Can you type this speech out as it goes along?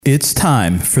It's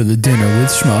time for the Dinner with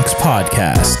Schmucks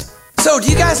podcast. So, do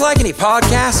you guys like any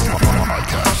podcasts?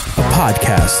 A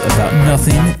podcast about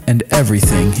nothing and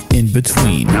everything in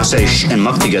between. Now say sh and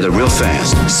muck together real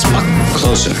fast. Smuck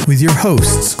closer. With your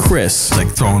hosts, Chris. Like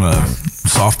throwing a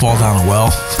softball down a well.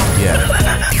 Yeah.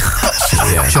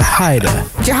 Jahida.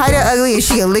 Jahida ugly as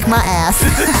she can lick my ass.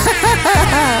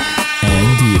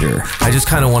 And Dieter. I just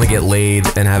kind of want to get laid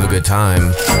and have a good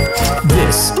time.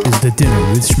 This is the Dinner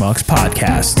with Schmucks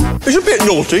podcast. It's a bit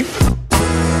naughty.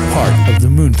 Part of the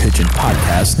Moon Pigeon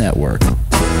Podcast Network.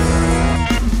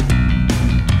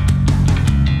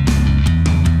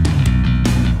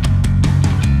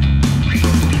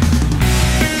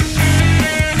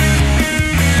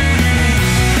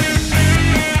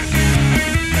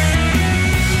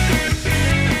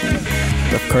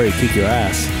 Steph Curry kick your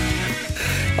ass.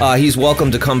 He's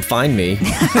welcome to come find me.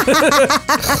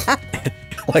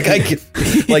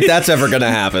 like that's ever gonna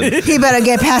happen. He better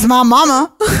get past my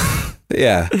mama.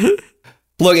 Yeah.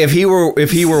 Look, if he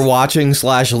were watching /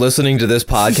 listening to this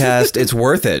podcast, it's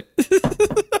worth it.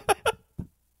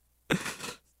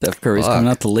 Steph Curry's coming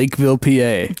out to Lakeville,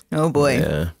 PA. Oh boy.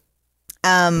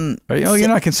 Yeah. You're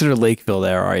not considered Lakeville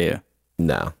there, are you?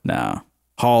 No. No.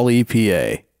 Hawley,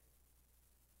 PA.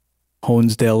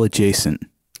 Honesdale adjacent.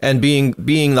 And being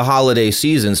the holiday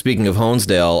season, speaking of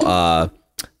Honesdale,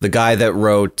 the guy that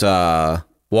wrote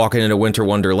Walking into Winter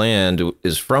Wonderland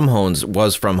was from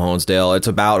Honesdale. It's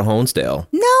about Honesdale.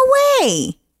 No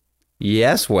way.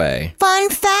 Yes way. Fun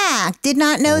fact. Did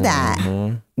not know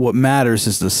that. What matters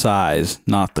is the size,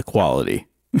 not the quality.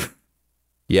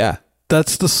 Yeah.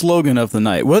 That's the slogan of the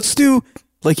night. Let's do,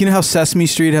 how Sesame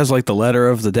Street has the letter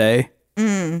of the day?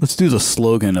 Let's do the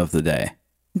slogan of the day.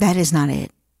 That is not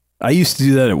it. I used to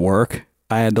do that at work.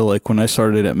 I had to, when I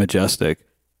started at Majestic,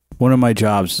 one of my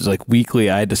jobs is weekly,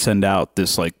 I had to send out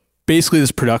this basically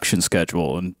this production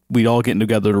schedule, and we'd all get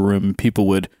together in a room and people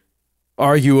would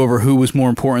argue over who was more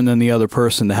important than the other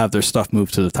person to have their stuff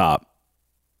moved to the top.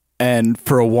 And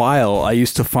for a while, I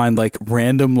used to find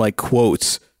random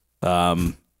quotes.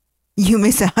 You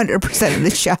miss 100% of the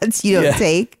shots you don't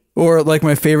take. Or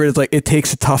my favorite is it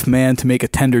takes a tough man to make a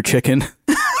tender chicken.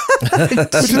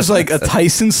 Which was a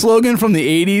Tyson slogan from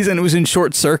the 80s, and it was in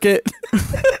Short Circuit.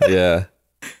 Yeah.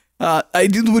 I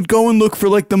would go and look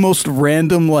for the most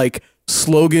random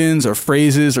slogans or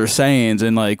phrases or sayings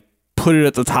and put it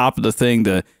at the top of the thing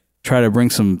to try to bring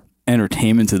some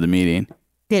entertainment to the meeting.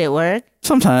 Did it work?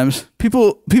 Sometimes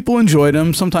people enjoyed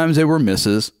them. Sometimes they were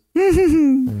misses.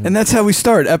 And that's how we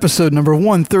start episode number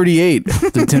 138,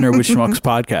 the Dinner with Schmucks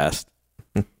podcast.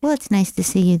 Well, it's nice to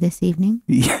see you this evening.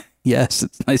 Yeah. Yes,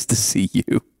 it's nice to see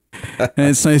you. And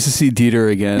it's nice to see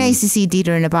Dieter again. Nice to see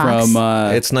Dieter in a box.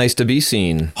 From It's nice to be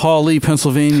seen. Hawley,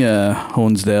 Pennsylvania,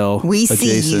 Honesdale. We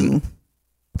adjacent. see you.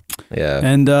 Yeah.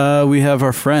 And we have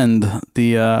our friend,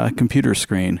 the computer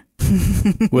screen,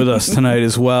 with us tonight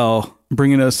as well,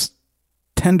 bringing us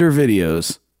tender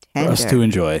videos for us to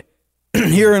enjoy.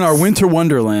 Here in our winter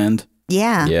wonderland.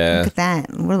 Yeah. Yeah. Look at that.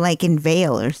 We're in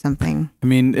Vail or something. I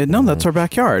mean, no, that's our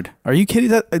backyard. Are you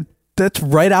kidding? That's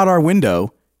right out our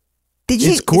window.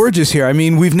 It's gorgeous here. I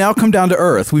mean, we've now come down to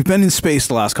Earth. We've been in space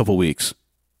the last couple weeks.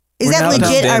 Is that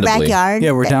legit our backyard?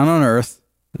 Yeah, we're down on Earth.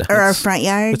 Or our front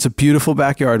yard? It's a beautiful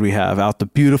backyard we have out the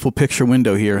beautiful picture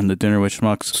window here in the Dinner with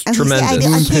Schmucks.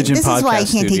 Tremendous. This is why I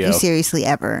can't take you seriously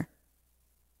ever.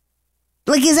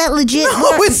 Is that legit?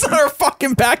 No, it's not our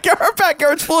fucking backyard. Our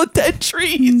backyard's full of dead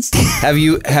trees. Have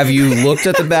you looked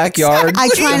at the backyard? I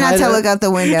try not to look out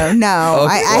the window. No,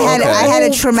 Okay. I had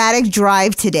a traumatic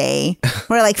drive today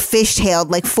where I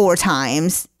fishtailed 4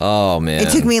 times. Oh man.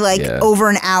 It took me over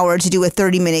an hour to do a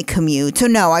 30-minute commute. So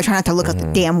no, I try not to look out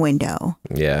the damn window.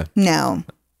 Yeah. No,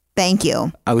 thank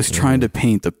you. I was trying to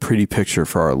paint a pretty picture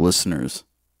for our listeners.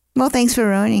 Well, thanks for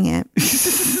ruining it.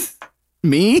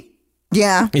 Me?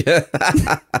 Yeah.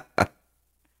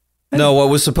 No, what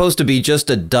was supposed to be just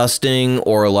a dusting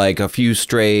or a few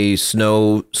stray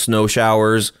snow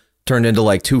showers turned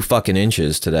into 2 fucking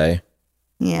inches today.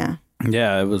 Yeah.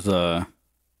 Yeah, it was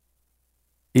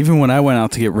even when I went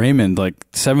out to get Raymond,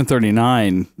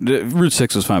 739, Route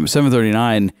 6 was fine, but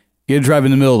 739, you had to drive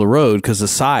in the middle of the road because the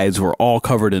sides were all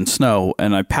covered in snow,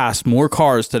 and I passed more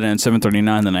cars today on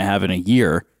 739 than I have in a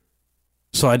year.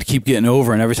 So I had to keep getting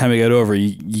over, and every time I get over,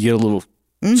 you get a little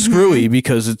screwy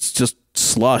because it's just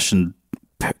slush and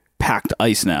packed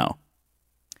ice now.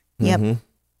 Yep.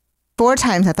 4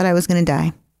 times I thought I was going to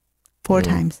die. 4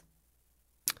 times.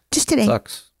 Just today.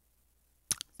 Sucks.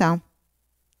 So,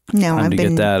 no, Time to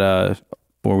get that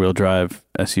 4-wheel drive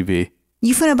SUV.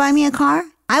 You finna buy me a car?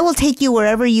 I will take you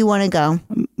wherever you want to go.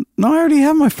 No, I already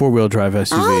have my 4-wheel drive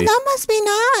SUV. Oh, that must be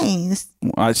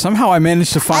nice. Somehow I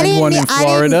managed to find one in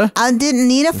Florida. I didn't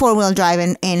need a 4-wheel drive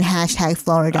in hashtag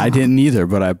Florida. I didn't either,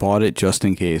 but I bought it just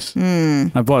in case.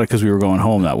 I bought it because we were going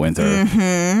home that winter.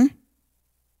 Mm-hmm.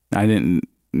 I didn't,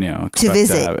 expect To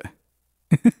visit. have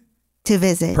it. To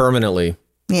visit. Permanently.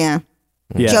 Yeah.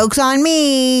 Yeah. Joke's on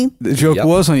me. The joke Yep.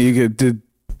 was on you.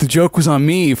 The joke was on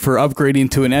me for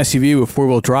upgrading to an SUV with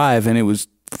 4-wheel drive, and it was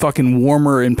fucking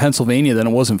warmer in Pennsylvania than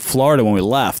it was in Florida when we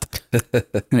left.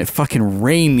 And it fucking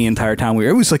rained the entire time we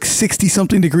were. It was like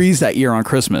 60-something degrees that year on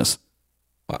Christmas.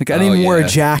 Like, I didn't even wear a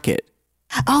jacket.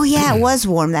 Oh, yeah, it was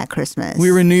warm that Christmas.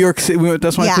 We were in New York City.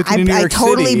 That's when I took you to New York City. I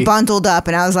totally bundled up,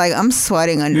 and I was like, I'm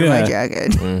sweating under my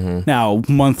jacket. Now,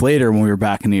 a month later, when we were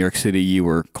back in New York City, you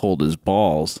were cold as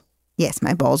balls. Yes,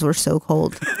 my balls were so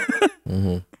cold.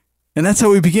 And that's how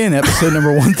we begin episode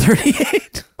number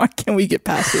 138. Why can't we get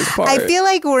past this part? I feel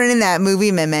like we're in that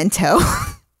movie Memento.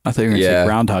 I thought you were going to say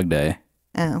Groundhog Day.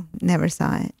 Oh, never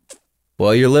saw it.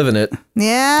 Well, you're living it.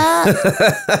 Yeah.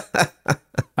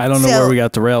 I don't know where we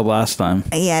got derailed last time.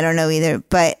 Yeah, I don't know either.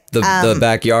 But The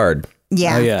backyard.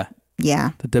 yeah. Oh, yeah.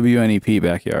 Yeah. The WNEP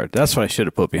backyard. That's what I should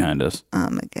have put behind us. Oh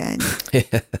my god.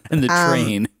 And the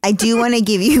train. I do want to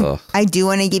give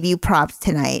you props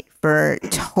tonight for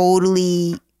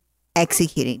totally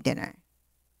executing dinner.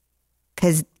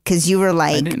 Cuz you were I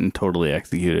like, didn't totally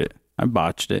execute it. I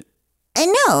botched it. I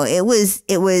know it was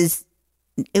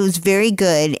very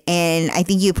good, and I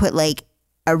think you put like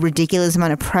a ridiculous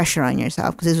amount of pressure on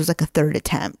yourself because this was like a third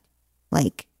attempt.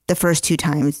 Like the first 2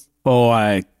 times. Oh,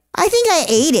 I think I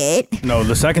ate it. No,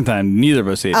 the second time, neither of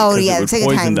us ate it. Oh 'cause yeah, it the would second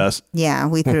poisoned time. us. Yeah,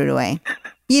 we threw it away.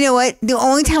 You know what? The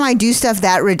only time I do stuff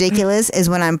that ridiculous is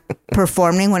when I'm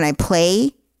performing, when I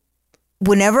play.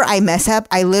 Whenever I mess up,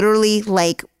 I literally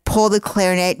like pull the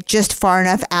clarinet just far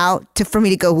enough out for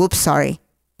me to go, whoops, sorry.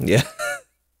 Yeah.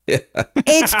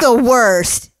 It's the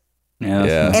worst. Yeah.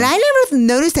 Yeah. And I never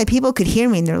noticed that people could hear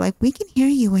me, and they're like, we can hear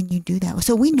you when you do that.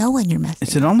 So we know when you're messing.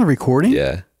 Is it on the recording?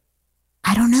 Yeah.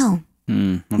 I don't know.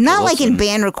 Not like in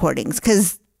band recordings,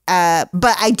 because,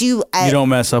 but I do. You don't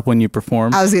mess up when you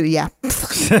perform? I was gonna, yeah,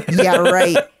 yeah,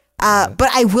 right. But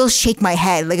I will shake my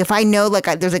head. Like if I know, like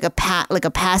there's like a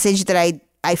passage that I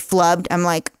flubbed, I'm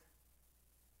like,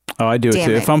 oh, I do it damn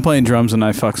too. it. If I'm playing drums and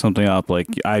I fuck something up, like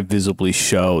I visibly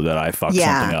show that I fucked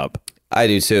something up. I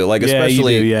do too. Like Yeah,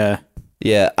 especially you do, yeah.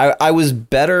 Yeah, I was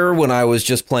better when I was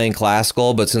just playing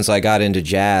classical, but since I got into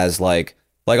jazz, like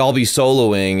I'll be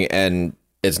soloing and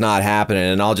it's not happening,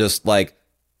 and I'll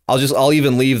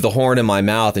even leave the horn in my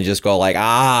mouth and just go like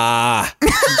and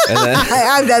then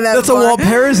I've done that. That's a before. Walt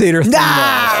Parasitor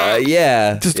thing.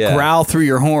 yeah, Just yeah. growl through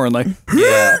your horn like.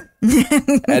 Yeah.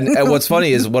 and what's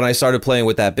funny is when I started playing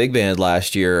with that big band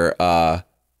last year, I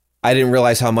didn't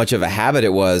realize how much of a habit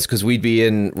it was because we'd be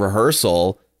in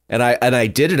rehearsal. And I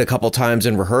did it a couple times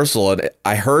in rehearsal, and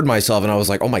I heard myself, and I was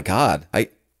like, "Oh my god!" And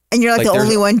you're like the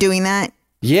only one doing that.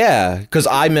 Yeah, because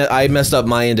I messed up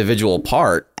my individual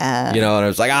part, and I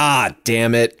was like,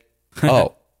 damn it!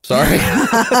 Oh, sorry.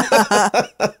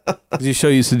 You're so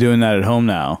used to doing that at home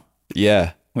now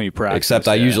Yeah, when you practice. except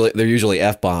they're usually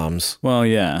F-bombs. Well,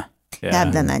 yeah. Yeah,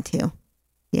 I've done that too.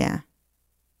 Yeah,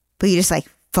 but you just like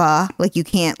like you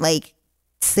can't like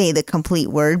say the complete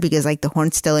word because like the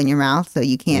horn's still in your mouth, so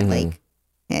you can't like.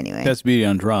 Anyway, That's beauty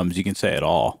on drums. You can say it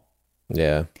all.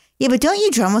 Yeah. yeah, but don't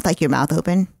you drum with like your mouth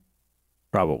open?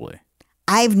 Probably.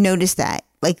 I've noticed that.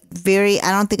 Like I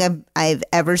don't think I've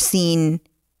ever seen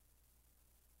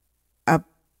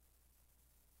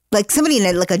like somebody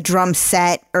in like a drum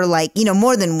set or like,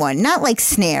 more than one. Not like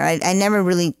snare. I never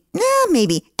really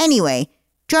maybe. Anyway,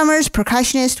 drummers,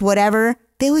 percussionists, whatever,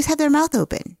 they always have their mouth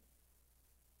open.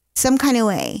 Some kind of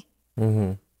way.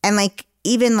 Mm-hmm. And like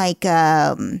even like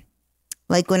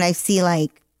when I see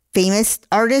like famous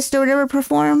artists or whatever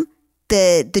perform,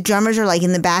 the drummers are like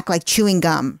in the back like chewing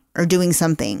gum or doing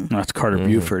something. That's Carter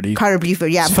Buford. Carter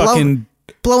Buford, yeah, He's fucking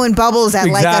blowing bubbles at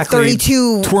like a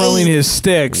 32, twirling his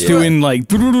sticks, doing like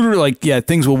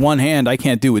things with one hand I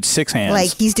can't do with 6 hands.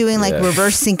 like he's doing like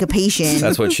reverse syncopation.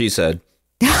 That's what she said.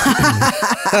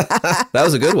 That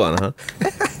was a good one, huh?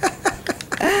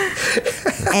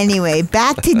 Anyway,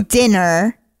 back to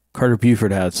dinner. Carter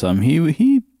Buford had some.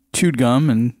 He chewed gum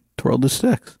and twirled his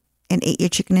sticks. And ate your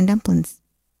chicken and dumplings,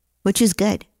 which is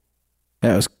good.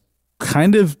 Yeah, it was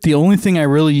kind of the only thing I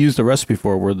really used the recipe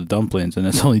for were the dumplings, and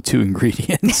it's only 2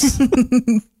 ingredients.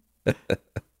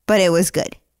 But it was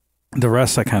good. The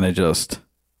rest I kind of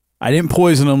I didn't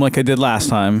poison them like I did last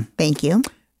time. Thank you.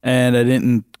 And I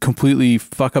didn't completely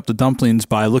fuck up the dumplings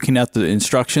by looking at the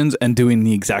instructions and doing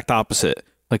the exact opposite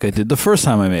like I did the first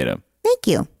time I made them. Thank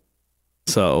you.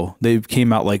 So they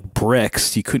came out like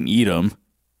bricks. You couldn't eat them.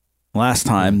 Last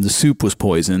time the soup was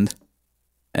poisoned,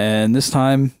 and this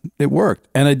time it worked.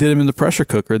 And I did them in the pressure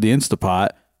cooker, the Instapot.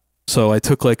 So I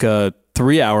took like a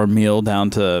 3-hour meal down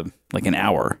to like an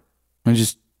hour. I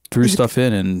just threw stuff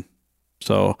in, and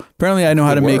so apparently I know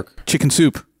how to make chicken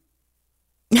soup.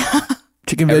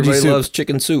 Chicken veggie Everybody soup. loves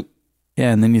chicken soup.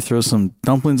 Yeah, and then you throw some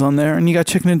dumplings on there, and you got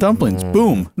chicken and dumplings.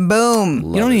 Boom.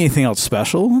 Boom. You don't need anything else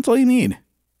special. That's all you need.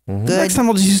 Good. Next time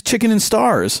I'll just use chicken and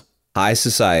stars. High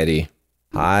society.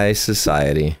 High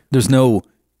society. There's no,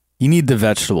 you need the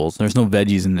vegetables. There's no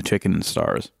veggies in the chicken and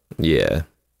stars. Yeah.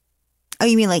 Oh,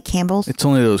 you mean like Campbell's? It's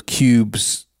only those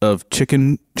cubes of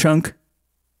chicken chunk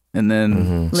and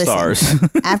then stars.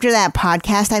 After that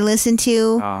podcast I listened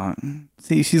to,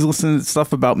 See, she's listening to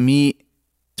stuff about meat.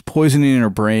 It's poisoning her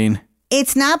brain.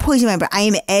 it's not poisoning my brain. I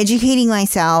am educating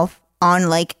myself on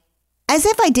like, as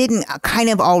if I didn't kind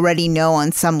of already know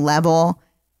on some level,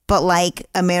 but like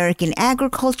American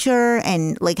agriculture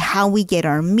and like how we get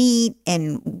our meat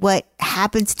and what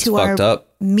happens to our fucked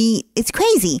up. meat. It's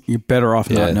crazy, You're better off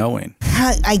Yeah. not knowing.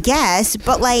 I guess.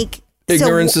 But like,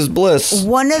 Ignorance is bliss.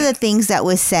 One of the things that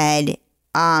was said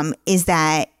is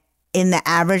that in the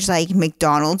average like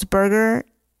McDonald's burger,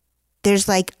 there's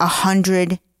like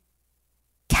 100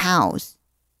 cows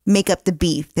make up the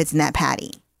beef that's in that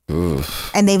patty.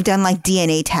 Oof. And they've done like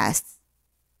DNA tests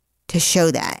to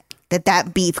show that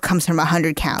beef comes from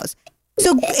 100 cows.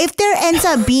 So if there ends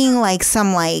up being like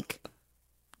some like,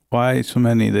 Why so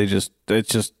many? They just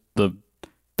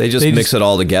Mix it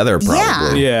all together,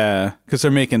 probably. yeah, because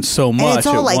they're making so much. and it's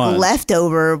all at like once.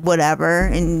 leftover whatever,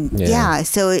 and Yeah.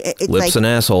 so it's Lips like, and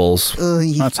assholes.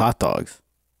 That's hot dogs.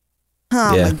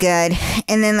 oh Yeah. my god.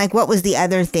 And then like, what was the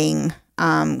other thing?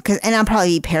 And I'll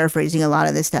probably be paraphrasing a lot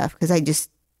of this stuff because I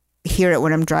just hear it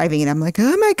when I'm driving, and I'm like,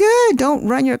 oh my god, don't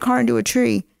run your car into a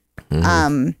tree.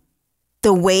 The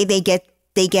way they get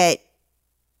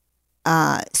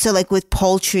so like with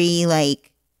poultry, like,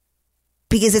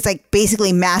 because it's like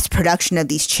basically mass production of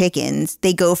these chickens,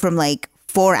 they go from like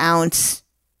 4-ounce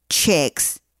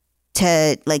chicks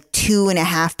to like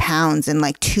 2.5 pounds in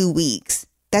like 2 weeks.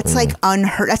 That's like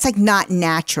unheard. That's like not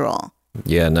natural.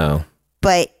 Yeah, no.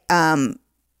 But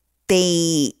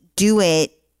they do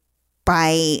it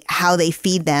by how they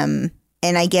feed them,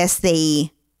 and I guess they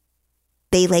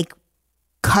like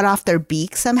cut off their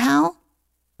beak somehow,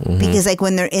 because like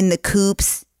when they're in the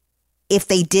coops, if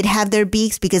they did have their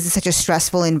beaks, because it's such a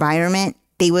stressful environment,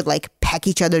 they would like peck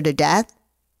each other to death.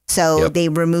 So they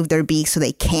remove their beaks so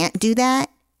they can't do that.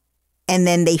 And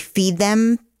then they feed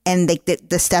them, and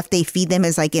the stuff they feed them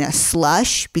is like in a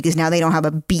slush, because now they don't have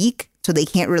a beak, so they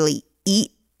can't really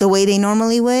eat the way they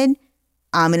normally would.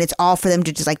 And it's all for them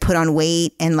to just like put on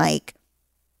weight, and like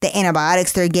the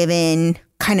antibiotics they're given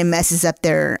kind of messes up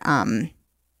their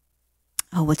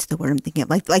what's the word I'm thinking of?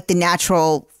 Like the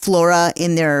natural flora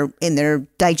in their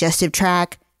digestive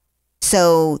tract.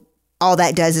 So all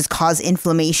that does is cause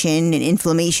inflammation, and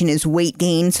inflammation is weight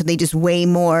gain. So they just weigh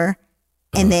more.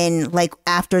 And then like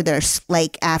after they're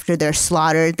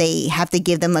slaughtered, they have to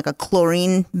give them like a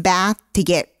chlorine bath to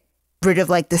get rid of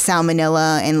like the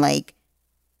salmonella and like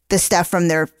the stuff from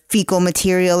their fecal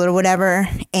material or whatever.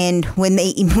 And when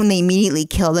they immediately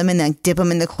kill them and then dip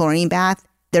them in the chlorine bath,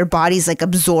 their bodies like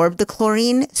absorb the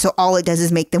chlorine, so all it does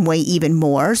is make them weigh even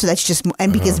more. So that's just,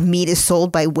 and because meat is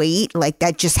sold by weight, like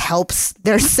that just helps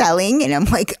their selling. And I'm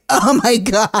like, oh my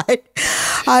god,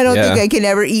 I don't think I can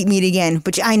ever eat meat again,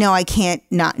 which I know I can't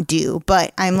not do.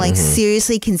 But I'm like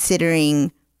seriously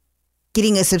considering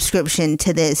getting a subscription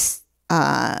to this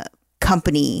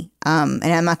company, and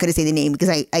I'm not going to say the name because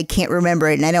I can't remember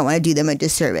it, and I don't want to do them a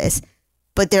disservice.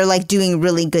 But they're like doing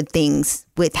really good things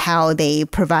with how they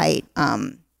provide.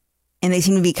 And they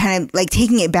seem to be kind of like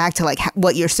taking it back to like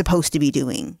what you're supposed to be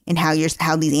doing, and how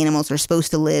these animals are supposed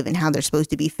to live, and how they're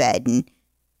supposed to be fed, and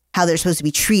how they're supposed to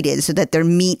be treated, so that their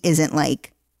meat isn't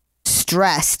like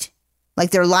stressed,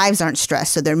 like their lives aren't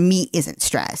stressed, so their meat isn't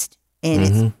stressed, and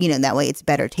it's that way it's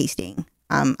better tasting.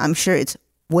 I'm sure it's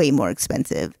way more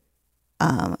expensive,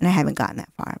 and I haven't gotten that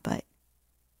far, but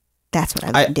that's what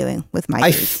I've been doing with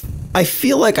my food. I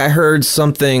feel like I heard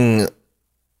something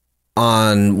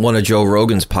on one of Joe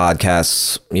Rogan's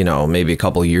podcasts, maybe a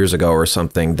couple of years ago or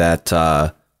something, that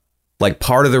like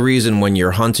part of the reason when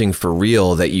you're hunting for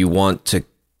real that you want to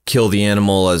kill the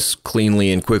animal as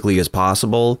cleanly and quickly as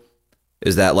possible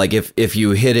is that like if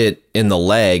you hit it in the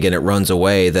leg and it runs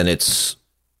away, then it's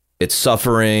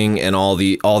suffering, and all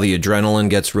the adrenaline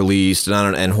gets released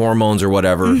and hormones or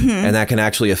whatever, and that can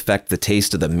actually affect the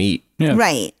taste of the meat. Yeah.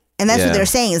 Right. And that's what Yeah. they're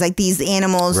saying is like these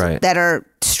animals Right. that are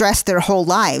stressed their whole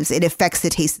lives, it affects the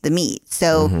taste of the meat.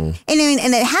 So, and I mean,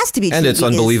 and it has to be And true it's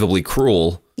because- unbelievably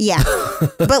cruel. Yeah.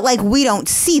 But like we don't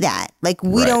see that. Like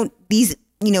we Right. don't, these,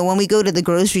 when we go to the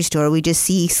grocery store, we just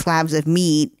see slabs of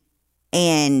meat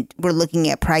and we're looking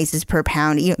at prices per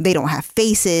pound. They don't have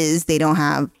faces. They don't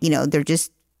have, they're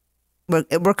just,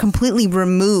 we're completely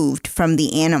removed from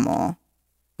the animal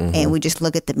and we just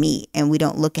look at the meat and we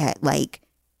don't look at like,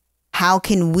 how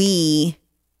can we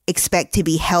expect to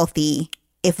be healthy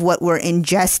if what we're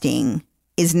ingesting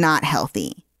is not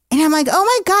healthy? And I'm like, oh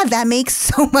my God, that makes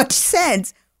so much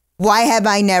sense. Why have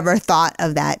I never thought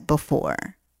of that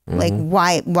before? Like,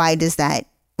 why does that,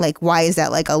 like, why is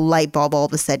that like a light bulb all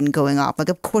of a sudden going off? Like,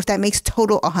 of course, that makes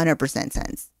total 100%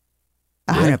 sense.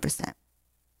 100%.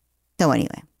 So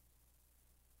anyway,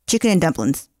 chicken and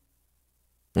dumplings.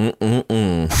 And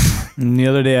the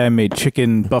other day I made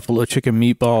buffalo chicken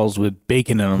meatballs with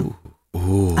bacon in them.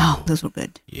 Oh, those were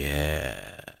good. Yeah.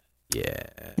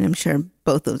 And I'm sure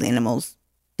both those animals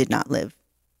did not live.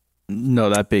 No,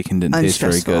 that bacon didn't taste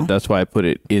very Unstressful. good. That's why I put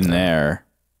it in there.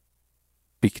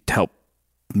 To help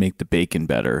make the bacon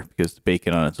better because the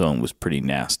bacon on its own was pretty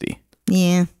nasty.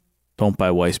 Yeah. Don't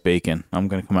buy Weiss bacon. I'm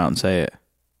going to come out and say it.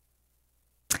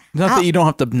 Not that you don't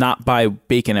have to not buy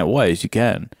bacon at Weiss. You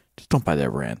can. Just don't buy their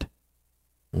brand.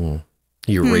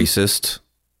 You're racist.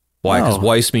 Why? Because No.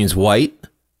 Weiss means white.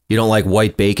 You don't like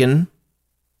white bacon?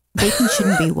 Bacon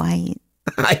shouldn't be white.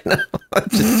 I know. I'm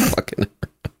just fucking.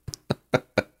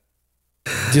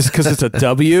 Just because it's a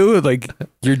W, like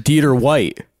you're Dieter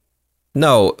White.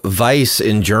 No, Weiss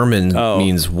in German Oh.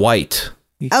 means white.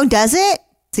 Oh, does it?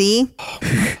 See?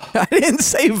 I didn't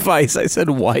say Weiss. I said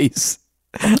Weiss.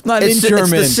 Not It's in German.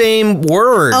 the same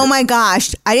word. Oh my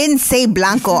gosh. I didn't say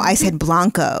Blanco. I said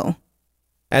Blanco.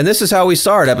 And this is how we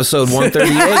start episode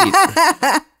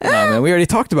 138. No, man, we already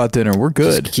talked about dinner. We're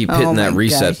good. Just keep hitting Oh that my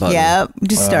reset gosh. button. Yep.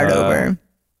 Just start over.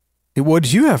 What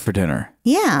did you have for dinner?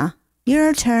 Yeah.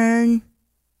 Your turn.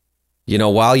 You know,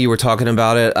 while you were talking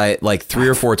about it, I like 3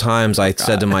 or 4 times I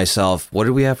said to myself, what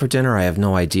did we have for dinner? I have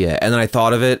no idea. And then I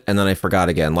thought of it and then I forgot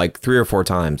again, like 3 or 4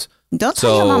 times. Don't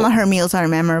tell your mama her meals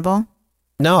aren't memorable.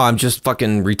 No, I'm just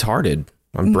fucking retarded.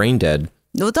 I'm brain dead.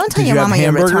 No, don't tell Did your you have mama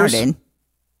you're hamburgers? retarded.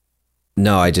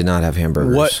 No, I did not have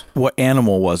hamburgers. What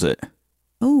animal was it?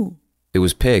 Ooh. It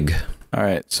was pig. All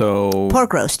right, so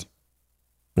Pork roast.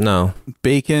 No,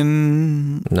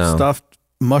 bacon, No. stuffed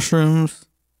mushrooms,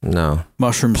 no,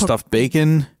 mushroom stuffed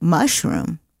bacon.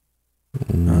 Mushroom.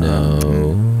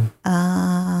 no,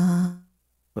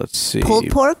 Let's see, Pulled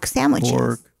pork sandwiches.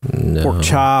 pork, no. pork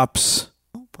chops.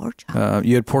 Oh, pork chop.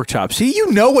 You had pork chops. See,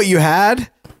 you know what you had.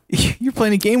 You're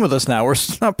playing a game with us now. We're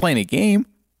not playing a game.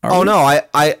 Are Oh we? no,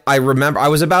 I remember I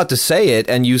was about to say it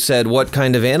and you said what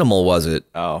kind of animal was it?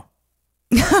 Oh,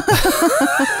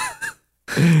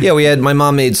 Yeah, my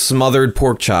mom made smothered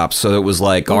pork chops, so it was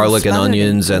like garlic and smothered.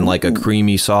 onions and like a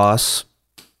creamy sauce.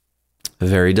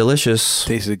 Very delicious.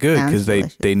 tasted good Sounds because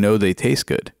delicious. they know they taste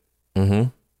good.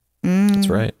 That's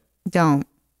right. Don't.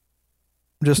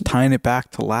 I'm just tying it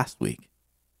back to last week.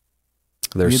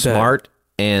 They're You bet. smart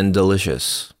and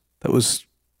delicious. That was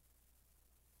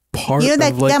part You know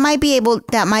that of like, that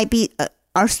might be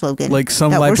our slogan. Like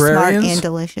some that we're librarians? smart and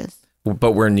delicious.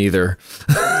 But we're neither.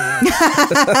 You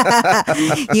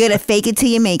gotta fake it till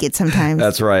you make it sometimes.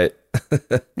 That's right.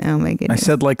 Oh my I goodness.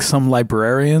 said like some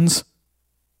librarians.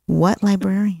 What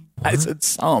librarian? I said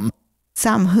some.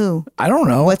 Some who? I don't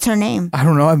know. What's her name? I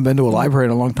don't know. I haven't been to a library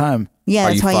in a long time. Yeah, Are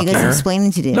that's you why you fucking guys her?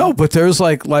 explaining to do. No, but there's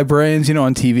like librarians,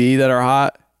 on TV that are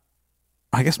hot.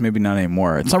 I guess maybe not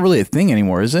anymore. It's not really a thing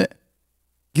anymore, is it?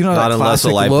 You know, Not that unless a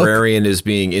classic look? librarian is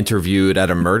being interviewed at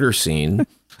a murder scene.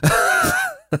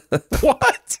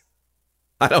 What?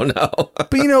 I don't know.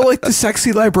 But like the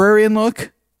sexy librarian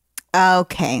look.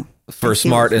 Okay. For see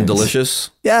smart what and you're-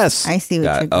 delicious. Yes. I see what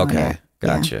Got, you're going okay, at. Yeah.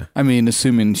 gotcha. I mean,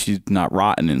 assuming she's not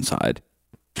rotten inside.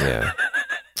 Yeah.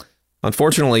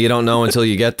 Unfortunately, you don't know until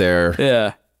you get there.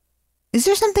 Yeah. Is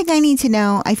there something I need to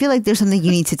know? I feel like there's something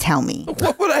you need to tell me.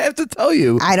 What would I have to tell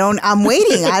you? I'm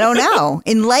waiting. I don't know.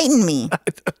 Enlighten me.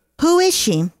 Who is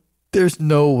she? There's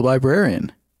no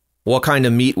librarian. What kind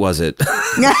of meat was it?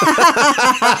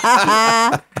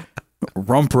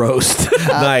 Rump roast.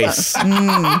 Nice.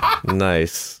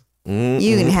 Nice.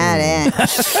 You can have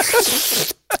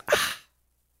that.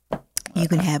 You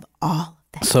can have all of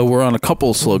that. So we're on a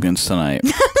couple slogans tonight.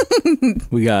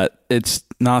 We got it's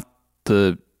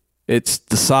the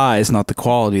size, not the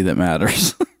quality that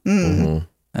matters. And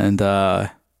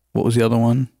what was the other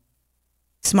one?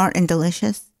 Smart and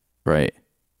delicious. Right.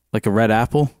 Like a red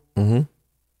apple? Mm-hmm.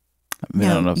 I mean,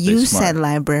 I don't know if you they're smart. said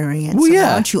librarian. Well, so yeah.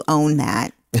 why don't you own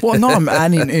that? Well, no, I'm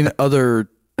adding in other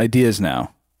ideas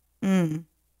now. Mm.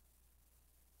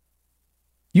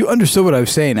 You understood what I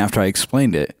was saying after I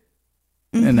explained it,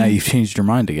 and now you've changed your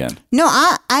mind again. No,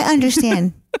 I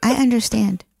understand. I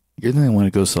understand. You're the only one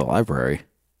who goes to the library.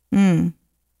 Mm.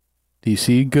 Do you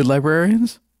see good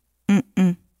librarians?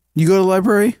 Mm-mm. You go to the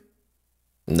library?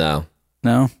 No.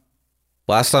 No?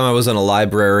 Last time I was in a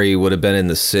library would have been in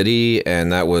the city,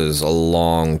 and that was a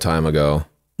long time ago.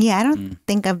 Yeah, I don't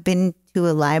think I've been to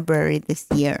a library this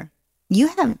year. You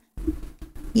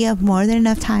have more than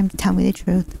enough time to tell me the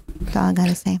truth. That's all I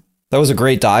gotta say. That was a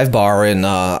great dive bar in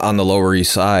on the Lower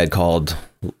East Side called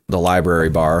the Library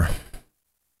Bar.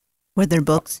 Were there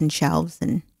books and shelves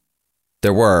and?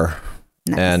 There were,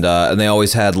 Nice. and they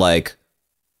always had like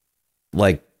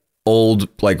old,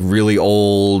 like really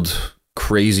old,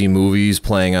 crazy movies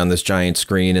playing on this giant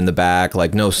screen in the back,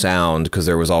 like no sound because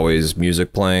there was always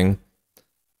music playing.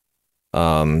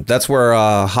 That's where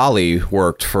Holly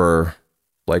worked for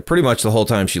like pretty much the whole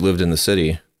time she lived in the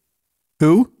city.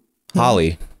 Who?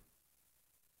 Holly,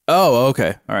 Oh,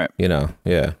 okay. All right. you know,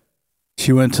 yeah.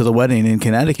 She went to the wedding in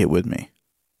Connecticut with me.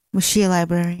 Was she a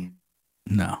librarian?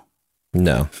 No.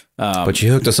 No, but she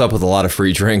hooked us up with a lot of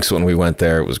free drinks when we went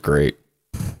there. It was great.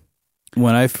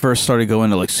 When I first started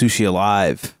going to like Sushi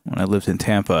Alive, when I lived in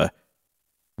Tampa,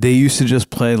 they used to just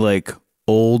play like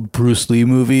old Bruce Lee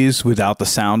movies without the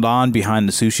sound on behind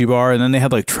the sushi bar, and then they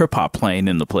had like trip hop playing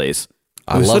in the place.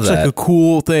 It was love such that. like a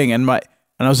cool thing. And I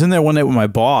was in there one night with my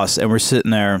boss, and we're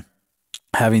sitting there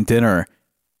having dinner,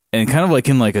 and kind of like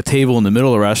in like a table in the middle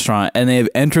of the restaurant, and they have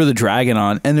Enter the Dragon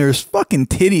on, and there's fucking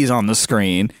titties on the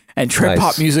screen and trip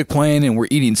hop Nice. music playing, and we're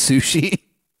eating sushi.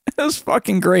 It was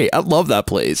fucking great. I love that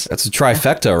place. That's a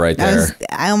trifecta right there.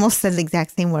 I almost said the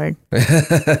exact same word.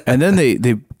 And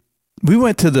then we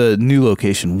went to the new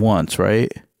location once,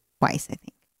 right? Twice, I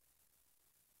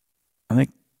think.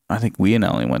 I think we and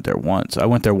Ellie went there once. I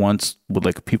went there once with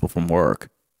like people from work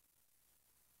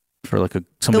for like The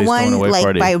somebody's one going away like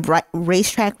party. by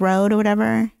Racetrack Road or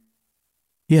whatever.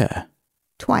 Yeah,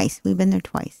 Twice. We've been there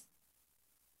twice.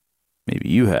 maybe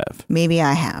you have. Maybe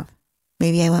I have.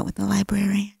 Maybe I went with the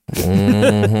librarian.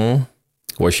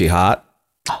 Mm-hmm. Was she hot?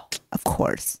 Of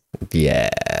course. Yeah.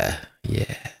 There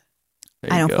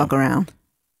I you don't go. fuck around.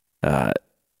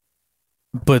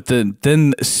 But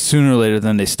then sooner or later,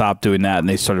 then they stopped doing that and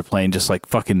they started playing just like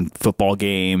fucking football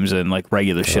games and like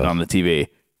regular shit on the TV.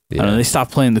 I don't know, they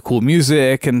stopped playing the cool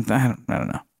music, and I don't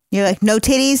know. You're like, no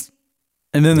titties?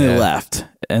 And then they Yeah. left,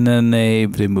 and then they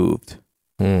moved.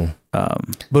 Mm.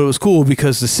 But it was cool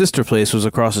because the sister place was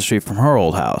across the street from her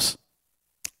old house.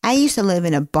 I used to live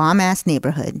in a bomb-ass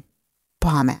neighborhood.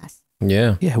 Bomb-ass.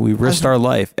 Yeah. Yeah, we risked our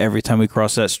life every time we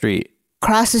crossed that street.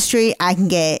 Across the street, I can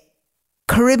get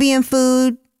Caribbean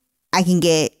food. I can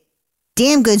get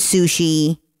damn good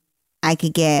sushi. I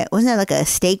could get, wasn't that like a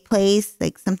steak place?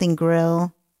 Like something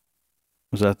grill?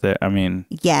 Was that there? I mean,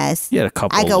 Yes. you had a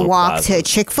couple. I could little walk to plazas,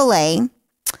 Chick-fil-A.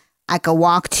 I could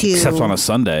walk to except on a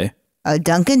Sunday. a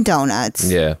Dunkin' Donuts.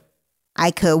 Yeah.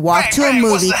 I could walk to a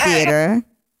movie theater.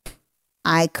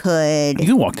 I You could.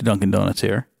 can walk to Dunkin' Donuts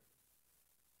here.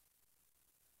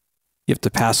 You have to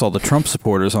pass all the Trump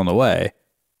supporters on the way.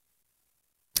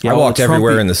 I all walked the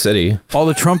everywhere Trumpy- in the city. All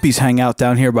the Trumpies hang out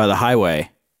down here by the highway,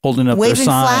 holding up Waving their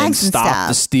signs, flags and "Stop stuff.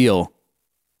 the steal."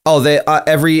 Oh, they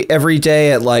every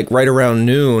day at like right around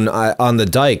noon on the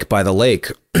dike by the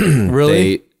lake.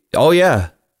 Really? Oh yeah,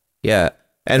 yeah.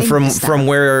 And They from missed from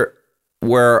out.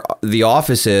 where the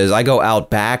office is, I go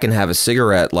out back and have a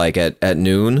cigarette like at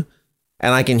noon,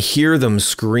 and I can hear them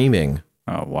screaming.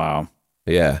 Oh wow!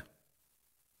 Yeah.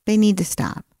 They need to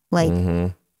stop. Like, Mm-hmm.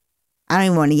 I don't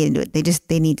even want to get into it.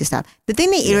 They need to stop. The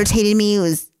thing that irritated me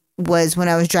was when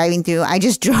I was driving through. I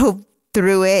just drove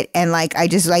through it and like I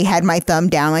just like had my thumb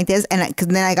down like this, and cause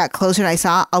then I got closer and I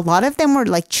saw a lot of them were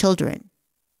like children,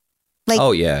 like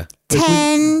Oh yeah.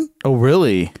 10. Oh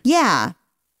really? Yeah,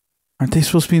 Aren't they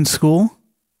supposed to be in school?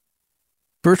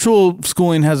 Virtual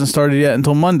schooling hasn't started yet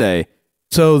until Monday,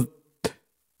 so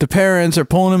the parents are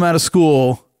pulling them out of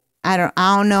school. I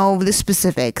don't know the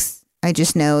specifics. I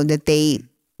just know that they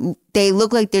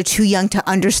look like they're too young to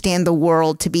understand the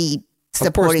world to be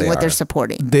supporting they what are. they're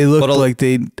supporting. They look But a- like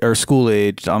they are school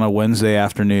aged on a Wednesday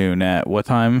afternoon at what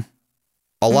time?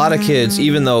 A lot of kids,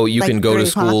 even though you Like can go to 3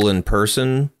 o'clock. school in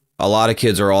person, a lot of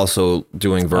kids are also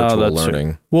doing virtual that's true.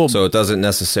 learning. Well- so it doesn't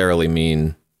necessarily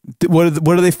mean What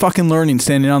are they fucking learning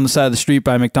standing on the side of the street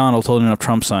by McDonald's holding up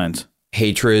Trump signs?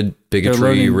 hatred, bigotry,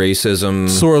 learning racism,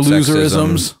 Sore sexism.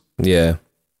 loserisms? Yeah.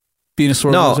 Being a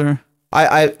sore No. loser?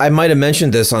 I might have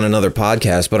mentioned this on another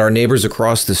podcast, but our neighbors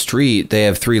across the street, they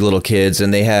have 3 little kids,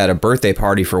 and they had a birthday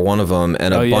party for one of them,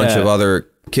 and a Oh, bunch yeah. of other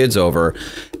kids over,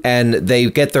 and they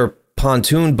get their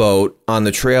pontoon boat on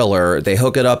the trailer. They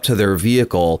hook it up to their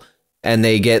vehicle, and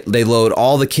they load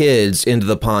all the kids into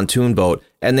the pontoon boat,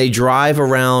 and they drive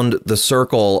around the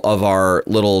circle of our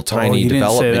little tiny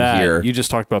development here. You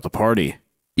just talked about the party.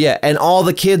 Yeah, and all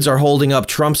the kids are holding up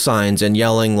Trump signs and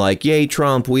yelling like, "Yay,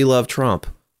 Trump! We love Trump!"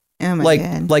 Oh my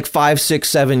God. Like 5, 6,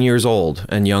 7 years old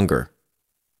and younger.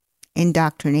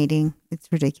 Indoctrinating. It's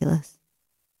ridiculous.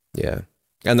 Yeah,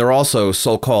 and they're also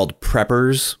so-called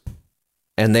preppers,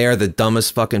 and they are the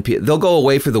dumbest fucking people. They'll go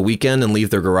away for the weekend and leave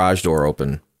their garage door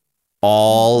open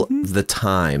all the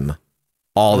time.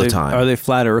 All the time. Are they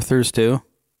flat earthers too?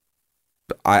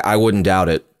 I wouldn't doubt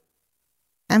it.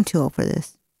 I'm too old for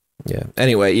this. Yeah.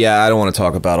 Anyway, yeah, I don't want to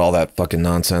talk about all that fucking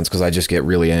nonsense because I just get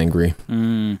really angry.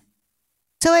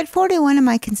 So at 41, am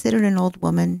I considered an old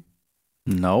woman?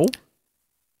 No.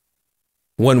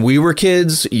 When we were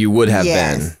kids, you would have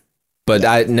been.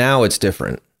 But now it's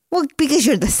different. Well, because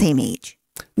you're the same age.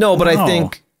 No, but I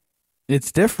think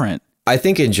it's different. I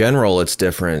think in general it's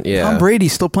different. Yeah. Tom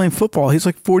Brady's still playing football. He's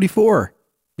like 44.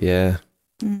 Yeah.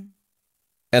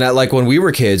 And like when we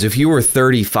were kids, if you were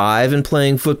 35 and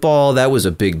playing football, that was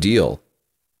a big deal.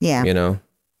 Yeah. You know?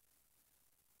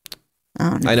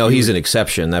 Oh, no. I know he's an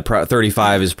exception. That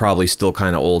 35 is probably still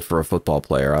kind of old for a football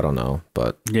player. I don't know,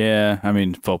 but yeah, I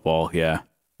mean football. Yeah.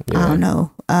 I don't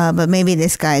know. But maybe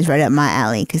this guy's right up my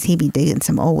alley because he be digging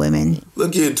some old women.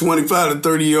 Look here, 25 to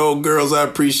 30-year-old girls, I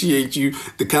appreciate you,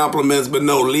 the compliments, but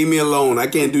no, leave me alone. I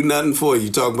can't do nothing for you.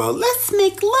 Talk about, let's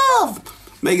make love.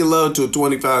 Making love to a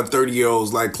 25, 30-year-old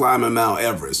is like climbing Mount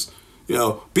Everest. You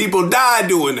know, people die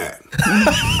doing that.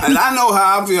 And I know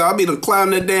how I feel. I'll be to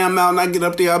climb that damn mountain. I get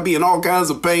up there, I'll be in all kinds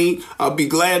of pain. I'll be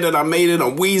glad that I made it.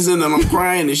 I'm wheezing and I'm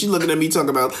crying. And she's looking at me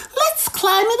talking about, let's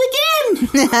climb it again.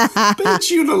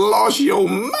 Bitch, you done lost your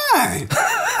mind.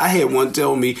 I had one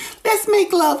tell me, let's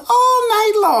make love all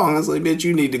night long. I was like, bitch,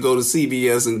 you need to go to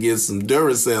CVS and get some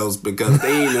Duracells because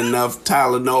there ain't enough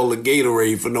Tylenol or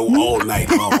Gatorade for no all night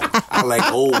long. I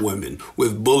like old women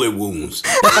with bullet wounds.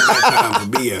 I ain't got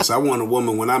time for BS. I want a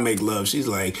woman when I make love, she's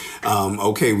like,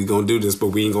 okay, we gonna do this, but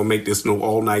we ain't gonna make this no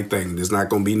all night thing. There's not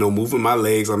gonna be no moving my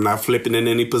legs. I'm not flipping in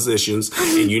any positions.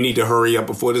 And you need to hurry up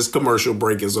before this commercial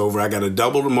break is over. I got a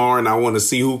double tomorrow and I want to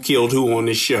see who killed who on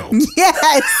this show.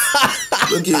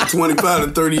 Yes. Look at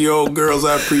 25 to 30-year-old girls.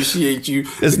 I appreciate you.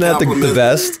 Isn't that the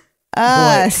best?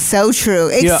 So true.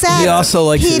 Except he also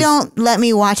likes he don't let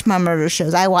me watch my murder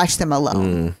shows. I watch them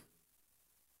alone.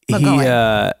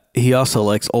 He also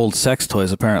likes old sex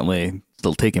toys, apparently.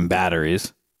 Still taking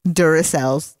batteries.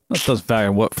 Duracells. That doesn't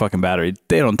matter what fucking battery.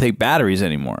 They don't take batteries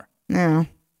anymore. No.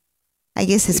 I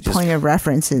guess his point of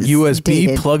reference is USB,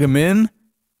 dated. plug them in.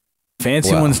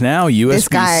 Fancy ones now, USB-C. This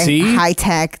guy, high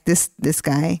tech, this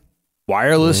guy.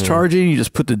 Wireless charging. You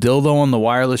just put the dildo on the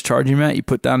wireless charging mat you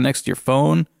put down next to your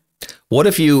phone. What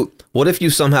if you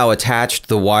somehow attached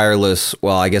the wireless,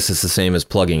 well, I guess it's the same as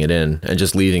plugging it in and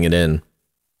just leaving it in.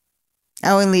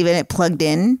 Oh, and leaving it plugged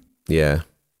in? Yeah.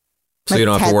 So Like you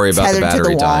don't have to worry about the tethered to the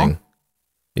battery wall? dying.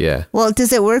 Yeah. Well,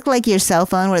 does it work like your cell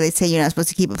phone where they say you're not supposed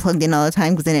to keep it plugged in all the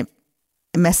time because then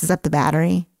it messes up the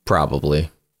battery? Probably.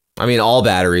 I mean, all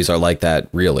batteries are like that,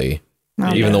 really.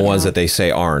 Even the ones that they say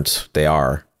aren't, they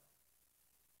are.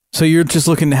 So you're just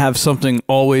looking to have something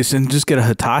always, and just get a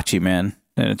Hitachi, man.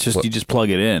 And it's just, you just plug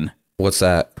it in. What's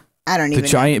that? I don't The even know.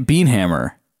 giant bean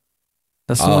hammer.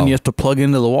 That's the one you have to plug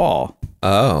into the wall.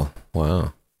 Oh,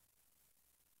 wow.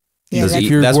 Yeah,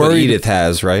 That's what Edith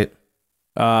has, right?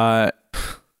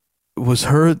 Was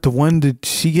her the one? Did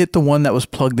she get the one that was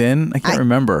plugged in? I can't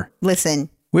remember. Listen,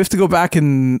 We have to go back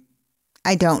in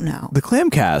I don't know. the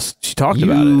Clamcast. She talked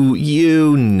about it.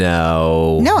 You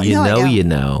know. No, I don't. You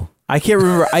know. I can't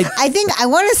remember. I think I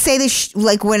want to say this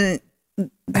like when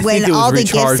think it was all the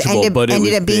gifts rechargeable, but it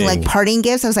ended was up being like big. parting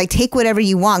gifts. I was like, take whatever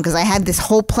you want because I had this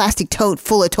whole plastic tote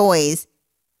full of toys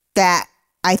that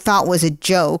I thought was a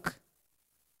joke.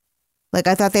 Like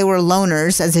I thought they were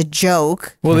loners as a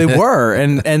joke. Well, they were,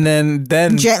 and then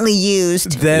Gently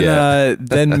used. then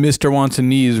Mr. Wants and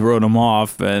Knees wrote them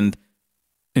off and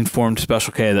informed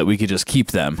Special K that we could just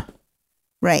keep them.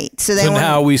 Right. So So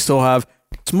now we still have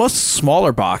it's a much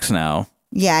smaller box now.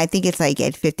 yeah, I think it's like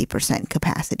at 50%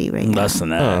 capacity right now. Less than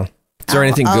that. Oh. Is there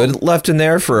anything good left in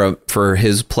there for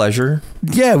his pleasure?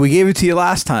 Yeah, we gave it to you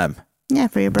last time. Yeah,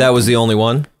 for your birthday. That was the only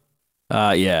one?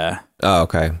 Yeah. Oh,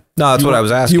 okay. No, that's what I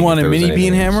was asking. Do you want if a there was mini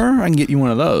bean anything else. hammer? I can get you one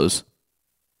of those.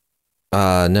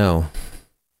 No.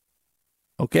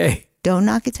 Okay. Don't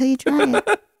knock it till you try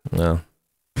it. No.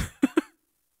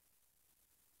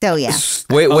 So yeah.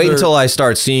 Wait until I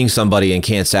start seeing somebody and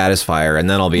can't satisfy her, and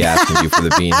then I'll be asking you for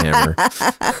the bean hammer.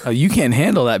 Oh, you can't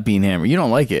handle that bean hammer. You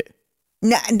don't like it.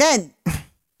 No, that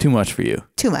Too much for you.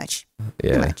 too much.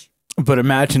 Yeah. Too much. But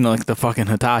imagine like the fucking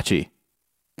Hitachi.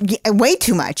 Yeah, way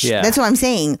too much. Yeah. That's what I'm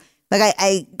saying. Like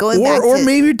I going back Or to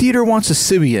maybe Dieter wants a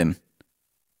Sybian.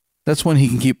 That's one he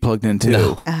can keep plugged in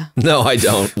too. No, I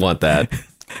don't want that.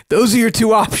 Those are your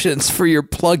two options for your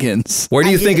plugins. Where do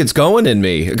you think it's going in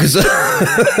me? Because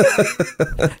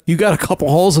You got a couple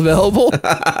holes available?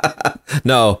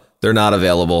 no, they're not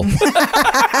available.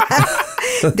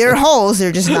 there are holes,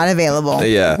 they're just not available.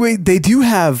 Yeah. Wait, they do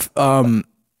have and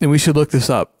we should look this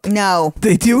up. No.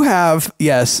 They do have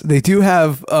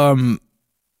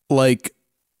like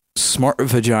smart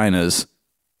vaginas.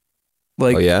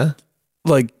 Like Oh yeah.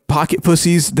 like pocket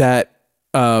pussies that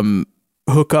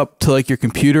hook up to like your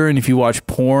computer, and if you watch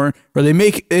porn, or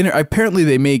apparently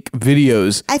they make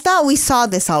videos. I thought we saw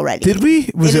this already. Did we?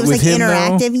 Was it with like him, though?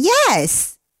 interactive?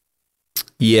 Yes.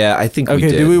 Yeah, I think we Okay,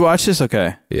 did. did we watch this?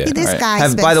 Okay. Yeah. This All right. guy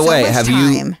Have- spent by the so way, much have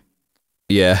time. you-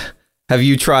 Yeah. Have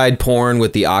you tried porn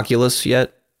with the Oculus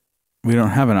yet? We don't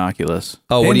have an Oculus.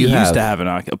 Oh, what And do you used have? to have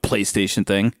a PlayStation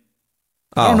thing.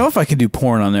 Oh. I don't know if I could do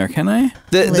porn on there. Can I?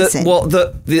 Listen.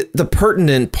 The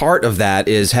pertinent part of that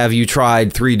is, have you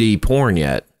tried 3D porn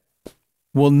yet?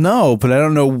 Well, no, but I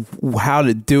don't know how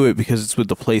to do it because it's with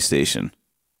the PlayStation.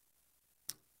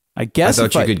 I I guess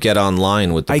thought you could get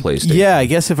online with the PlayStation. Yeah, I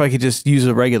guess if I could just use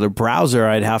a regular browser,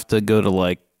 I'd have to go to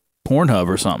like Pornhub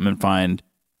or something and find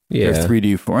their Yeah.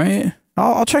 3D for it.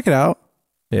 I'll check it out.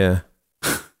 Yeah. I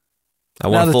Now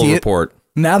want a that full the- report.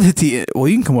 Now that you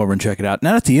can come over and check it out.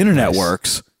 Now that the internet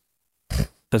works,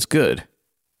 that's good.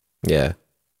 Yeah.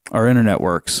 Our internet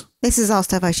works. This is all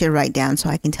stuff I should write down so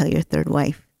I can tell your third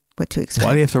wife what to expect.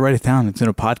 Why do you have to write it down? It's in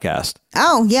a podcast.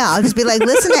 Oh, yeah. I'll just be like,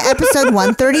 listen to episode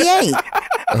 138.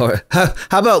 Or,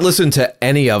 how about listen to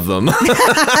any of them?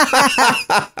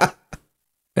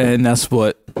 And that's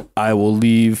what I will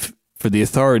leave for the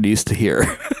authorities to hear.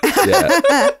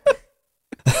 Yeah.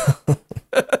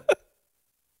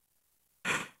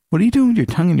 What are you doing with your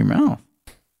tongue in your mouth?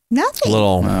 Nothing.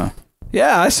 Little.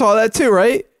 Yeah, I saw that too,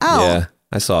 right? Oh, Yeah.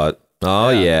 I saw it. Oh,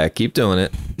 yeah. Keep doing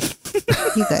it.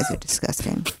 you guys are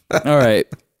disgusting. All right.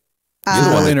 You're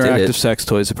the one that did Interactive it. sex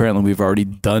toys. Apparently, we've already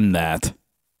done that.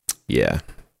 Yeah.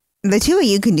 The two of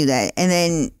you can do that, and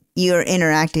then your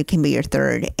interactive can be your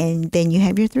third, and then you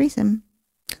have your threesome.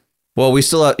 Well, we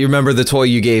still have, you remember the toy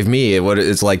you gave me?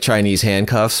 It's like Chinese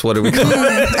handcuffs. What do we call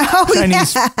it? Oh,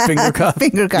 Chinese yeah. finger cuff.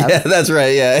 Finger cuff. Yeah, that's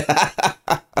right.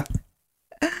 Yeah.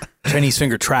 Chinese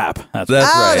finger trap. That's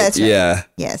That's Oh, right. that's right. Yeah.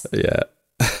 Yes. Yeah.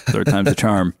 third time's the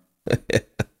charm.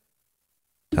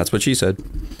 That's what she said.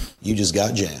 You just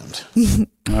got jammed.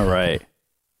 All right.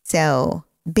 So,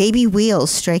 Baby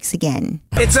Wheels strikes again.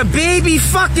 It's a baby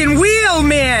fucking wheel,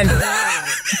 man.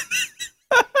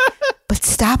 But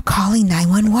stop calling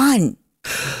 911.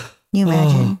 Can you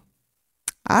imagine?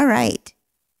 All right.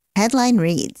 Headline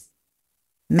reads,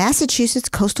 Massachusetts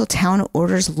coastal town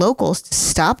orders locals to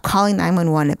stop calling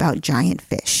 911 about giant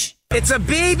fish. It's a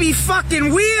baby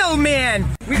fucking wheel, man.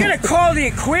 We gotta call the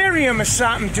aquarium or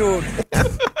something, dude.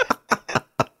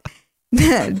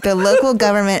 The local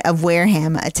government of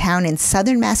Wareham, a town in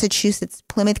southern Massachusetts,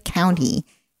 Plymouth County,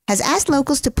 has asked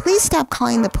locals to please stop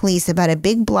calling the police about a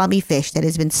big blobby fish that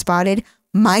has been spotted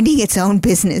minding its own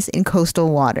business in coastal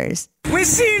waters. We're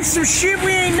seeing some shit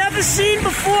we ain't never seen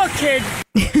before, kid.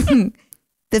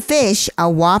 The fish, a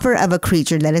whopper of a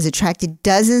creature that has attracted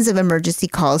dozens of emergency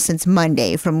calls since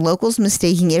Monday from locals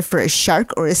mistaking it for a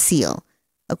shark or a seal,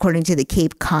 according to the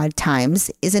Cape Cod Times,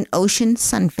 is an ocean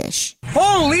sunfish.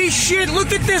 Holy shit,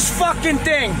 look at this fucking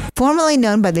thing. Formerly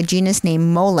known by the genus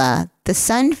name Mola,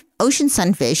 the ocean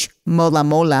sunfish, Mola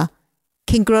mola,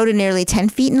 can grow to nearly 10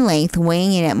 feet in length,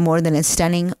 weighing in at more than a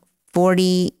stunning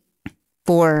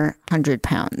 4,400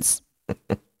 pounds.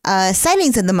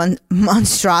 Sightings of the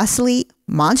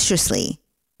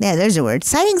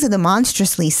sightings of the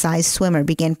monstrously sized swimmer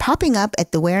began popping up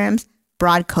at the Wareham's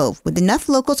Broad Cove, with enough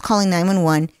locals calling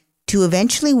 911 to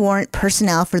eventually warrant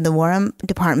personnel for the Wareham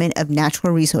Department of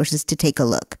Natural Resources to take a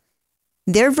look.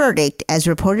 Their verdict, as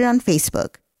reported on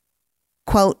Facebook,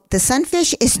 quote, the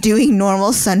sunfish is doing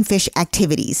normal sunfish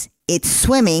activities. It's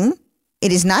swimming.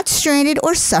 It is not stranded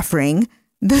or suffering.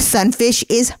 The sunfish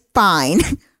is fine.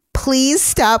 Please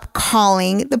stop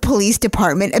calling the police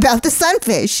department about the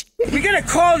sunfish. We gotta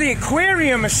call the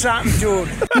aquarium or something, dude.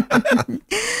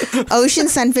 Ocean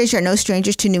sunfish are no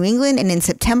strangers to New England, and in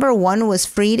September, one was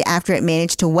freed after it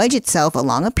managed to wedge itself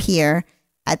along a pier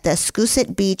at the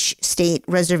Scousett Beach State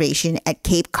Reservation at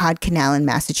Cape Cod Canal in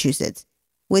Massachusetts.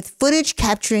 with footage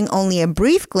capturing only a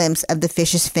brief glimpse of the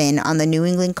fish's fin on the New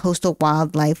England Coastal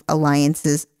Wildlife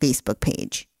Alliance's Facebook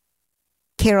page.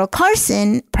 Carol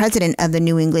Carson, president of the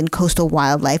New England Coastal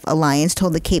Wildlife Alliance,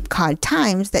 told the Cape Cod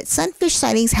Times that sunfish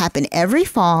sightings happen every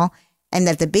fall and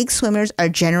that the big swimmers are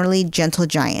generally gentle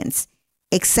giants,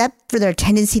 except for their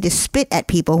tendency to spit at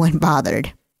people when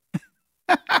bothered.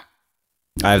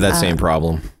 I have that same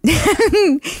problem.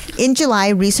 In July,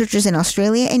 researchers in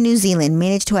Australia and New Zealand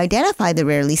managed to identify the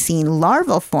rarely seen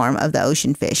larval form of the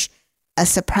ocean fish, a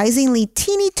surprisingly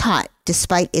teeny tot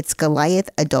despite its Goliath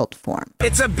adult form.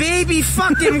 It's a baby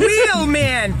fucking wheel,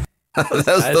 man.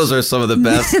 Those are some of the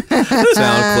best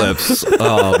sound clips.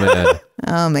 Oh, man.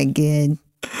 Oh, my God.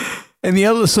 And the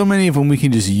other, so many of them we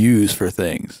can just use for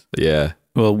things. Yeah.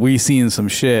 Well, we seen some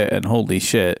shit, and holy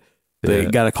shit, they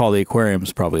got to call the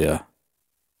aquariums probably a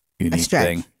unique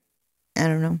thing. I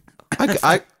don't know.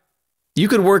 You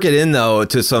could work it in, though,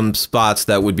 to some spots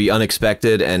that would be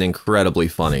unexpected and incredibly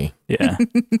funny. Yeah.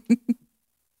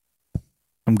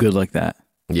 I'm good like that.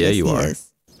 Yeah, Yes, you he are.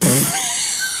 is.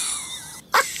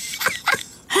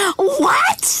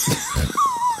 What?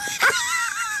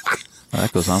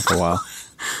 That goes on for a while.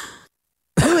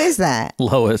 Who is that?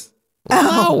 Lois.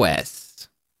 Lois.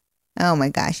 Oh, my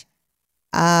gosh.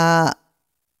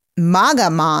 MAGA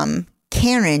mom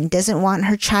Karen doesn't want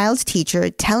her child's teacher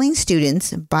telling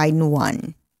students Biden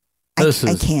won. This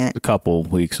I is can't. a couple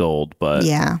weeks old, but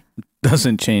Yeah.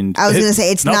 doesn't change. I was going to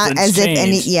say, it's not Nothing's as if any.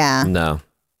 changed. Yeah. No.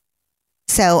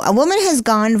 So, a woman has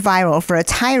gone viral for a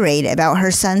tirade about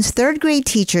her son's third grade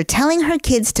teacher telling her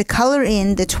kids to color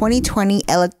in the 2020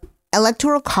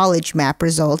 electoral college map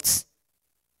results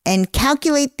and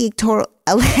calculate the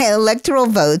electoral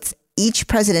votes each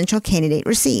presidential candidate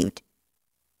received.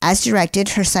 As directed,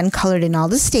 her son colored in all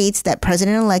the states that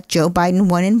President-elect Joe Biden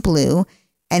won in blue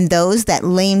and those that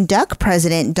lame duck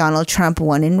President Donald Trump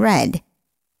won in red.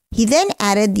 He then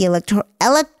added the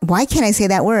why can't I say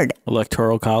that word?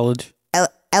 Electoral college?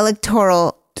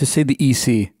 Electoral To say the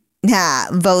EC.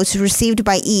 votes received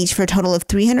by each for a total of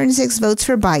 306 votes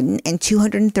for Biden and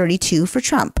 232 for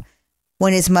Trump.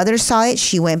 When his mother saw it,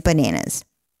 she went bananas.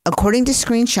 According to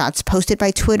screenshots posted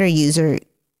by Twitter user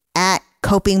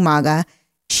 @CopingMaga,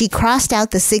 she crossed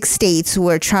out the 6 states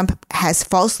where Trump has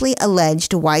falsely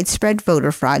alleged widespread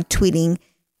voter fraud, tweeting,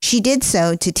 she did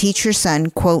so to teach her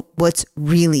son, quote, what's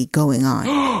really going on.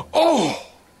 Oh,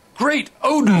 great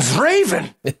Odin's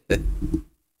raven.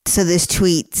 So this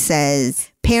tweet says,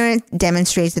 parent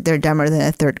demonstrates that they're dumber than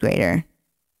a third grader.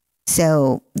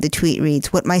 So the tweet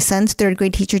reads, what my son's third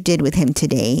grade teacher did with him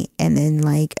today. And then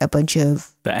like a bunch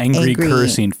of The angry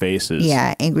cursing faces.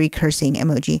 Yeah, angry cursing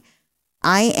emoji.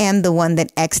 I am the one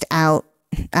that X'd out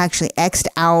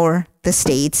the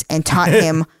states and taught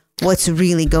him what's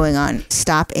really going on.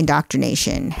 Stop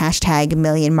indoctrination. #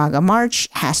 Million MAGA March.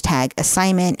 #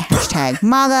 assignment. #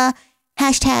 MAGA.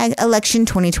 # election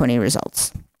 2020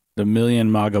 results. The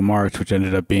Million MAGA March, which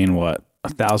ended up being what?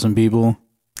 1,000 people?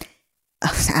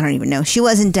 I don't even know. She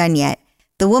wasn't done yet.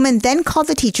 The woman then called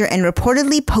the teacher and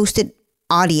reportedly posted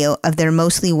audio of their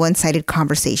mostly one-sided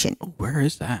conversation. Oh, where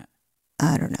is that?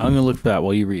 I don't know. I'm going to look for that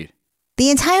while you read. The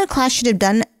entire class should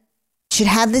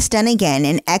have this done again,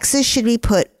 and X's should be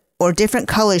put, or different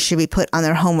colors should be put on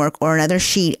their homework or another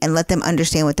sheet and let them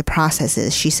understand what the process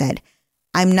is, she said.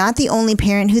 I'm not the only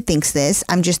parent who thinks this.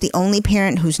 I'm just the only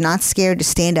parent who's not scared to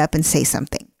stand up and say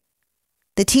something.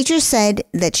 The teacher said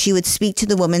that she would speak to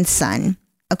the woman's son.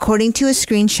 According to a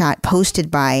screenshot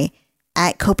posted by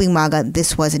 @CopingMaga,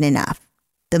 this wasn't enough.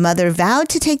 The mother vowed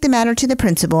to take the matter to the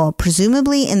principal,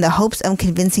 presumably in the hopes of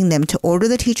convincing them to order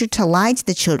the teacher to lie to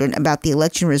the children about the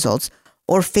election results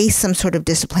or face some sort of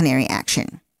disciplinary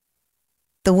action.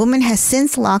 The woman has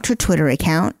since locked her Twitter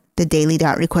account. The Daily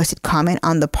Dot requested comment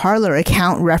on the Parler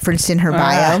account referenced in her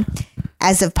bio.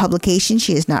 As of publication,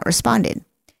 she has not responded.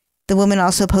 The woman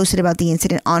also posted about the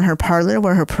incident on her Parler,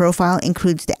 where her profile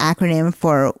includes the acronym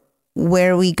for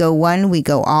Where We Go One, We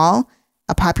Go All,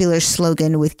 a popular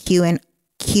slogan with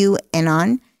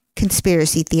QAnon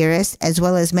conspiracy theorists, as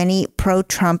well as many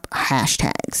pro-Trump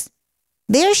hashtags.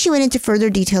 There, she went into further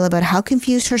detail about how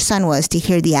confused her son was to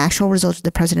hear the actual results of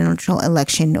the presidential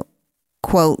election,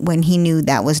 quote, when he knew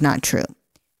that was not true.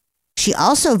 She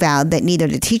also vowed that neither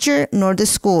the teacher nor the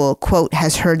school, quote,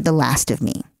 has heard the last of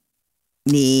me.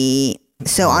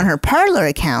 So on her Parler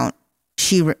account,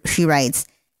 she writes,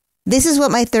 this is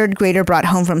what my third grader brought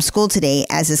home from school today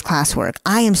as his classwork.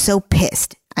 I am so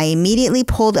pissed. I immediately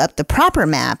pulled up the proper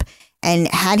map and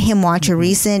had him watch a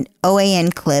recent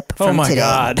OAN clip from today. Oh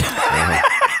my God.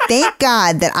 Thank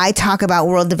God that I talk about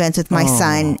world events with my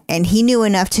son, and he knew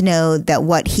enough to know that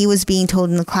what he was being told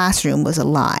in the classroom was a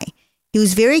lie. He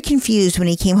was very confused when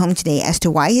he came home today as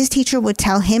to why his teacher would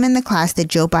tell him and the class that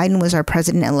Joe Biden was our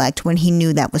president-elect when he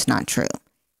knew that was not true.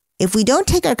 If we don't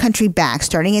take our country back,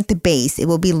 starting at the base, it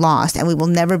will be lost and we will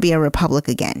never be a republic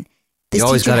again. You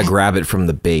always got to grab it from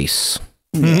the base.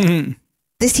 Yeah.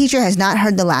 This teacher has not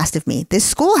heard the last of me. This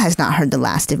school has not heard the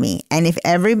last of me. And if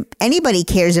anybody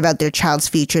cares about their child's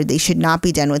future, they should not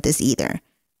be done with this either.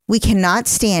 We cannot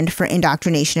stand for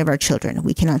indoctrination of our children.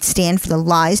 We cannot stand for the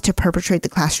lies to perpetrate the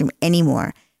classroom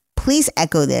anymore. Please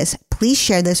echo this. Please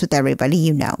share this with everybody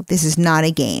you know. This is not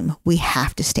a game. We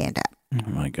have to stand up.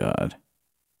 Oh, my God.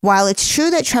 While it's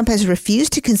true that Trump has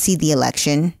refused to concede the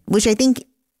election, which I think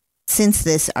since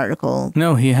this article...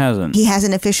 No, he hasn't. He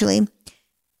hasn't officially...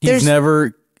 He's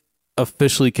never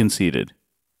officially conceded.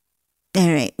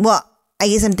 All right. Well, I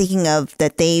guess I'm thinking of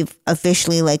that they've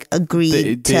officially like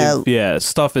agreed to. Yeah,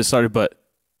 stuff has started, but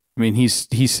I mean, that's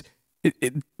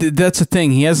the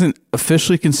thing. He hasn't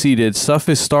officially conceded. Stuff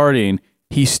is starting.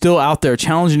 He's still out there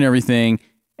challenging everything,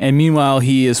 and meanwhile,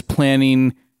 he is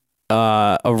planning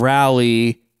a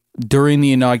rally during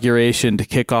the inauguration to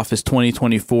kick off his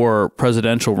 2024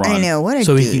 presidential run. I know, what a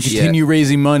so douche. he can continue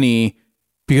raising money.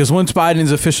 Because once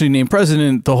Biden's officially named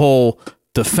president, the whole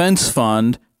defense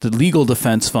fund, the legal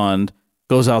defense fund,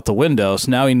 goes out the window.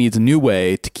 So now he needs a new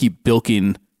way to keep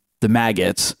bilking the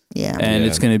maggots. Yeah. And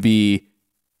it's going to be,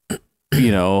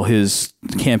 his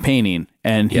campaigning.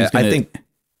 And he's I think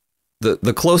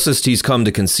the closest he's come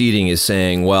to conceding is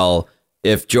saying, well,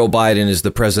 if Joe Biden is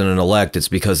the president-elect, it's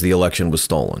because the election was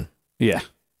stolen. Yeah.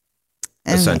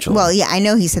 Essentially. Well, yeah, I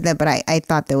know he said that, but I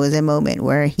thought there was a moment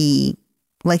where he...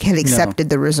 had accepted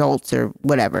the results or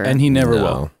whatever. And he never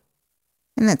will.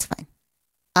 And that's fine.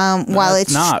 While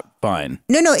it's not fine.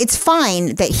 No, it's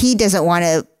fine that he doesn't want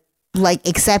to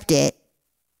accept it,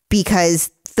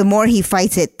 because the more he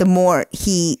fights it, the more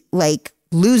he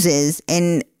loses.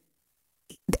 And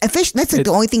that's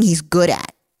the only thing he's good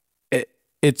at.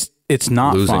 It's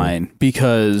not losing. Fine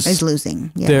because it's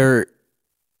losing.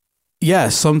 Yeah.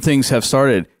 Some things have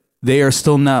started. They are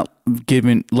still not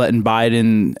letting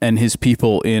Biden and his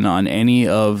people in on any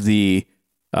of the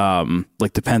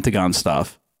the Pentagon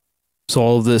stuff. So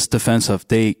all of this defense stuff,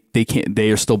 they can't. They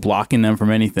are still blocking them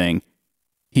from anything.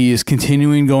 He is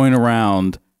continuing going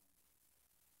around,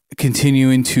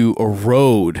 continuing to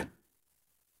erode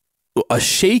a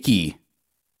shaky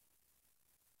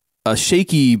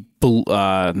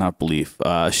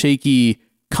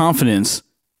confidence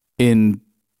in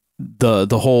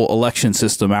the whole election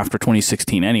system after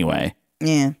 2016 anyway.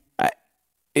 Yeah.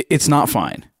 It's not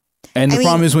fine. And the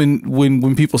problem is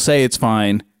when people say it's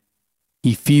fine,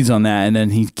 he feeds on that and then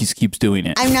he just keeps doing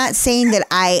it. I'm not saying that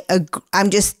I'm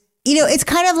just, it's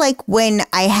kind of like when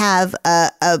I have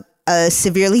a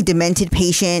severely demented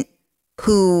patient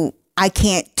who I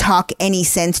can't talk any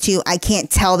sense to. I can't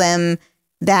tell them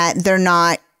that they're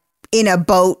not in a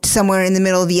boat somewhere in the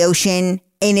middle of the ocean.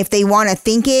 And if they want to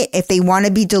think it, if they want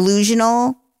to be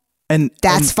delusional,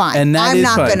 that's fine. And I'm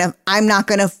not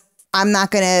gonna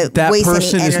that waste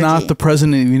person any energy. is not the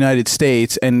president of the United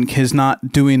States and is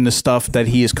not doing the stuff that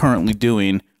he is currently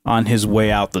doing on his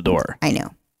way out the door. I know.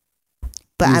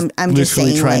 But I'm just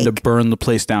saying, trying to burn the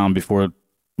place down before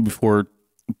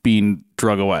being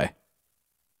drug away.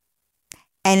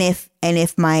 And if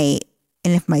my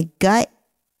gut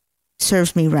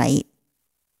serves me right,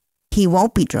 he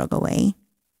won't be drug away.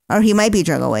 Or he might be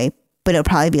drug away, but it'll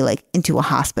probably be into a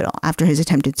hospital after his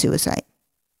attempted suicide.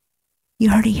 You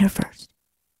heard it here first.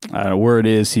 Word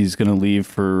is he's going to leave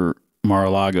for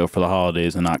Mar-a-Lago for the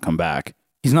holidays and not come back.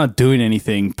 He's not doing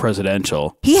anything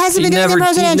presidential. He hasn't been doing anything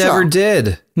presidential. He never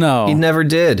did. No. He never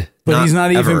did. But he's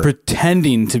not ever. even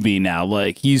pretending to be now.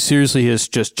 He seriously has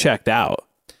just checked out.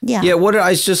 Yeah. Yeah.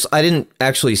 I didn't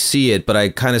actually see it, but I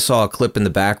kind of saw a clip in the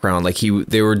background.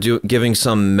 They were giving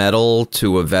some medal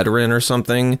to a veteran or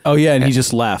something. Oh yeah, and he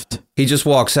just left. He just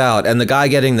walks out, and the guy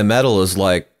getting the medal is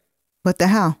like, "What the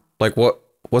hell?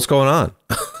 What's going on?"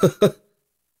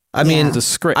 I mean,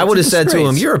 I would have said to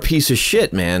him, "You're a piece of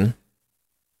shit, man.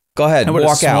 Go ahead,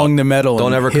 walk out. The medal.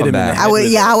 Don't ever come back." I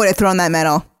would have thrown that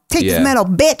medal. Take this medal,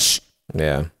 bitch.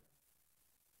 Yeah.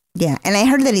 Yeah, and I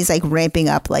heard that he's ramping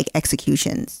up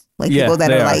executions, people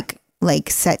that are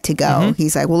set to go. Mm-hmm.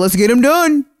 He's like, well, let's get him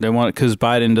done. They want it because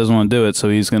Biden doesn't want to do it, so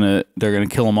they're gonna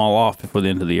kill them all off before the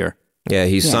end of the year. Yeah,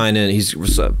 he's signing. He's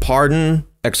pardon,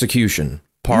 execution,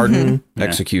 pardon,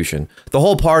 execution. The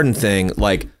whole pardon thing.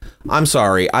 I'm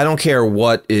sorry, I don't care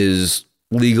what is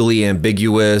legally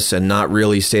ambiguous and not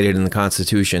really stated in the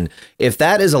Constitution. If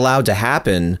that is allowed to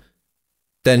happen,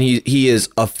 then he is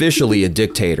officially a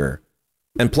dictator.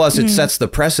 And plus, it sets the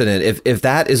precedent. If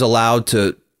that is allowed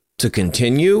to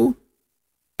continue,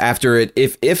 after it,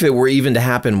 if it were even to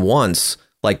happen once,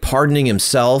 like pardoning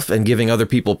himself and giving other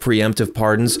people preemptive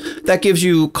pardons, that gives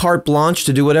you carte blanche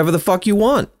to do whatever the fuck you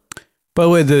want. By the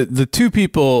way, the two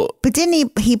people. But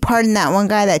didn't he pardon that one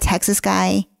guy, that Texas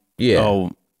guy? Yeah.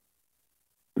 Oh.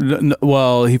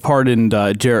 Well, he pardoned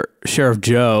Sheriff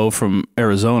Joe from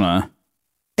Arizona.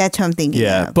 That's what I'm thinking.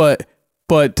 Yeah, of. but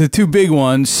the two big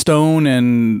ones, Stone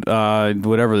and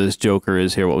whatever this Joker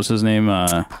is here. What was his name?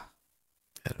 I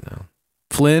don't know.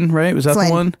 Flynn, right? Was that Flynn.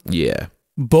 the one? Yeah.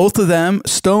 Both of them.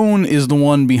 Stone is the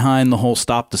one behind the whole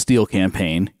Stop the Steal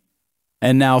campaign,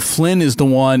 and now Flynn is the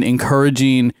one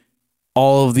encouraging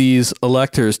all of these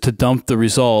electors to dump the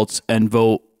results and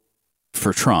vote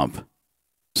for Trump.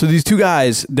 So these two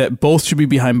guys that both should be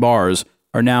behind bars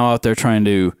are now out there trying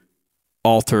to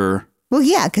alter Well,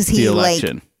 yeah, because the he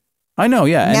election. like I know,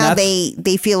 yeah. And now that's-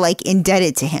 they feel like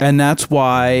indebted to him. And that's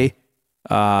why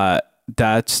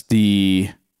that's the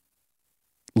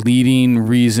leading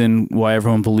reason why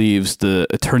everyone believes the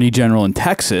Attorney General in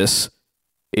Texas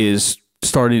has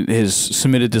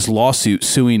submitted this lawsuit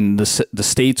suing the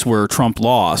states where Trump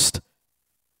lost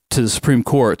to the Supreme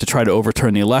Court to try to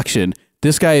overturn the election.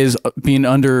 This guy is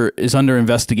under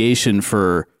investigation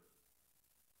for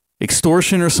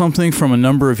extortion or something from a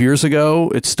number of years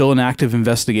ago. It's still an active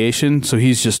investigation, so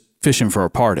he's just fishing for a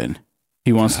pardon.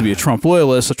 He wants to be a Trump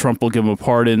loyalist, so Trump will give him a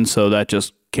pardon, so that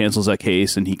just cancels that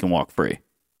case and he can walk free.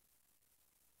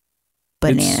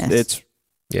 Bananas. It's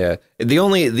Yeah. The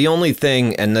only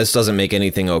thing, and this doesn't make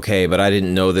anything okay, but I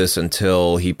didn't know this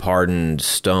until he pardoned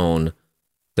Stone,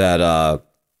 that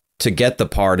to get the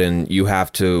pardon, you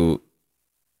have to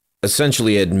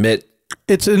essentially admit.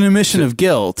 It's an admission of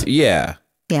guilt. Yeah.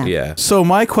 Yeah. Yeah. So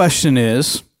my question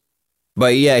is...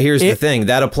 But yeah, here's the thing.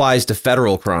 That applies to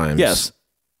federal crimes. Yes.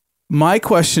 My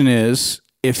question is,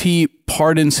 if he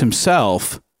pardons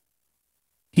himself,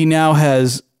 he now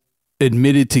has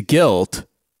admitted to guilt.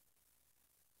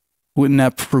 Wouldn't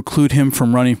that preclude him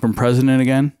from running for president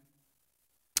again?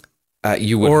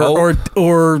 You would hope.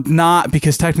 Or not,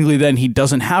 because technically then he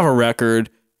doesn't have a record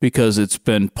because it's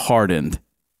been pardoned.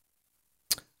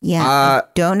 Yeah, I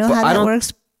don't know how that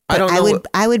works. But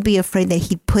I would be afraid that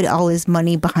he'd put all his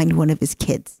money behind one of his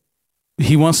kids.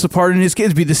 He wants to pardon his kids.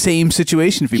 It'd be the same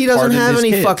situation if he doesn't pardoned have his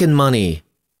any kids. fucking money.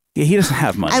 Yeah, he doesn't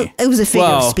have money. It was a figure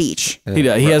of speech. He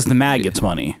has the maggots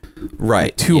money.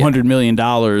 Right. $200 million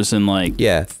in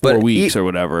like 4 weeks or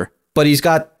whatever. But he's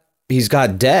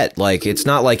got debt. Like, it's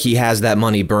not like he has that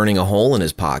money burning a hole in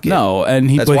his pocket. No, and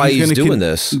that's why he's doing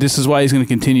this. This is why he's going to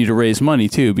continue to raise money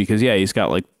too, because he's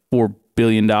got like $4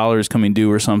 billion coming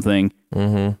due or something,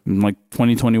 in like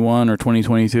 2021 or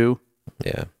 2022.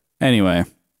 Yeah. Anyway,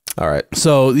 all right.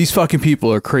 So these fucking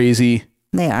people are crazy.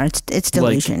 They are. It's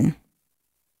delusion.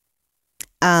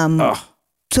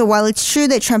 So while it's true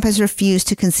that Trump has refused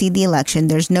to concede the election,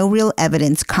 there's no real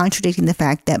evidence contradicting the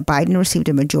fact that Biden received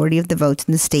a majority of the votes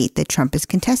in the state that Trump is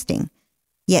contesting.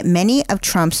 Yet many of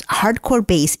Trump's hardcore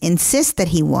base insist that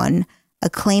he won, a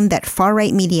claim that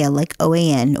far-right media like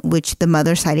OAN, which the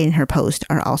mother cited in her post,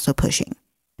 are also pushing.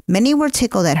 Many were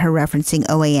tickled at her referencing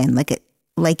OAN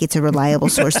like it's a reliable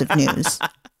source of news.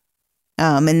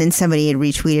 And then somebody had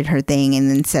retweeted her thing and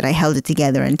then said, I held it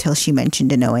together until she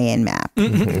mentioned an OAN map.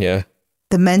 Yeah.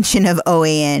 The mention of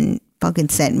OAN fucking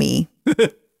sent me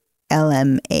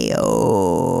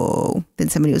LMAO. Then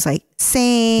somebody was like,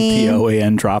 same. The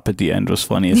OAN drop at the end was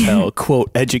funny as hell.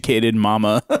 Quote, educated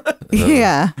mama.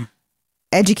 Yeah.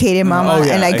 Educated mama. Oh,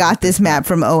 yeah. And I got this map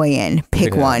from OAN.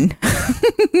 Pick one.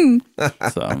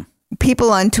 So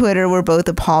people on Twitter were both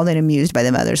appalled and amused by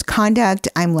the mother's conduct.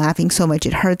 I'm laughing so much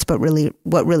it hurts, but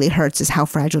what really hurts is how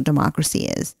fragile democracy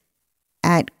is.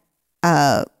 At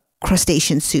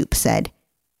Crustacean Soup said,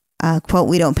 quote,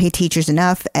 we don't pay teachers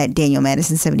enough. At Daniel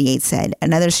Madison 78 said,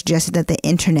 another suggested that the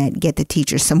internet get the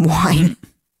teachers some wine.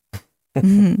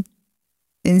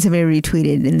 And somebody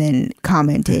retweeted and then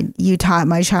commented, you taught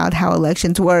my child how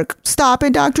elections work. Stop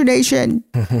indoctrination.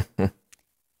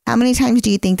 How many times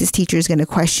do you think this teacher is going to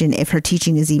question if her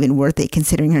teaching is even worth it,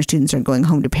 considering her students are going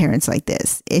home to parents like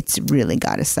this? It's really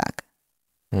got to suck.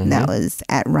 That was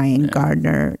at Ryan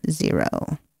Gardner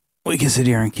 0. We can sit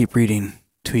here and keep reading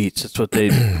tweets. That's what they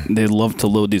love to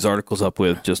load these articles up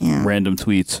with, just random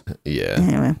tweets. Yeah.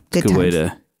 Anyway, it's a good way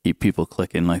to keep people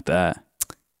clicking like that.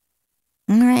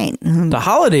 All right. The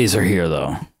holidays are here,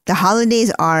 though. The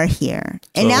holidays are here.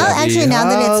 And So now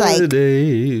that it's like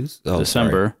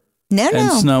December. No.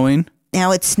 And snowing.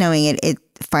 Now it's snowing. It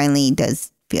finally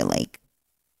does feel like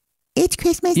it's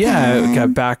Christmas Yeah, time. I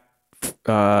got back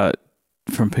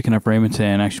from picking up Raymond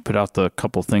today and actually put out the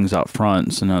couple things out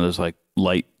front. So now there's like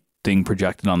light thing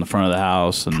projected on the front of the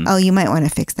house. And Oh, you might want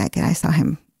to fix that, because I saw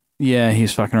him Yeah,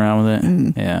 he's fucking around with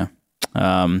it. Yeah.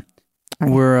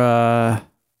 We're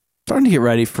starting to get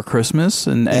ready for Christmas,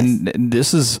 and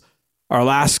this is our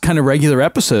last kind of regular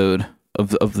episode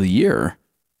of the year.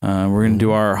 We're gonna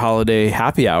do our holiday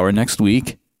happy hour next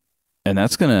week, and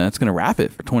that's gonna wrap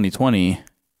it for 2020.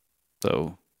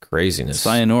 So craziness.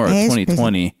 Sayonara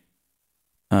 2020.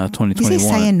 2021. Did you say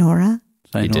sayonara?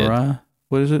 Sayonara.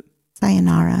 What is it?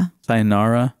 Sayonara.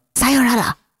 Sayonara.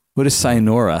 Sayonara. What is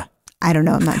sayonara? I don't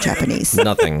know. I'm not Japanese.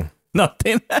 Nothing.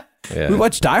 Nothing. Yeah. We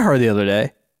watched Die Hard the other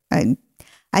day.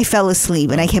 I fell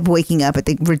asleep and I kept waking up at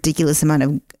the ridiculous amount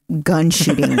of gun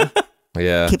shooting.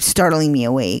 Yeah. Kept startling me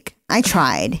awake. I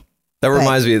tried. That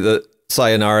reminds me of the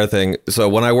sayonara thing. So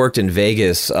when I worked in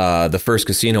Vegas, the first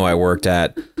casino I worked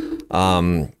at,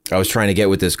 I was trying to get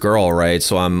with this girl, right?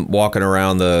 So I'm walking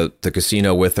around the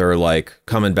casino with her, like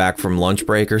coming back from lunch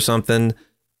break or something.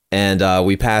 And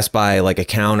we pass by like a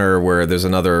counter where there's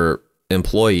another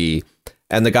employee.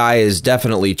 And the guy is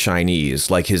definitely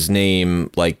Chinese. Like his name,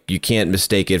 like you can't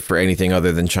mistake it for anything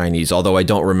other than Chinese, although I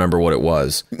don't remember what it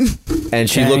was. And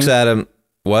she looks at him.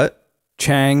 What?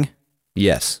 Chang.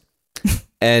 Yes.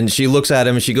 And she looks at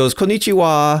him and she goes,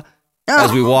 "Konnichiwa,"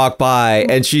 as we walk by.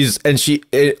 And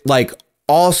like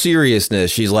all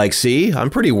seriousness, she's like, "See, I'm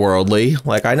pretty worldly.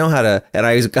 Like I know how to." And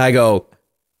I go,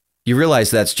 "You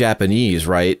realize that's Japanese,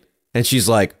 right?" And she's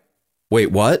like,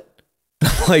 "Wait, what?"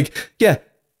 I'm like, "Yeah.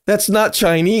 That's not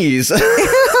Chinese."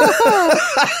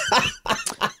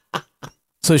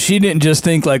 So she didn't just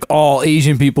think like all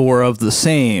Asian people were of the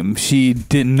same. She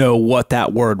didn't know what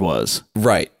that word was.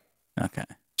 Right. Okay.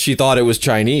 She thought it was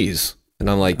Chinese. And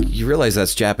I'm like, you realize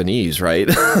that's Japanese, right?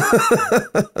 Of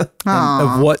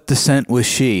what descent was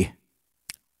she?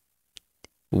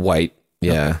 White.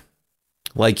 Yeah.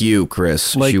 Like you,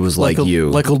 Chris. She was like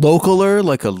you. Like a localer?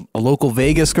 Like a local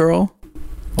Vegas girl?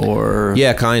 Or...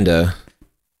 Yeah, kind of.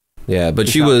 Yeah, but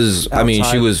she was, I mean,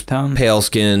 she was pale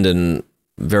skinned and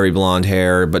very blonde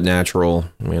hair, but natural,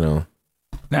 you know.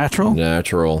 Natural?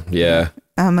 Natural, yeah.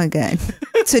 Oh my God.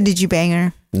 So did you bang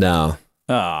her? No.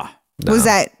 No. Was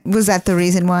that the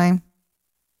reason why?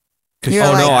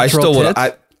 I still would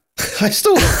have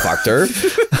fucked her.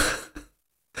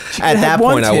 At that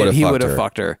point, I would have fucked her. He would have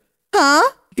fucked her.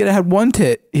 Huh? You could have had one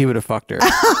tit, he would have fucked her.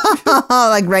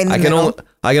 Like right in the middle.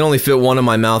 I can only fit one in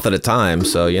my mouth at a time,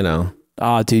 so, you know.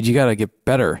 Ah, dude, you got to get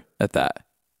better at that.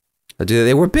 Dude,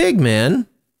 they were big, man.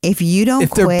 If you don't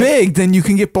If they're big, then you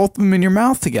can get both of them in your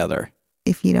mouth together.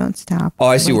 If you don't stop. Oh,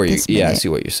 I see I see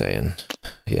what you're saying.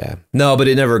 Yeah. No, but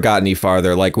it never got any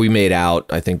farther. Like we made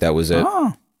out. I think that was it.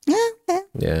 Oh.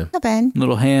 Yeah. Not bad.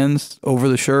 Little hands over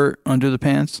the shirt, under the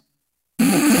pants.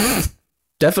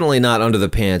 Definitely not under the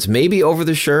pants. Maybe over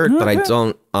the shirt, but I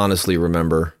don't honestly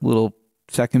remember. Little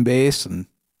second base and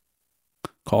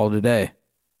call it a day.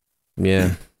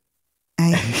 Yeah.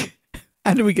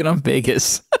 How did we get on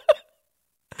Vegas?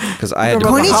 Because I had to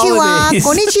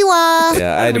Konnichiwa.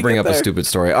 Yeah, I had to bring up a stupid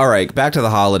story. All right, back to the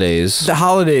holidays. The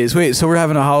holidays. Wait, so we're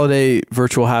having a holiday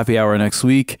virtual happy hour next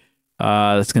week.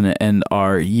 That's going to end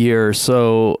our year.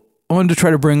 So I wanted to try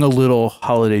to bring a little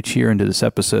holiday cheer into this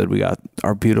episode. We got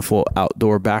our beautiful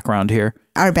outdoor background here.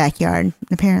 Our backyard,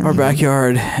 apparently. Our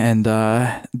backyard. And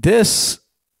this...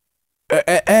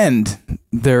 And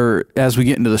there, as we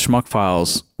get into the Schmuck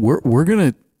Files, we're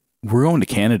going to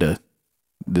Canada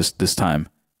this time,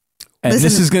 and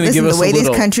this is going to give us the way a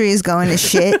little, this country is going to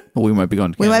shit. We might be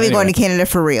going to Canada. We might be going to Canada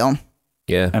for real.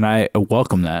 Yeah, and I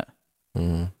welcome that.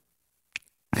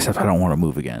 Except I don't want to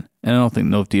move again, and I don't think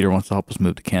Nov Dieter wants to help us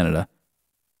move to Canada.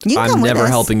 I'm never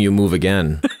helping you move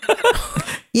again.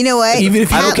 You know what? Even if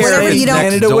you don't care, whatever you don't,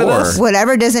 Canada with us,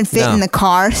 whatever doesn't fit in the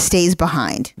car stays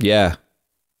behind. Yeah.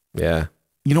 Yeah.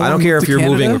 You know, I don't care if you're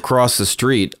moving across the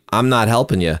street. I'm not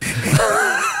helping you.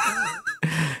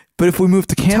 But if we move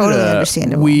to Canada,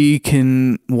 we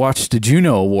can watch the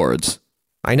Juno Awards.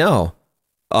 I know.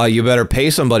 You better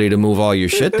pay somebody to move all your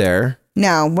shit there.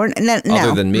 No.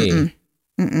 Other than me.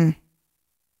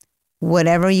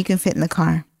 Whatever you can fit in the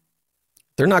car.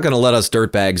 They're not going to let us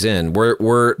dirtbags in.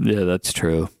 We're Yeah, that's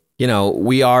true. You know,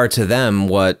 we are to them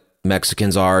what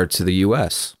Mexicans are to the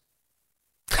U.S.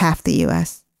 Half the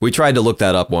U.S. We tried to look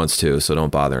that up once too, so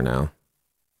don't bother now.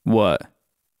 What?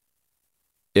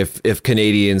 If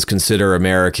Canadians consider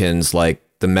Americans like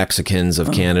the Mexicans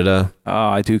of Canada. Oh,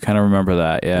 I do kind of remember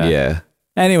that. Yeah. Yeah.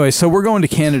 Anyway, so we're going to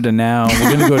Canada now.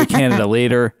 We're going to go to Canada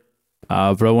later.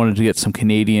 But I wanted to get some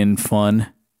Canadian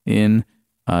fun in.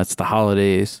 It's the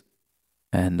holidays.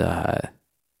 And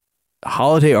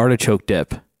holiday artichoke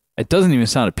dip. It doesn't even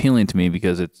sound appealing to me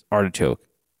because it's artichoke.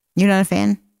 You're not a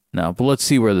fan? No, but let's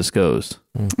see where this goes.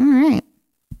 All right.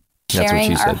 what sharing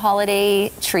she our said.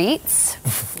 holiday treats.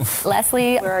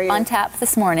 Leslie on tap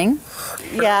this morning.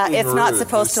 Yeah, it's not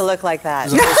supposed to look like that.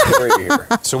 There's a whole story here.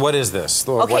 So what is this?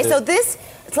 Okay, so this,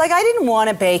 it's like I didn't want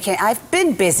to bake it. I've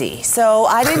been busy, so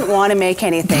I didn't want to make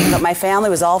anything, but my family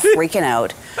was all freaking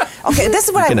out. Okay, this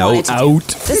is what I wanted to do.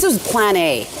 This was plan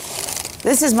A.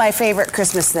 This is my favorite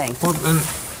Christmas thing. Well, then,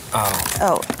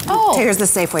 here's the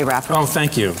Safeway wrapper. Oh,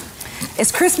 thank you.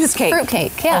 It's Christmas cake. Fruit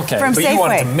cake, yeah. Okay, From but Safeway. you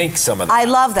wanted to make some of that. I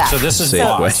love that. So this is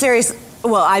serious.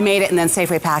 Well, I made it and then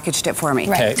Safeway packaged it for me.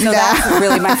 Okay. So that's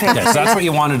really my favorite Okay, so that's what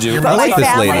you want to do. But my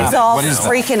family's all What is that?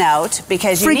 freaking out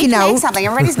because you need to make something.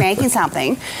 Everybody's making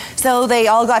something. So they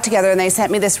all got together and they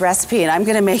sent me this recipe and I'm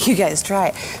going to make you guys try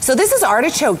it. So this is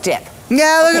artichoke dip.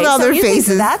 Yeah, look at all their you think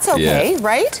faces. That's okay,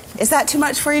 right? Is that too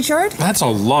much for you, George? That's a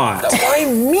lot. Why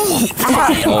me?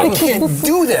 I can't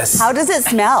do this. How does it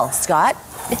smell, Scott?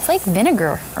 It's like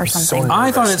vinegar or something.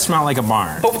 I thought it smelled like a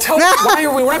barn. But tell me, why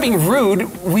are we? We're not being rude.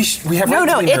 We have. No,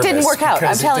 right to be it didn't nervous work out. I'm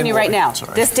because it telling you didn't right now. work.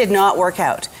 Sorry. This did not work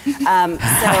out. It's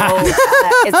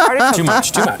artichoke. Too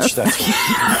much. Too much. That's.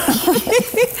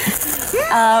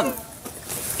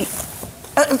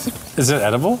 Is it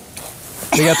edible?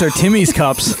 They got their Timmy's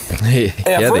cups.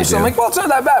 At first, I'm like, well, it's not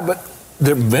that bad, but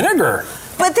the vinegar.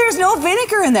 But there's no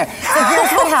vinegar in there. So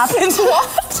here's what happens.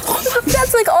 What?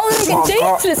 That's like all they can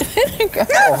taste is vinegar.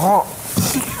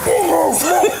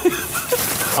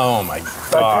 Oh my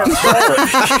God.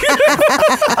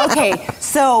 Okay,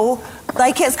 so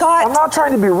like it's got. I'm not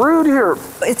trying to be rude here.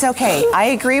 It's okay. I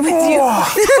agree with you.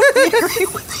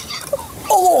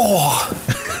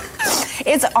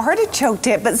 It's artichoke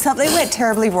dip, but something went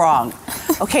terribly wrong.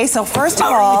 Okay, so first of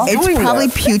all, it's probably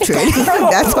putrid.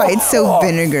 That's why it's so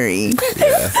vinegary.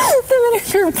 The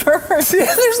vinegar burns.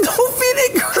 There's no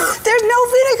vinegar. There's no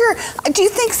vinegar. Do you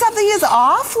think something is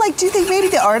off? Like, do you think maybe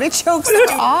the artichokes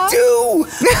are off? Do.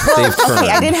 Well, okay,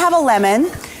 I didn't have a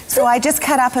lemon. So I just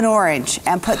cut up an orange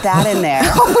and put that in there.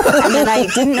 And then I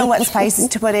didn't know what spices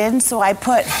to put in, so I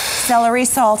put celery,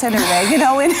 salt, and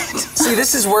oregano in it. See,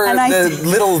 this is where the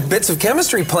little bits of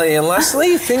chemistry play in,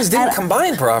 Leslie. Things didn't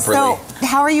combine properly. So,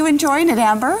 how are you enjoying it,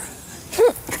 Amber?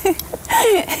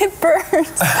 It burns.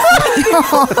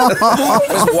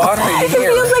 There's water in It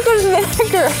here. feels like there's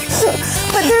vinegar.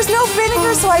 But there's no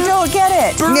vinegar, so I don't get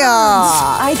it. No.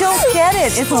 I don't get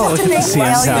it. It's such a big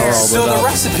failure. So the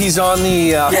recipe's on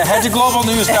the head to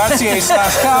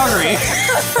globalnews.ca/Calgary.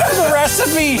 The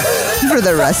recipe. For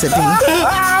the recipe.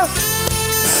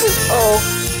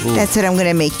 That's what I'm going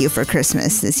to make you for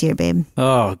Christmas this year, babe.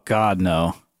 Oh God,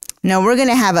 no. No, we're going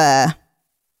to have a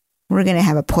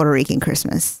Puerto Rican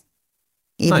Christmas.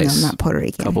 Even though I'm not Puerto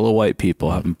Rican. Couple of white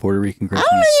people having Puerto Rican I Christmas.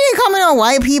 don't know, you didn't comment on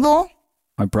white people.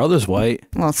 My brother's white.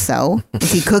 Well, so?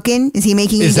 Is he cooking? Is he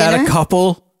making you Is dinner? that a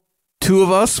couple? Two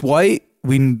of us white?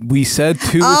 We said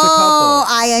two is a couple. Oh,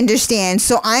 I understand.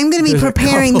 So I'm going to be There's a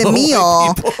preparing the couple of meal,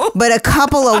 white people. but a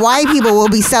couple of white people will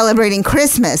be celebrating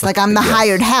Christmas. Like I'm the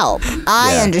hired help.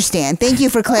 I understand. Thank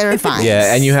you for clarifying.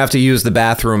 Yeah, and you have to use the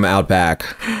bathroom out back.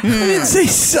 I didn't say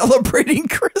celebrating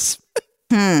Christmas.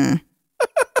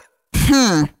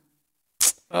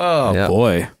 Oh, Yep.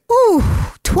 boy. Ooh,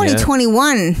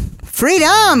 2021.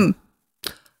 Freedom.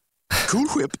 Cool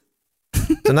Whip.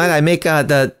 Tonight I make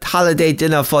the holiday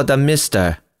dinner for the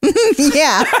mister.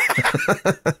 Yeah.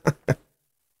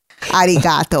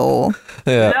 Arigato.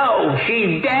 Yeah. No,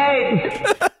 she's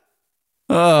dead.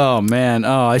 Oh, man.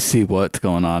 Oh, I see what's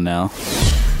going on now.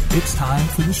 It's time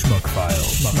for the Schmuck File.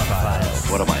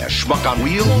 What am I, a schmuck on A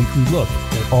wheels? weekly look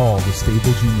at all the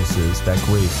stable geniuses that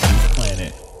grace this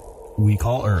planet we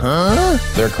call Earth.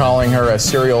 They're calling her a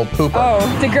serial pooper. Oh,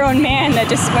 the grown man that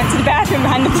just went to the bathroom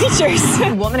behind the bleachers.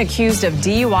 A woman accused of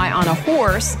DUI on a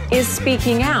horse is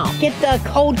speaking out. Get the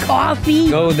cold coffee.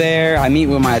 Go there. I meet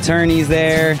with my attorneys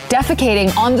there.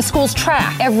 Defecating on the school's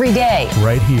track every day.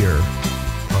 Right here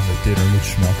on the Dinner with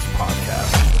Schmucks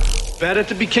podcast. Better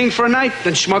to be king for a night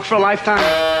than schmuck for a lifetime.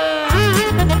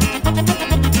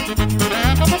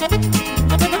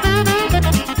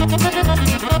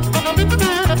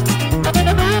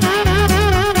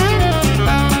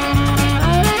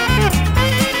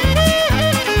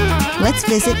 Let's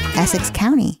visit Essex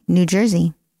County, New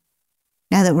Jersey.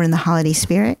 Now that we're in the holiday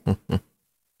spirit.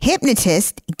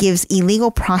 Hypnotist gives illegal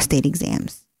prostate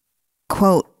exams.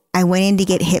 Quote, I went in to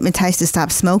get hypnotized to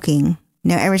stop smoking.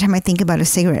 Now every time I think about a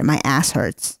cigarette, my ass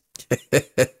hurts.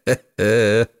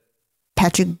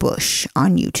 Patrick Bush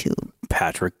on YouTube.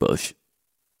 Patrick Bush.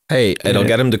 Hey, it'll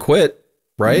get him to quit,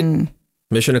 right?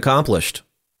 Mission accomplished.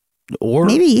 Or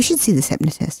maybe you should see this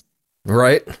hypnotist.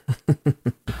 Right.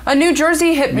 A New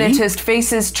Jersey hypnotist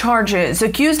faces charges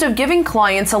accused of giving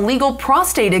clients illegal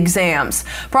prostate exams.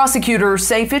 Prosecutors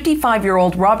say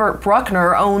 55-year-old Robert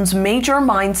Bruckner owns Major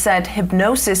Mindset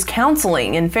Hypnosis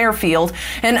Counseling in Fairfield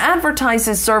and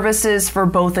advertises services for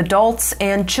both adults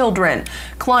and children.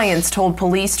 Clients told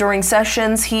police during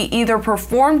sessions he either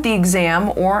performed the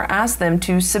exam or asked them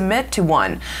to submit to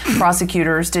one.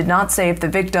 Prosecutors did not say if the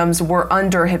victims were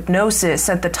under hypnosis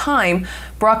at the time.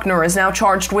 Bruckner is now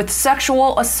charged with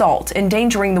sexual assault,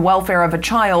 endangering the welfare of a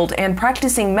child, and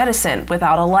practicing medicine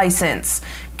without a license.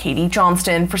 Katie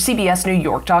Johnston for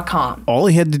CBSNewYork.com. All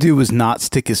he had to do was not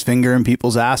stick his finger in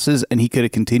people's asses, and he could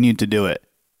have continued to do it.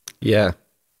 Yeah.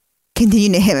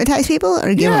 Continue to hypnotize people?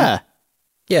 Or give them?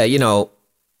 Yeah, you know,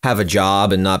 have a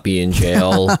job and not be in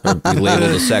jail or be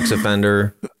labeled a sex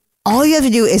offender. All you have to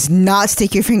do is not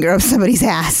stick your finger up somebody's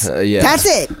ass. Yeah. That's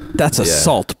it. That's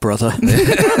assault, brother.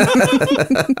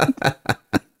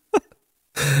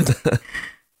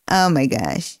 Oh my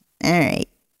gosh. All right.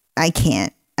 I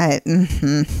can't.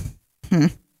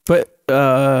 But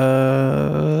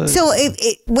so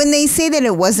when they say that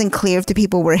it wasn't clear if the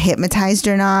people were hypnotized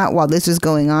or not while this was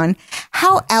going on,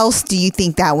 how else do you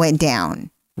think that went down?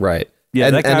 Right.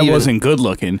 Yeah, that guy wasn't good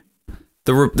looking.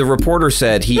 The reporter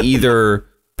said he either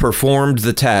performed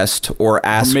the test or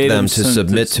asked them to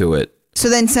submit to it. So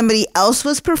then somebody else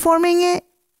was performing it?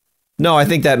 No, I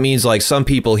think that means like some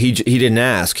people he didn't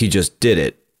ask, he just did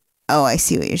it. Oh, I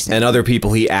see what you're saying. And other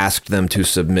people he asked them to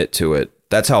submit to it.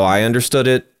 That's how I understood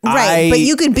it. Right, but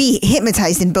you could be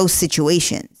hypnotized in both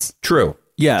situations. True.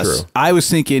 Yes. True. I was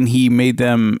thinking he made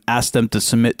them ask them to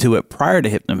submit to it prior to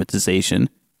hypnotization.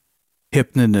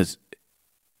 Hypnotization.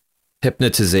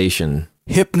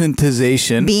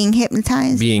 Being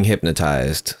hypnotized? Being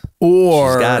hypnotized.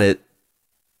 Or she's got it.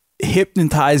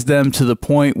 Hypnotize them to the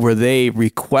point where they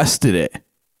requested it.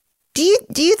 Do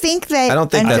you think that I don't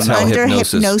think that's how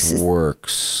hypnosis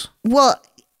works. Well,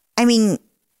 I mean,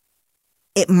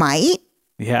 it might.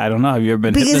 Yeah, I don't know. Have you ever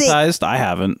been hypnotized? I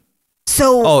haven't.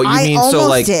 So I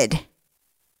almost did.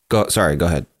 Go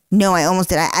ahead. No, I almost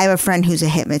did. I have a friend who's a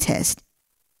hypnotist.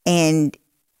 And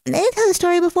did I tell the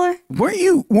story before? Weren't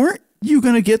you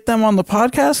going to get them on the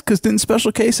podcast? Because didn't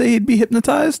Special K say he'd be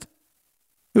hypnotized?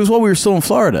 It was while we were still in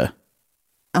Florida.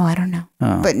 Oh, I don't know.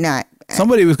 But not.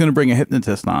 Somebody was going to bring a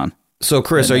hypnotist on. So,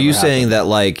 Chris, are you saying that,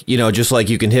 like, you know, just like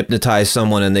you can hypnotize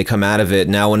someone and they come out of it,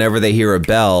 now whenever they hear a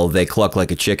bell, they cluck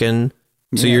like a chicken?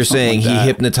 So you're saying he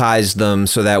hypnotized them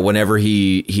so that whenever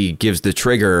he gives the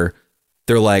trigger,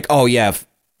 they're like, oh, yeah,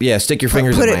 stick your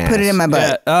fingers in my ass. Put it in my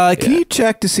butt. Can you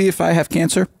check to see if I have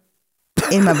cancer?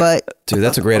 In my butt. Dude,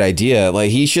 that's a great idea.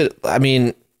 Like, he should, I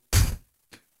mean,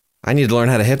 I need to learn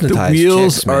how to hypnotize The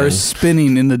wheels chicks, man. are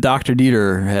spinning in the Dr.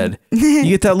 Dieter head. You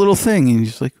get that little thing and you're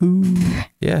just like, ooh.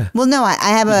 Yeah. Well, no, I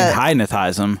have you can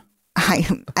hypnotize them. I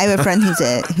have a friend who's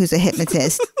a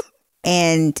hypnotist,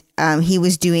 and he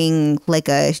was doing like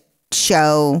a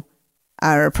show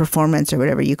or a performance or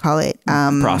whatever you call it.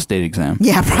 Prostate exam.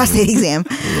 Yeah, prostate exam.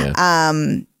 Yeah.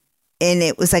 And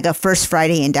it was like a first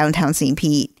Friday in downtown St.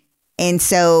 Pete. And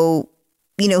so,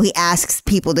 you know, he asks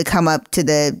people to come up to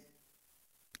to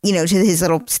his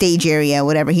little stage area,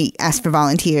 whatever. He asked for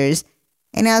volunteers.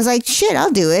 And I was like, shit,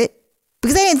 I'll do it.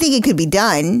 Because I didn't think it could be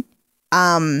done.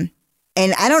 And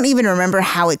I don't even remember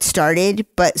how it started.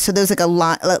 But so there was like a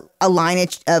line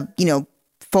of,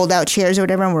 fold out chairs or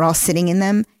whatever. And we're all sitting in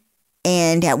them.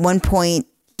 And at one point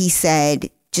he said,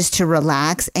 just to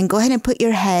relax and go ahead and put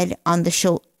your head on the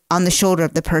shoulder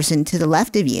of the person to the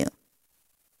left of you.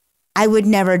 I would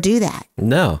never do that.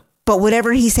 No. But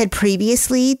whatever he said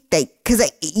previously,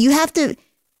 because you kind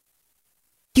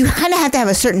of have to have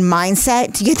a certain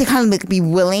mindset to get to kind of be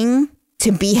willing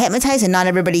to be hypnotized, and not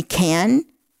everybody can.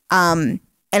 And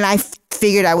I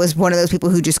figured I was one of those people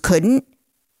who just couldn't.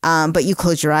 But you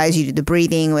close your eyes, you do the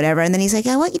breathing, whatever. And then he's like,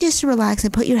 I want you just to relax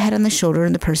and put your head on the shoulder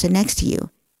of the person next to you.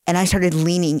 And I started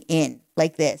leaning in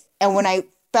like this. And when I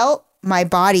felt my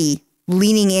body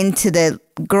leaning into the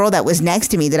girl that was next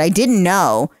to me that I didn't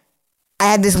know, I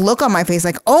had this look on my face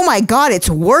like, oh my God, it's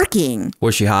working.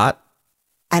 Was she hot?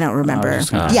 I don't remember.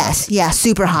 Yes. Yeah.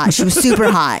 Super hot. She was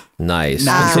super hot. Nice.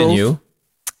 Continue.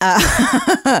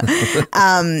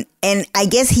 And I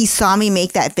guess he saw me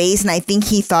make that face, and I think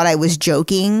he thought I was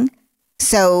joking.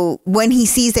 So when he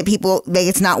sees that people, like,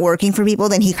 it's not working for people,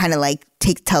 then he kind of like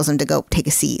tells them to go take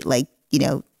a seat. Like,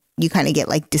 you kind of get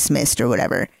like dismissed or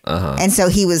whatever. Uh-huh. And so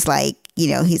he was like,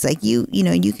 he's like, you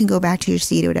can go back to your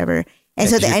seat or whatever. And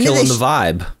so at the end of the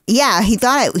vibe. Yeah, he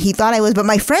thought I was, but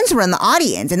my friends were in the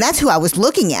audience, and that's who I was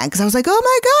looking at, because I was like, oh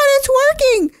my God, it's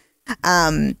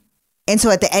working. And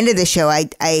so at the end of the show,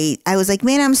 I was like,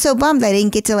 man, I'm so bummed I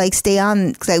didn't get to like stay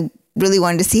on because I really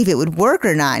wanted to see if it would work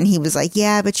or not. And he was like,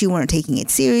 yeah, but you weren't taking it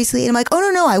seriously. And I'm like,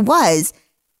 oh, no, I was.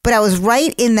 But I was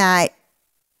right on that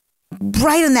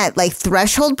like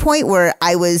threshold point where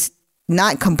I was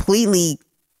not completely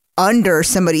under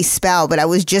somebody's spell, but I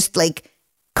was just like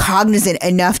cognizant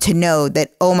enough to know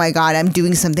that, oh my God, I'm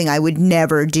doing something I would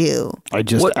never do. I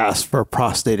just asked for a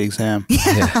prostate exam.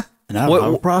 Yeah. And I don't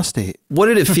have a prostate. What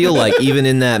did it feel like even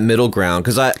in that middle ground?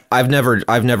 Because I've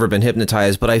never been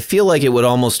hypnotized, but I feel like it would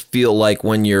almost feel like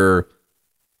when you're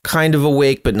kind of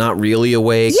awake but not really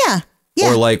awake. Yeah.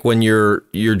 Or like when you're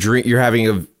having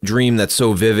a dream that's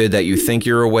so vivid that you think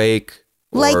you're awake.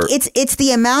 Like it's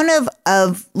the amount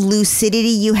of lucidity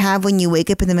you have when you wake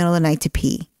up in the middle of the night to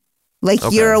pee. Like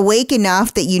you're awake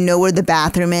enough that you know where the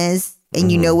bathroom is and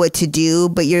you know what to do,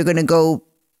 but you're going to go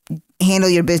handle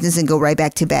your business and go right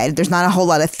back to bed. There's not a whole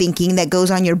lot of thinking that goes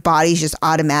on. Your body's just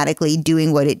automatically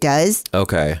doing what it does.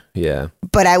 Okay. Yeah.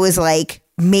 But I was like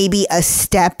maybe a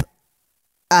step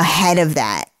ahead of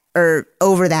that or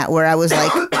over that, where I was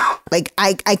like,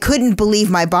 I couldn't believe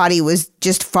my body was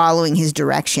just following his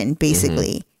direction,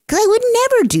 basically. Because I would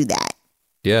never do that.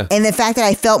 Yeah. And the fact that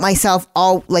I felt myself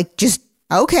all like just,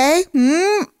 okay,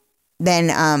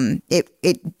 then I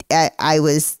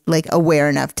was like aware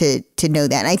enough to know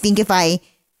that. And I think if I'd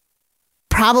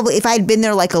been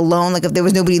there like alone, like if there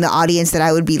was nobody in the audience that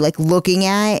I would be like looking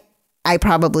at, I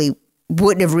probably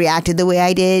wouldn't have reacted the way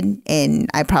I did, and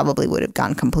I probably would have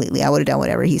gone completely. I would have done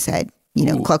whatever he said,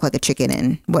 cluck like a chicken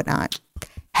and whatnot.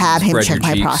 Have him check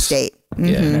my prostate.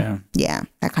 Yeah,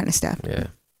 that kind of stuff. Yeah.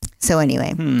 So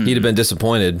anyway, he'd have been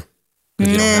disappointed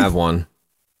because you don't have one.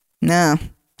 No,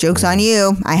 joke's on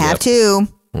you. I have two.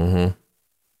 And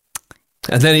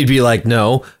then he'd be like,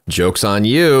 "No, joke's on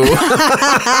you."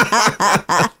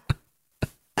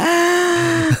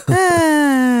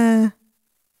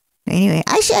 Anyway,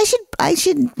 I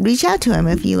should reach out to him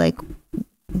if you like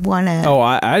want to. Oh,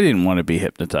 I didn't want to be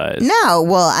hypnotized. No,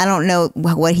 well, I don't know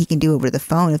what he can do over the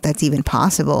phone, if that's even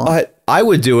possible. I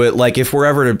would do it like if we're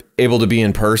ever able to be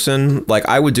in person. Like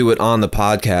I would do it on the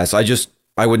podcast.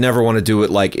 I would never want to do it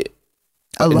like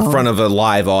alone, in front of a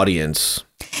live audience.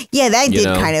 Yeah, that did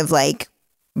kind of like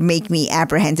make me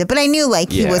apprehensive, but I knew like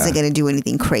he wasn't going to do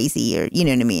anything crazy, or you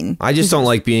know what I mean. I just don't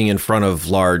like being in front of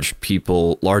large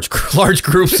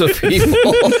groups of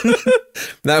people.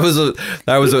 that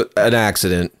was an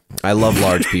accident. I love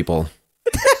large people.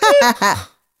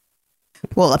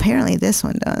 Well, apparently this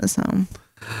one does.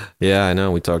 Yeah, I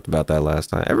know. We talked about that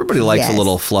last time. Everybody likes a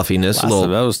little fluffiness, a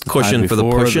little cushion for the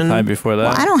pushing. The time before that.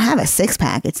 Well, I don't have a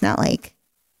 6-pack. It's not like,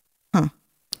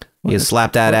 You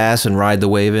slap that ass and ride the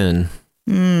wave in.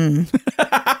 I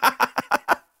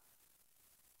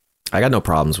got no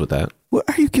problems with that. What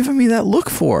are you giving me that look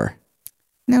for?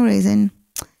 No reason.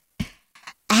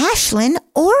 Ashland,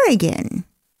 Oregon.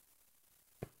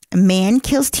 A man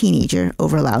kills teenager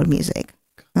over loud music.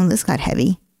 Oh, this got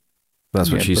heavy.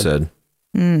 That's what she said.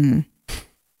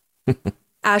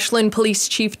 Ashland Police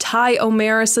Chief Ty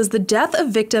O'Mara says the death of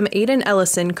victim Aiden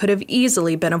Ellison could have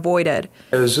easily been avoided.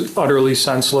 It was utterly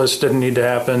senseless, didn't need to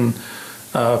happen.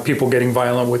 People getting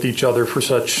violent with each other for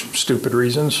such stupid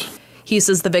reasons. He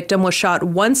says the victim was shot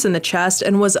once in the chest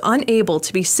and was unable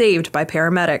to be saved by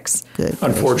paramedics.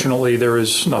 Unfortunately, there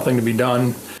is nothing to be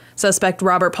done. Suspect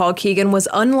Robert Paul Keegan was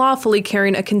unlawfully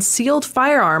carrying a concealed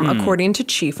firearm, according to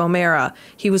Chief O'Mara.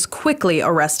 He was quickly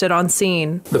arrested on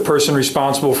scene. The person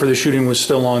responsible for the shooting was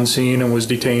still on scene and was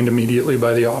detained immediately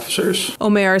by the officers.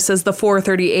 O'Mara says the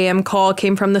 4:30 a.m. call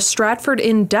came from the Stratford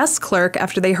Inn desk clerk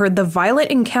after they heard the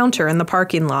violent encounter in the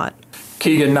parking lot.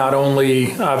 Keegan not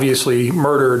only obviously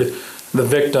murdered the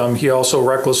victim, he also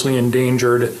recklessly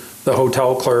endangered the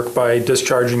hotel clerk by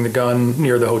discharging the gun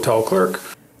near the hotel clerk.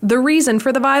 The reason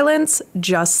for the violence?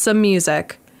 Just some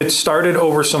music. It started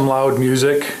over some loud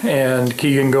music and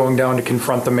Keegan going down to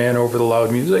confront the man over the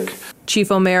loud music.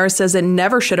 Chief O'Mara says it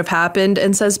never should have happened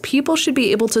and says people should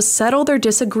be able to settle their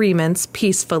disagreements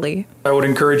peacefully. I would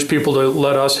encourage people to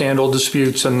let us handle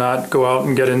disputes and not go out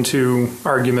and get into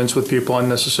arguments with people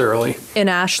unnecessarily. In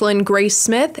Ashland, Grace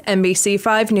Smith,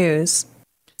 NBC5 News.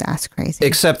 That's crazy.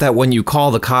 Except that when you call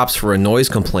the cops for a noise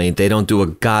complaint, they don't do a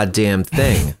goddamn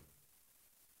thing.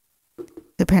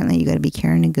 Apparently you got to be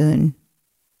carrying a gun.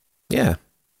 Yeah.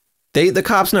 The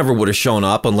cops never would have shown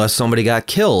up unless somebody got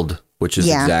killed, which is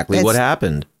exactly what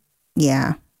happened.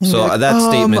 Yeah. So like, that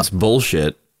statement's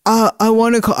bullshit. I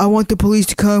want the police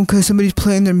to come because somebody's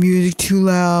playing their music too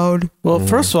loud. Well,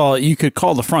 first of all, you could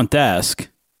call the front desk.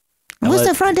 What's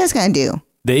the front desk going to do?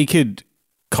 They could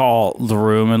call the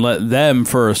room and let them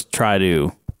first try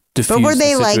to diffuse But were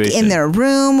they the like in situation. their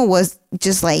room? Was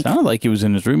just like Sounded like he was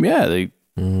in his room. Yeah,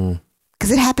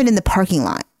 because it happened in the parking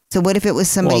lot. So what if it was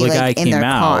somebody well, the like guy in came their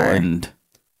out car? and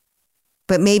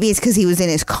But maybe it's because he was in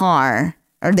his car,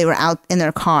 or they were out in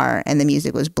their car, and the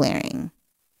music was blaring.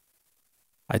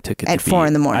 I took it at to 4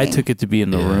 in the morning. I took it to be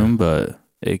in the room, but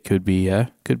it could be. Yeah,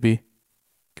 could be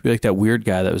like that weird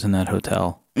guy that was in that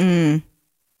hotel. That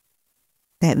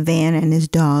van and his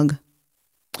dog.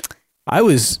 I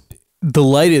was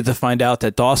delighted to find out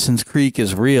that Dawson's Creek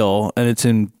is real and it's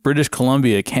in British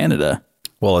Columbia, Canada.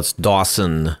 Well, it's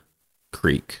Dawson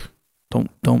Creek. Don't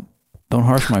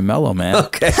harsh my mellow, man.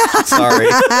 Okay, sorry.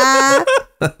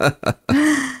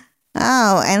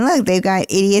 Oh, and look, they've got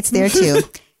idiots there too.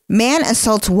 Man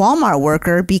assaults Walmart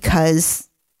worker because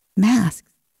masks.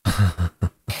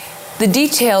 The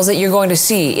details that you're going to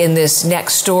see in this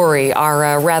next story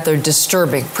are rather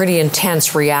disturbing, pretty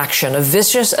intense reaction. A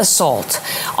vicious assault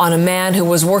on a man who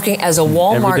was working as a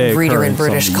Walmart greeter in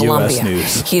British Columbia.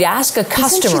 He'd ask a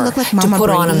customer to put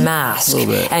on a mask.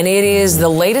 And it is the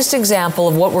latest example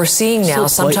of what we're seeing now,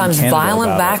 sometimes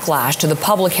violent backlash to the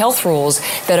public health rules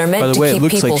that are meant to keep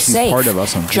people safe.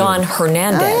 John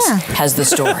Hernandez has the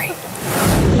story.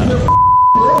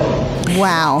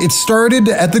 Wow. It started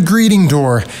at the greeting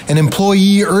door, an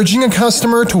employee urging a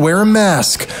customer to wear a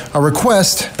mask, a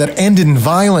request that ended in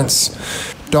violence.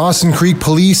 Dawson Creek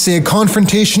police say a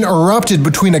confrontation erupted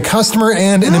between a customer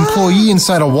and an employee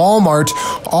inside a Walmart,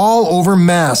 all over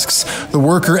masks. The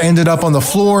worker ended up on the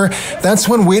floor. That's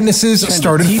when witnesses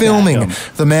started filming.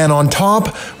 The man on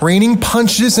top, raining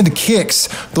punches and kicks.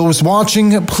 Those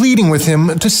watching pleading with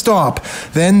him to stop.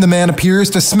 Then the man appears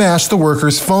to smash the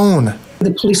worker's phone.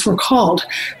 The police were called.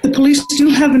 The police do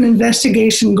have an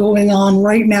investigation going on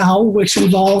right now, which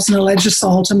involves an alleged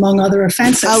assault, among other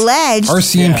offenses. Alleged?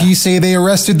 RCMP say they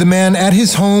arrested the man at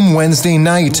his home Wednesday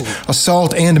night.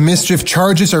 Assault and mischief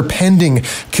charges are pending.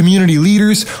 Community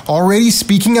leaders already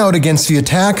speaking out against the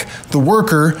attack. The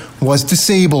worker was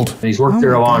disabled. He's worked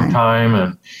there a long time,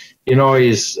 and you know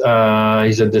he's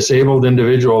a disabled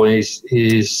individual.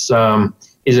 He's a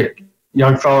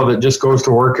young fellow that just goes to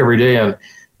work every day,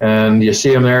 and you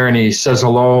see him there and he says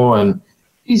hello and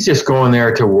he's just going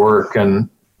there to work. And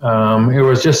it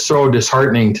was just so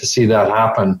disheartening to see that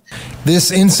happen.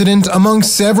 This incident among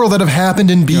several that have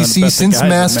happened in BC since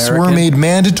masks were made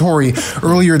mandatory.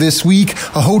 Earlier this week,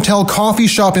 a hotel coffee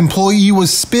shop employee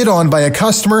was spit on by a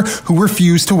customer who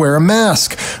refused to wear a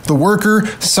mask. The worker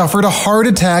suffered a heart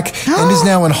attack and is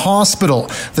now in hospital.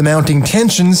 The mounting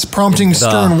tensions prompting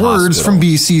stern words from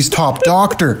BC's top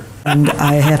doctor. And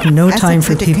I have no time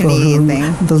for people who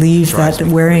believe that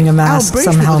wearing a mask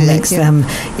somehow makes them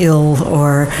ill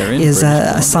or is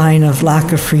a sign of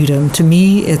lack of freedom. To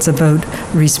me, it's about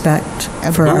respect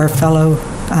for our fellow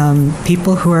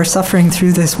people who are suffering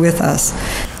through this with us.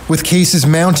 With cases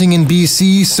mounting in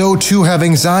BC, so too have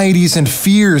anxieties and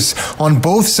fears on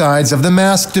both sides of the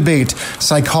mask debate.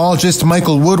 Psychologist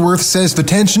Michael Woodworth says the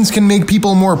tensions can make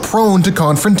people more prone to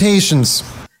confrontations.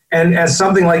 And as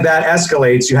something like that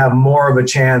escalates, you have more of a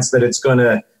chance that it's going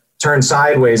to turn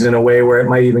sideways in a way where it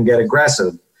might even get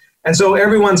aggressive. And so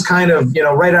everyone's kind of,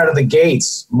 right out of the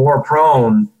gates, more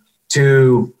prone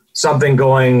to something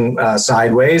going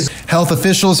sideways. Health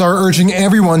officials are urging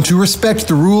everyone to respect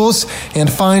the rules,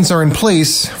 and fines are in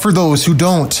place for those who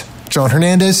don't. John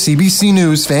Hernandez, CBC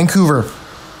News, Vancouver.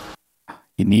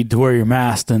 You need to wear your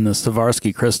mask in the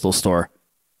Swarovski crystal store.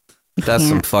 That's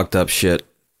some fucked up shit.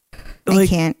 They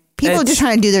can't. People are just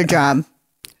trying to do their job.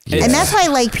 Yeah. And that's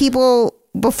why, people,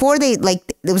 before there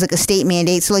was a state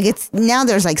mandate. So, now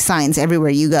there's signs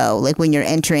everywhere you go, when you're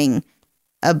entering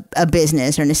a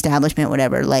business or an establishment,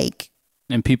 whatever,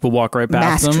 And people walk right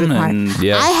past them.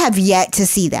 I have yet to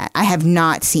see that. I have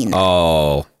not seen that.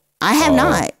 Oh. I have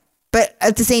not. But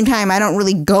at the same time, I don't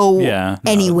really go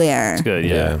anywhere. It's good,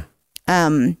 yeah.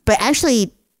 But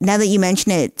actually, now that you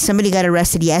mention it, somebody got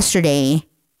arrested yesterday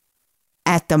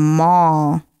at the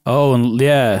mall. Oh, in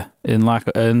the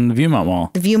Viewmont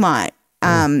Mall. The Viewmont.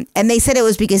 And they said it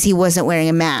was because he wasn't wearing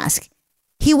a mask.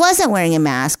 He wasn't wearing a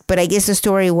mask, but I guess the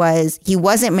story was he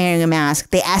wasn't wearing a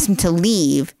mask. They asked him to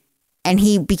leave, and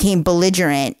he became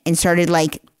belligerent and started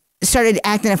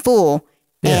acting a fool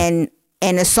and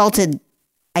assaulted,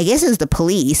 I guess it was the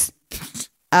police.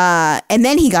 And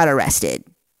then he got arrested.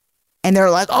 And they're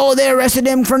like, oh, they arrested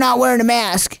him for not wearing a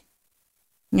mask.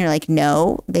 And you're like,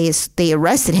 no, they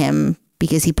arrested him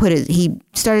because he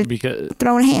started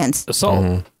throwing hands. Assault.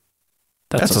 Mm-hmm.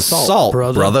 That's assault,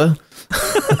 brother.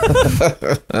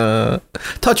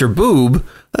 Touch your boob.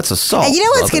 That's assault. And you know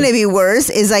what's going to be worse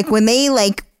is when they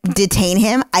detain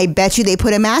him, I bet you they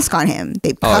put a mask on him.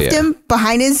 They cuffed him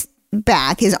behind his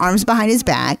back, his arms behind his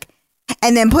back,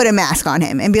 and then put a mask on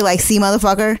him and be like, see,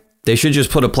 motherfucker? They should just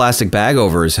put a plastic bag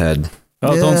over his head.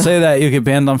 Oh, don't say that. You get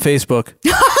banned on Facebook.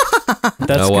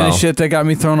 That's kind of shit that got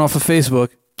me thrown off of Facebook.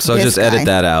 So just edit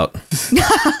that out.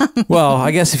 Well,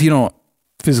 I guess if you don't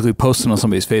physically post it on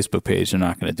somebody's Facebook page, they're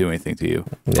not going to do anything to you.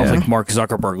 It's not like Mark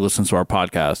Zuckerberg listens to our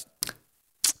podcast.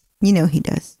 You know he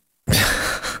does.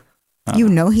 You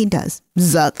know he does.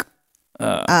 Zuck.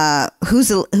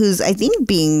 Who's I think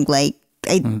being like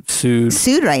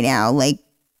sued right now, like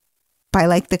by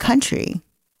like the country.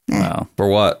 Wow. For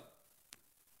what?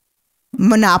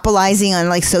 Monopolizing on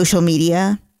like social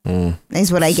media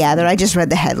is what I gather. I just read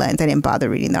the headlines. I didn't bother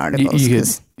reading the articles. You could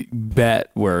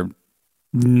bet where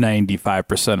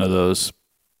 95% of those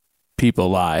people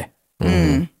lie.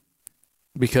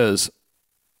 Because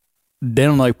they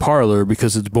don't like Parler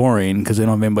because it's boring, because they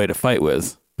don't have anybody to fight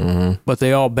with. But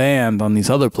they all banned on these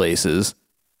other places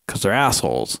because they're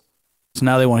assholes. So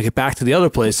now they want to get back to the other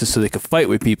places so they can fight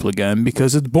with people again,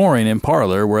 because it's boring in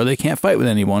Parler where they can't fight with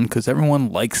anyone because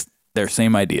everyone likes their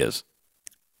same ideas.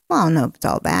 Well, I don't know if it's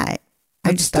all bad.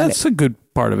 That's a good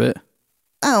part of it.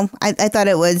 Oh, I thought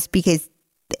it was because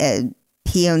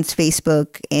he owns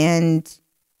Facebook and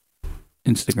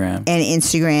Instagram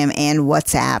and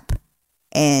WhatsApp,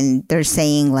 and they're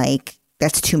saying like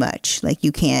that's too much. Like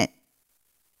you can't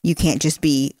just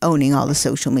be owning all the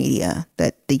social media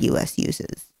that the U.S.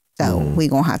 uses. So we're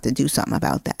going to have to do something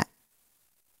about that.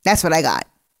 That's what I got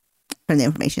from the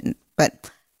information.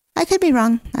 But I could be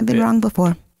wrong. I've been wrong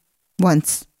before.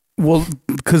 Once. Well,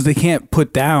 because they can't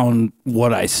put down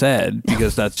what I said,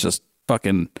 because that's just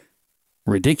fucking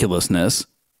ridiculousness.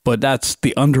 But that's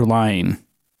the underlying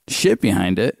shit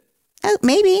behind it. Oh,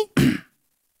 maybe.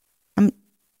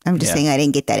 I'm just saying I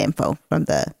didn't get that info from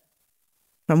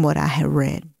what I had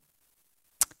read.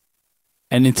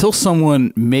 And until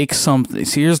someone makes something,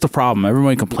 see, here's the problem.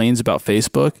 Everybody complains about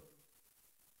Facebook.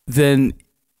 Then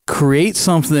create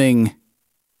something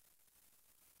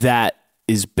that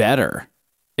is better.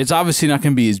 It's obviously not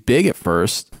going to be as big at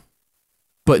first,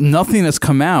 but nothing that's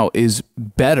come out is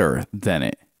better than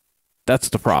it. That's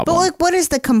the problem. But like, what is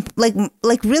the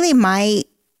like really my,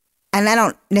 and I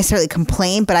don't necessarily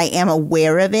complain, but I am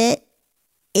aware of it,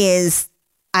 is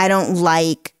I don't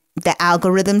like the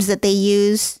algorithms that they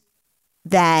use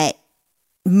that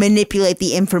manipulate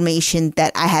the information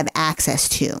that I have access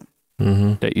to.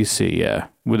 That you see,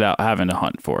 without having to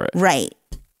hunt for it. Right.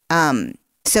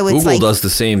 So it's Google like does the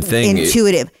same thing.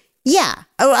 Intuitive. Yeah.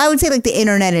 Oh, I would say like the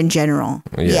internet in general.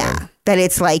 Yeah. That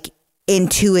it's like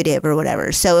intuitive or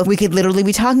whatever. So if we could literally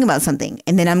be talking about something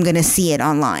and then I'm going to see it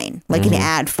online, like an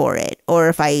ad for it. Or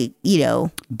if I,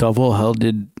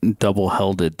 double-headed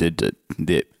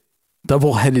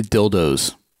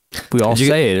dildos. We all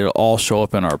say it. It'll all show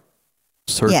up in our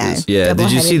searches. Yeah.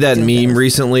 Did you see that meme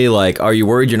recently? Like, are you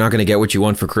worried you're not going to get what you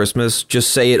want for Christmas?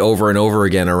 Just say it over and over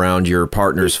again around your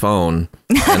partner's phone,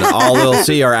 and all they'll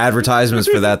see are advertisements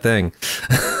for that thing.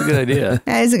 That's a good idea.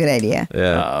 That is a good idea.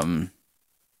 Yeah.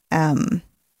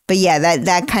 But yeah,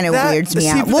 that kind of weirds me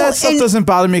out. Well, that stuff doesn't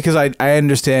bother me because I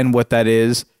understand what that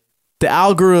is. The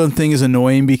algorithm thing is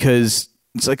annoying because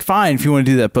it's like, fine if you want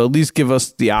to do that, but at least give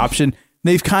us the option.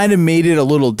 They've kind of made it a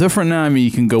little different now. I mean, you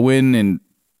can go in and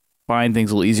find things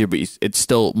a little easier, but it's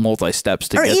still multi-steps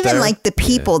to get there. Or even like the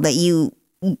people that you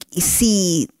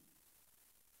see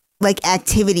like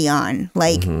activity on.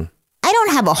 Like, I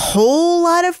don't have a whole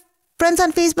lot of friends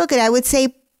on Facebook, and I would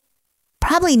say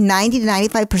probably 90 to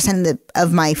 95%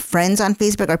 of my friends on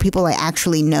Facebook are people I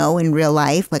actually know in real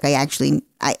life. Like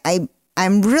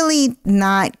I'm really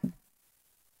not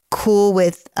cool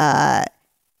with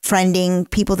friending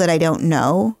people that I don't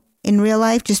know in real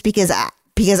life, just because I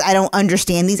don't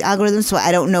understand these algorithms, so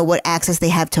I don't know what access they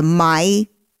have to my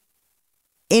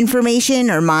information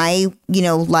or my,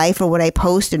 life or what I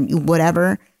post and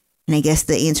whatever. And I guess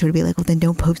the answer would be like, well, then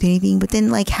don't post anything. But then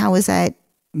like, how is that,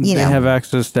 They have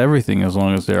access to everything as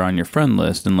long as they're on your friend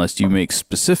list, unless you make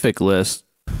specific lists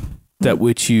that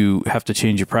which you have to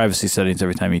change your privacy settings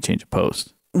every time you change a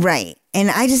post. Right. And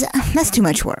that's too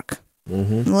much work. A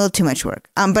little too much work.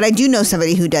 But I do know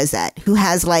somebody who does that, who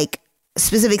has like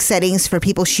specific settings for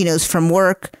people she knows from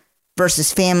work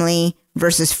versus family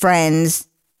versus friends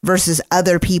versus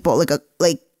other people,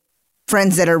 like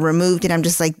friends that are removed. And I'm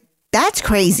just like, that's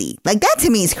crazy. Like that to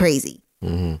me is crazy.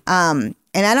 And I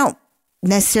don't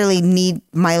necessarily need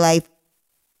my life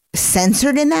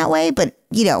censored in that way, but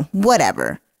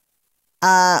whatever.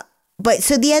 But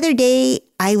so the other day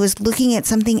I was looking at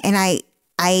something and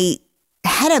I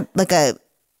had a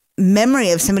memory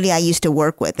of somebody I used to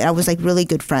work with that I was like really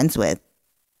good friends with.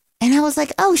 And I was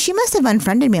like, oh, she must have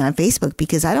unfriended me on Facebook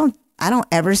because I I don't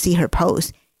ever see her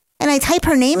post. And I type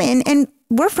her name in, and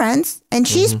we're friends, and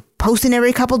she's posting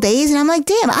every couple days, and I'm like,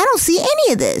 damn, I don't see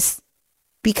any of this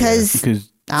because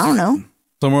I don't know.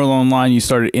 Somewhere along the line, you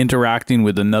started interacting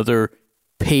with another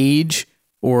page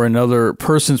or another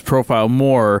person's profile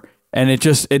more, and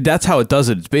that's how it does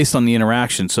it. It's based on the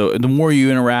interaction. So the more you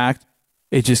interact,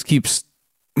 it just keeps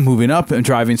moving up and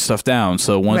driving stuff down.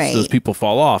 So once those people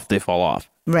fall off, they fall off.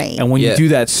 Right. And when you do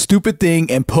that stupid thing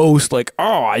and post like,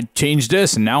 oh, I changed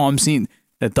this and now I'm seeing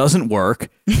that doesn't work.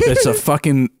 It's a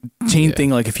fucking chain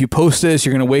thing. Like if you post this,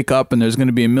 you're going to wake up and there's going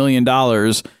to be $1 million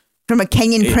from a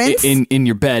Kenyan prince in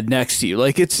your bed next to you.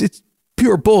 Like it's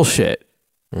pure bullshit.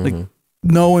 Like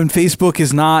no, and Facebook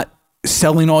is not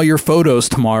selling all your photos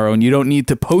tomorrow, and you don't need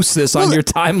to post this on your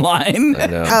timeline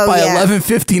by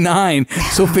 11:59,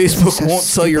 so Facebook won't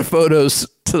sell your photos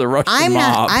to the Russian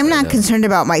mob. I'm not concerned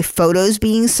about my photos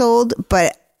being sold,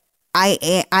 but I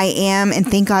am, and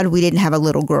thank God we didn't have a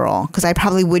little girl, because I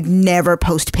probably would never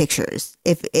post pictures.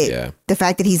 The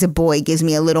fact that he's a boy gives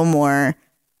me a little more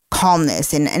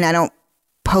calmness, and I don't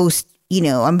post.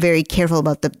 I'm very careful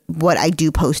about what I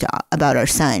do post about our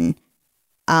son.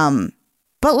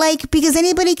 But because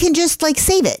anybody can just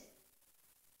save it.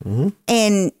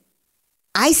 And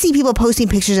I see people posting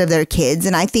pictures of their kids,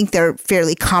 and I think they're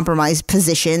fairly compromised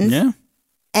positions. Yeah.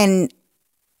 And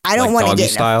I don't want to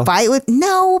get in a fight with,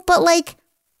 but like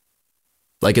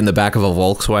in the back of a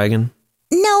Volkswagen?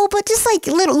 No, but just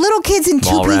little kids in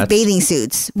two-piece bathing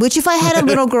suits, which if I had a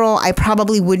little girl, I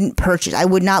probably wouldn't purchase. I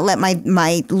would not let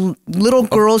my little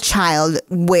girl child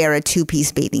wear a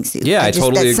two-piece bathing suit. Yeah, I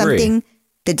totally agree. That's something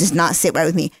that does not sit right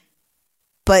with me.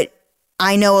 But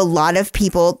I know a lot of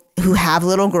people who have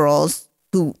little girls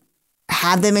who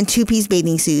have them in two-piece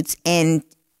bathing suits and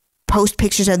post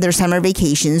pictures of their summer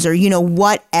vacations or,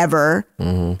 whatever.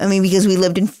 I mean, because we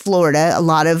lived in Florida, a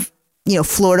lot of,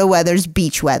 Florida weather's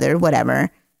beach weather,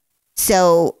 whatever.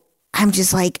 So I'm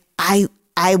just like, I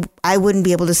wouldn't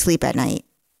be able to sleep at night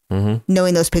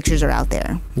knowing those pictures are out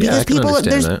there. Because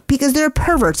because there are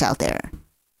perverts out there.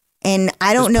 And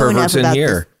I don't know enough about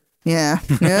here. Yeah.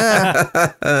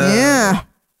 Yeah.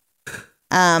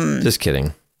 Just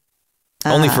kidding.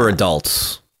 Only for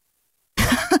adults.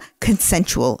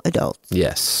 Consensual adults.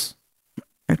 Yes.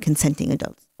 Or consenting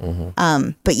adults.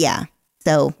 But yeah.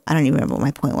 So I don't even remember what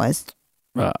my point was.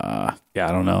 I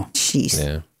don't know. Jeez.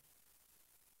 Yeah.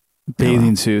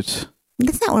 Bathing suits.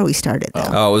 That's not where we started, though.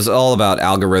 Oh, it was all about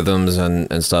algorithms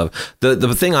and stuff.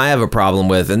 The thing I have a problem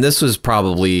with, and this was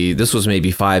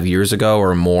maybe 5 years ago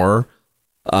or more.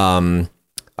 I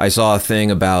saw a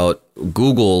thing about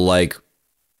Google, like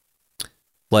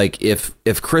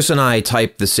if Chris and I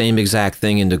type the same exact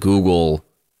thing into Google,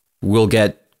 we'll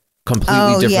get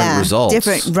completely different results.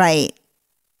 Different, right.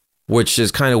 Which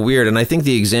is kind of weird. And I think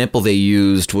the example they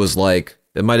used was it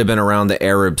might have been around the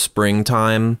Arab Spring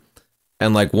time.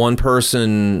 And one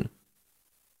person,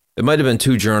 it might have been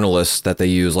two journalists that they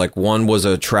used. One was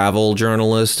a travel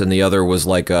journalist and the other was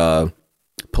a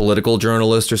political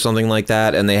journalist or something like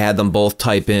that. And they had them both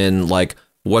type in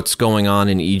what's going on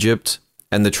in Egypt.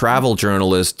 And the travel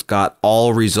journalist got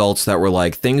all results that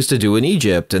were things to do in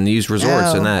Egypt and these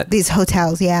resorts and that. These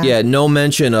hotels, yeah. Yeah, no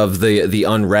mention of the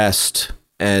unrest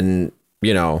and,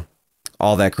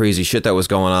 all that crazy shit that was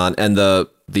going on. And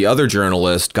the other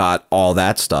journalist got all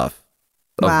that stuff.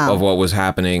 Of what was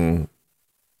happening,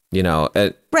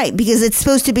 right, because it's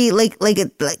supposed to be I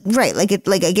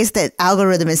guess that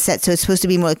algorithm is set so it's supposed to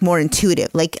be more intuitive.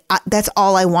 That's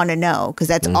all I want to know because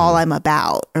that's all I'm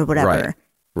about or whatever.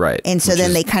 Right. And so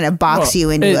then they kind of box you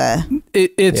into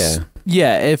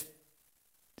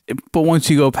but once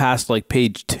you go past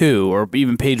page 2 or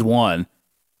even page 1,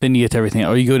 then you get to everything.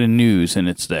 Or you go to news and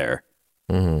it's there.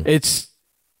 It's.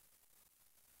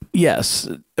 Yes,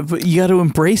 but you got to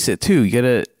embrace it too. You got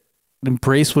to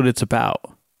embrace what it's about.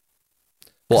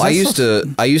 Well, I used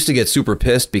to get super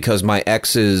pissed because my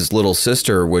ex's little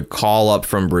sister would call up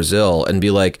from Brazil and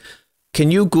be like,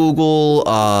 "Can you Google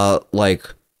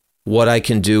what I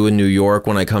can do in New York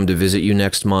when I come to visit you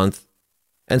next month?"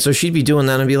 And so she'd be doing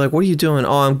that and be like, "What are you doing?"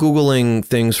 "Oh, I'm Googling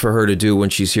things for her to do when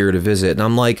she's here to visit." And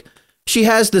I'm like, she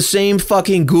has the same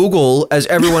fucking Google as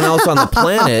everyone else on the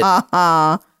planet.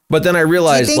 But then I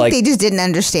realized, do you think they just didn't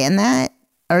understand that,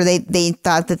 or they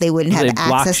thought that they wouldn't have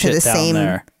access to the same.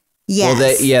 There.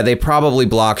 Yes. Well, they probably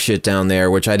block shit down there,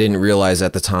 which I didn't realize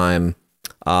at the time.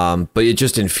 But it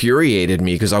just infuriated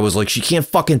me because I was like, she can't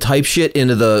fucking type shit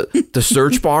into the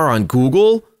search bar on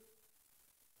Google.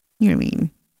 You're mean.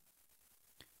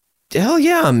 Hell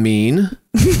yeah, I'm mean.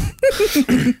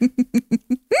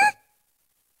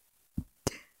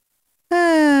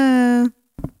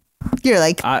 You're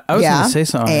like, I was going to say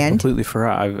something. I completely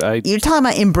forgot. You're talking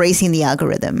about embracing the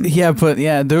algorithm. Yeah, but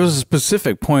there was a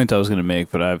specific point I was going to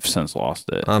make, but I've since lost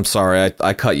it. I'm sorry.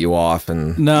 I cut you off.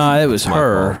 No, it was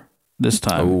her this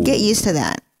time. Ooh. Get used to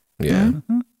that. Yeah.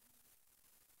 Mm-hmm.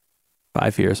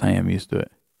 5 years, I am used to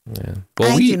it. Yeah.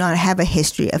 Well, I do not have a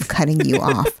history of cutting you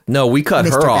off. No, we cut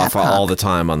her off all the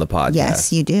time on the podcast.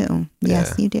 Yes, you do.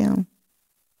 Yes, you do.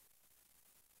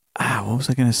 What was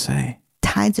I going to say?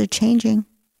 Tides are changing.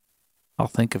 I'll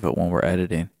think of it when we're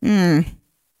editing. Well,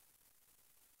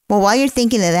 while you're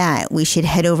thinking of that, we should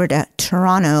head over to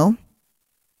Toronto,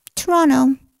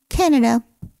 Canada,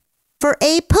 for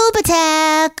a poop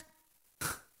attack.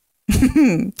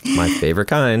 My favorite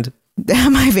kind.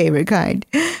 My favorite kind.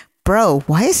 Bro,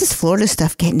 why is this Florida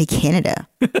stuff getting to Canada?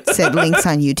 Said Links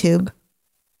on YouTube.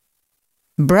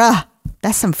 Bruh.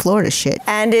 That's some Florida shit.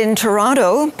 And in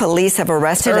Toronto, police have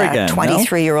arrested a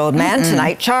 23-year-old man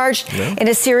tonight charged in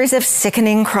a series of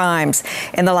sickening crimes.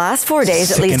 In the last 4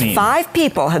 days, at least 5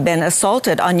 people have been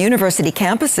assaulted on university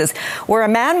campuses where a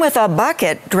man with a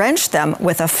bucket drenched them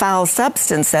with a foul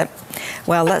substance that,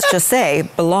 well, let's just say,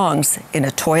 belongs in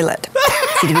a toilet.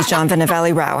 CTV's John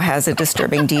Valley-Rao has the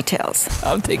disturbing details.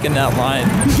 I'm taking that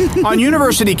line. On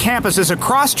university campuses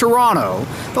across Toronto,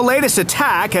 the latest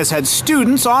attack has had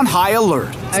students on high alert.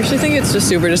 I actually think it's just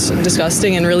super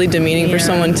disgusting and really demeaning for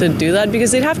someone to do that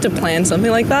because they'd have to plan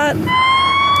something like that.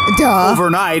 Duh.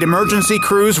 Overnight, emergency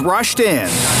crews rushed in.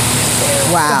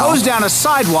 Wow. To hose down a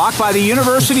sidewalk by the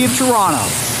University of Toronto,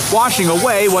 washing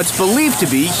away what's believed to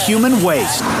be human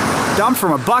waste, dumped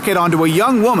from a bucket onto a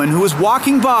young woman who was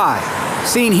walking by.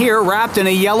 Seen here wrapped in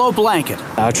a yellow blanket.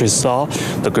 I actually saw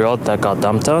the girl that got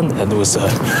dumped on, and it was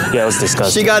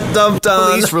disgusting. She got dumped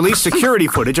on. Police released security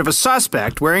footage of a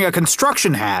suspect wearing a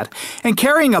construction hat and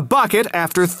carrying a bucket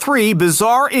after 3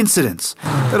 bizarre incidents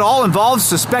that all involved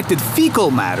suspected fecal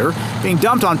matter being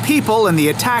dumped on people and the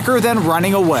attacker then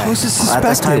running away. Who's this suspected? At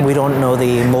this time, we don't know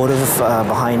the motive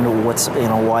behind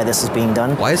why this is being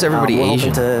done. Why is everybody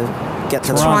Asian? To get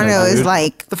to Toronto is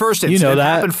like the first incident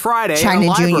happened Friday China at a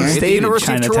library Junior. at the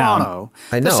University of Toronto.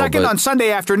 I know, the second on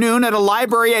Sunday afternoon at a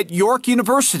library at York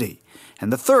University.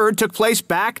 And the third took place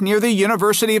back near the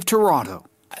University of Toronto.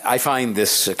 I find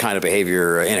this kind of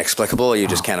behavior inexplicable. You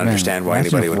just can't understand why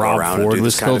anybody would go around and do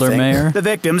this kind of thing. Mayor. The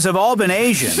victims have all been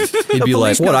Asian. You'd be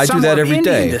like, what? I do that every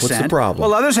day. What's the problem?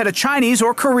 Well, others had a Chinese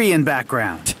or Korean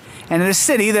background. And in a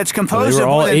city that's composed of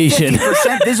all more than Asian.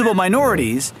 50% visible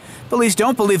minorities, police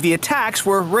don't believe the attacks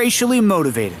were racially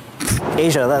motivated.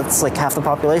 Asia, that's like half the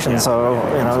population,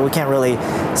 so we can't really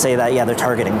say that, they're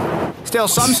targeting. Still,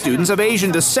 some students of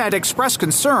Asian descent expressed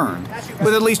concern,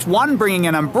 with at least one bringing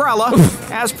an umbrella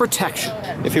as protection.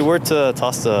 If you were to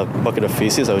toss a bucket of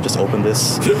feces, I would just open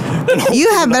this. You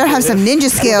better have some ninja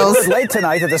skills. It was late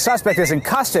tonight that the suspect is in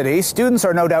custody. Students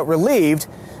are no doubt relieved,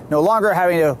 no longer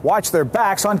having to watch their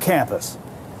backs on campus.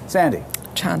 Sandy.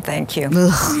 John, thank you.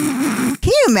 Can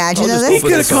you imagine though? He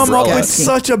could have come up with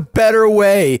such a better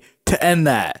way to end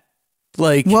that.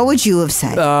 Like, what would you have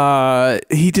said?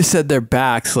 He just said their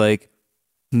backs, like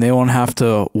they won't have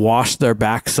to wash their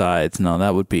backsides. No,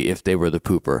 that would be if they were the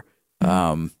pooper.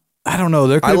 I don't know.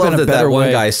 There could have been a better way.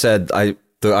 One guy said,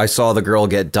 I saw the girl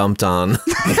get dumped on.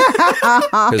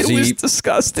 It was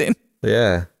disgusting.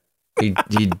 Yeah. He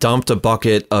dumped a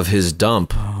bucket of his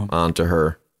dump onto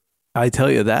her. I tell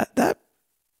you that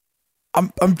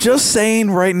I'm just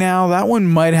saying right now that one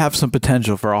might have some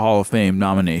potential for a Hall of Fame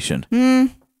nomination.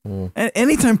 And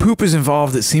anytime poop is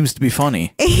involved, it seems to be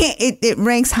funny. It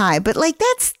ranks high, but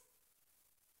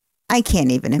I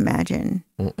can't even imagine.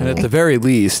 And at the very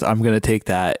least, I'm going to take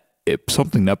that. It's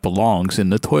something that belongs in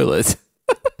the toilet.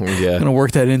 Yeah. I'm going to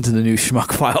work that into the new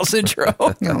Schmuck Files intro.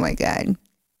 Oh my God.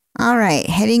 All right,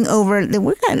 heading over.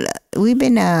 We've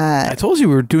been. I told you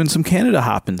we were doing some Canada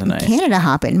hopping tonight. Canada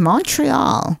hopping,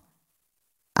 Montreal.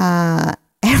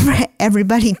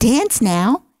 Everybody dance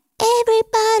now.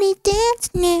 Everybody dance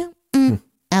now.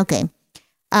 Okay.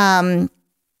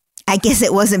 I guess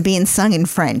it wasn't being sung in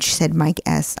French, said Mike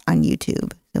S. on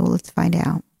YouTube. So let's find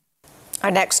out. Our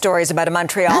next story is about a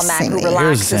Montreal man who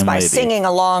relaxes by singing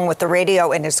along with the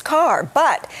radio in his car.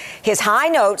 But his high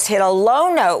notes hit a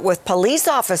low note with police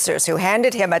officers who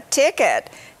handed him a ticket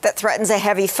that threatens a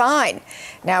heavy fine.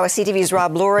 Now, as CTV's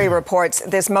Rob Lurie reports,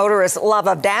 this motorist's love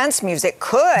of dance music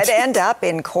could end up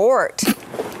in court.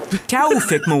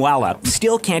 Taoufik Mouala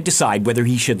still can't decide whether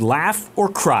he should laugh or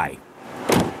cry.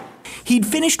 He'd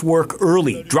finished work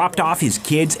early, dropped off his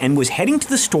kids, and was heading to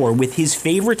the store with his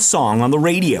favorite song on the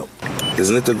radio.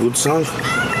 Isn't it a good song?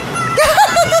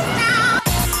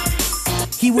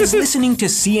 He was listening to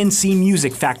CNC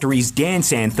Music Factory's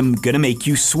dance anthem, Gonna Make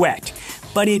You Sweat.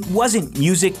 But it wasn't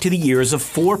music to the ears of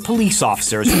 4 police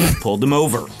officers who pulled him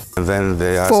over. And then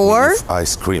they asked me if I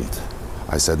screamed.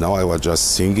 I said, no, I was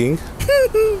just singing.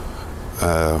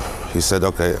 He said,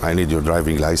 okay, I need your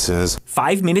driving license.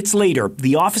 5 minutes later,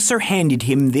 the officer handed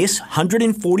him this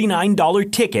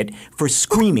 $149 ticket for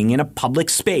screaming in a public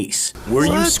space. Were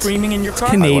you screaming in your car?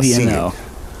 Canadian, though.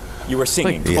 You were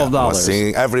singing? Yeah, I was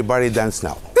singing. Everybody dance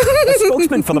now. A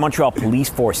spokesman for the Montreal Police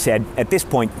Force said at this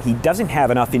point he doesn't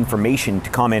have enough information to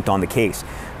comment on the case.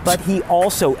 But he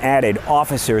also added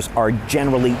officers are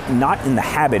generally not in the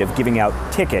habit of giving out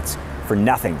tickets for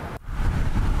nothing.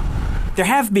 There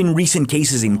have been recent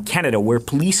cases in Canada where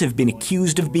police have been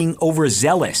accused of being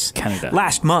overzealous.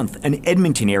 Last month, an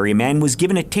Edmonton area man was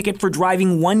given a ticket for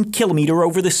driving 1 kilometer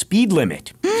over the speed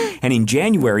limit. And in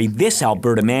January, this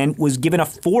Alberta man was given a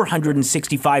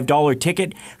 $465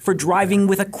 ticket for driving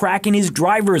with a crack in his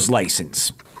driver's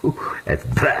license. That's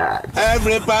bad.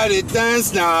 Everybody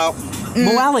dance now.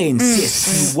 Moala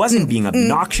insists he wasn't being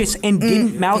obnoxious and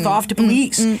didn't mouth off to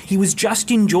police. He was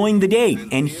just enjoying the day,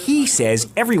 and he says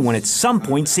everyone at some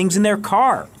point sings in their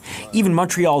car. Even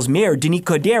Montreal's mayor, Denis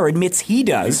Coderre, admits he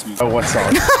does. Oh, what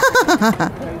song?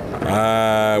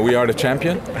 We Are the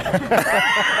Champion.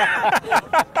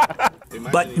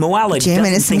 But Moala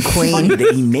doesn't think it's funny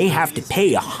that he may have to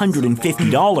pay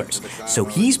 $150, so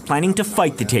he's planning to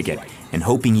fight the ticket and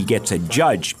hoping he gets a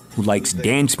judge who likes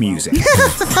dance music.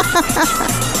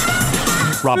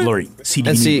 Rob Lurie,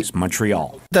 CTV News,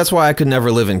 Montreal. That's why I could never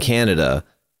live in Canada.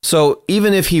 So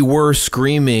even if he were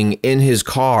screaming in his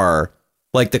car,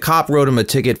 like the cop wrote him a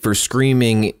ticket for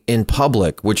screaming in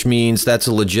public, which means that's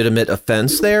a legitimate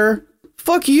offense there.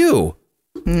 Fuck you.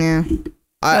 Yeah.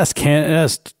 That's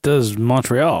does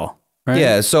Montreal, right?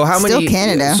 Yeah. So how many? Still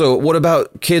Canada. So what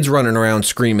about kids running around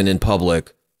screaming in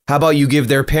public? How about you give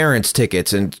their parents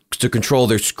tickets and to control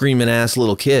their screaming ass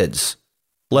little kids?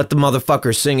 Let the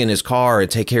motherfucker sing in his car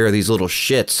and take care of these little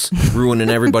shits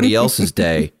ruining everybody else's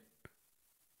day.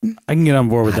 I can get on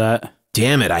board with that.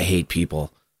 Damn it, I hate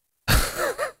people.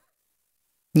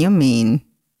 You mean?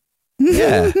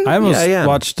 Yeah. I almost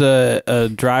watched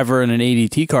a driver in an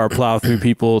ADT car plow through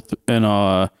people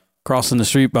crossing the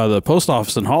street by the post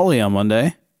office in Hawley on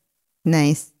Monday.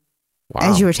 Nice. Wow.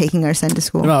 As you were taking our son to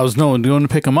school. No, I was going to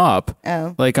pick him up.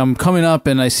 Oh. Like I'm coming up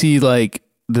and I see like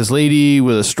this lady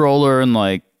with a stroller and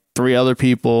like 3 other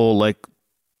people like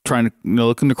trying to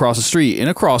looking to cross the street in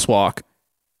a crosswalk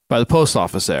by the post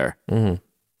office there. Mm-hmm.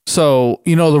 So,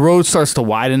 the road starts to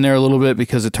widen there a little bit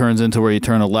because it turns into where you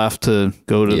turn a left to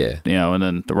go to, and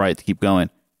then the right to keep going.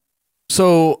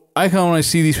 So I kind of, when I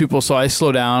see these people, so I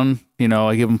slow down,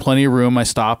 I give them plenty of room. I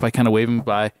stop, I kind of wave them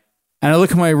by. And I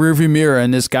look in my rearview mirror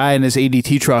and this guy in his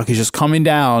ADT truck is just coming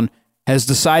down, has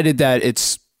decided that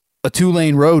it's a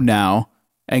 2-lane road now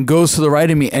and goes to the right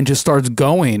of me and just starts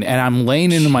going. And I'm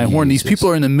laying into my horn. These people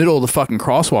are in the middle of the fucking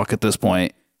crosswalk at this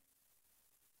point.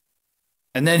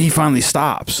 And then he finally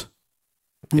stops.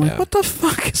 I'm like, what the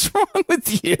fuck is wrong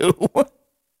with you?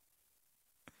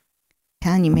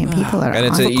 Telling you, man, people are. And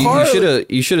it's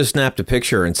you should have snapped a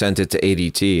picture and sent it to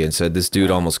ADT and said this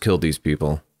dude almost killed these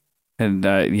people. And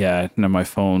my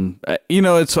phone. I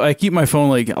keep my phone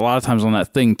like a lot of times on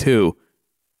that thing too.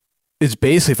 It's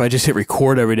basically if I just hit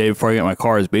record every day before I get my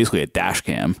car, it's basically a dash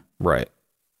cam, right?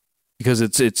 Because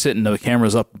it's sitting, the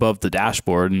camera's up above the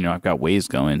dashboard, and I've got Waze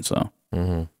going, so.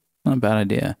 Mm-hmm. Not a bad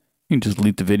idea. You can just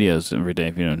delete the videos every day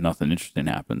if nothing interesting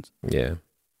happens. Yeah.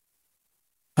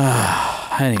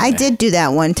 Anyway. I did do that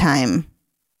one time.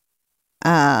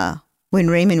 When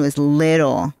Raymond was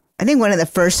little. I think one of the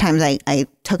first times I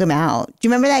took him out. Do you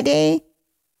remember that day?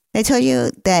 I told you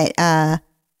that I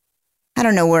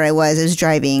don't know where I was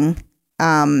driving.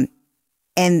 And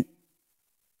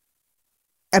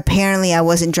apparently I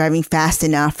wasn't driving fast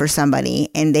enough for somebody,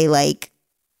 and they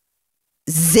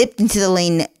zipped into the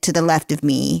lane to the left of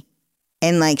me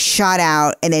and shot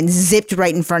out and then zipped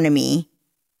right in front of me.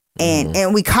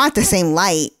 And we caught the same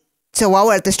light. So while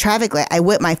we're at this traffic light, I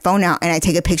whip my phone out and I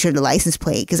take a picture of the license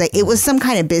plate because it was some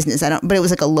kind of business. But it was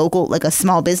like a local, a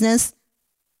small business.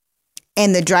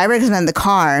 And the driver comes out of the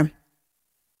car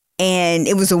and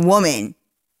it was a woman.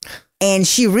 And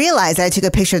she realized that I took a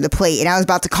picture of the plate, and I was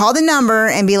about to call the number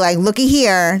and be like, looky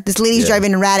here, this lady's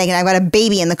driving erratic and I've got a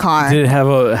baby in the car. Did it have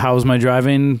a how's my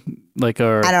driving? I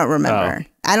don't remember.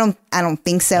 Oh. I don't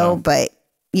think so, but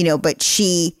but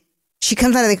she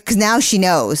comes out of because now she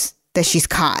knows that she's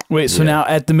caught. Wait, so now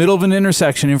at the middle of an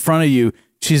intersection in front of you,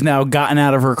 she's now gotten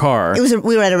out of her car.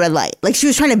 We were at a red light. She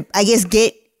was trying to, I guess,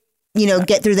 get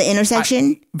through the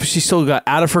intersection. But she still got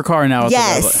out of her car now.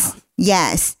 Yes.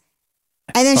 Yes.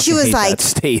 And then she was like,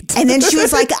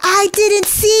 I didn't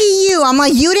see you. I'm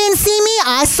like, you didn't see me?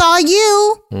 I saw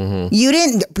you. Mm-hmm.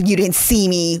 You didn't see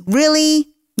me. Really?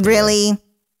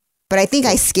 But I think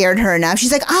I scared her enough.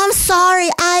 She's like, I'm sorry,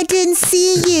 I didn't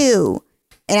see you.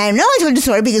 And I know I told you the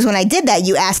story because when I did that,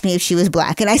 you asked me if she was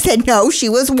black. And I said, no, she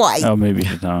was white. Oh, maybe.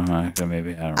 No,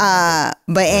 maybe. I don't know.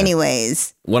 But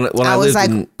anyways, when I was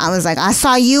like, I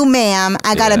saw you, ma'am.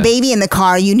 I got a baby in the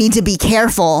car. You need to be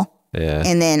careful. Yeah.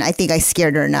 And then I think I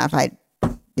scared her enough. I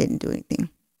didn't do anything.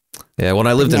 Yeah, when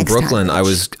I lived in Brooklyn, I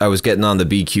was getting on the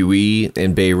BQE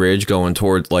in Bay Ridge going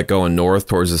north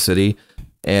towards the city.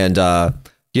 And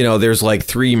there's like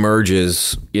 3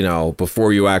 merges,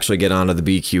 before you actually get onto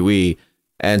the BQE.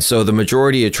 And so the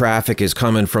majority of traffic is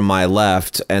coming from my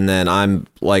left, and then I'm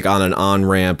like on an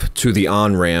on-ramp to the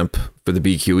on-ramp for the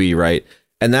BQE, right?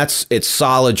 And it's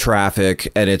solid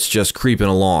traffic, and it's just creeping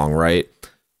along, right?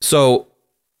 So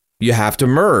you have to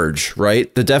merge,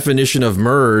 right? The definition of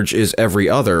merge is every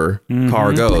other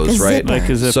car goes, right? Like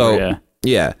a zipper, so,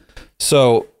 yeah.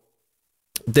 So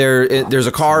there's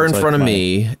a car in front of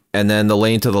me, and then the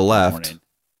lane to the left.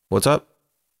 What's up?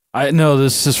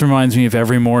 This just reminds me of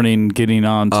every morning getting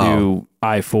onto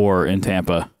I-4 in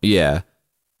Tampa. Yeah.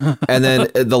 And then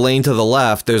the lane to the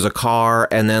left, there's a car,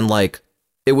 and then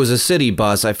it was a city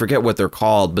bus. I forget what they're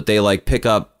called, but they pick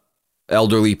up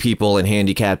elderly people and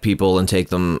handicapped people and take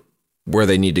them where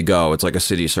they need to go. It's like a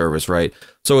city service, right?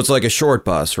 So it's like a short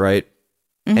bus, right?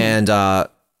 Mm-hmm. And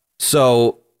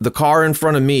so the car in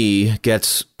front of me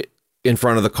gets in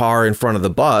front of the car in front of the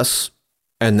bus,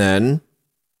 and then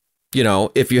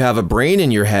if you have a brain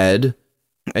in your head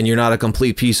and you're not a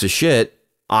complete piece of shit,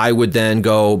 I would then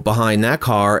go behind that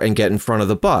car and get in front of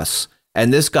the bus.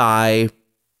 And this guy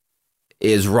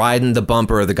is riding the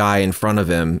bumper of the guy in front of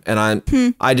him. And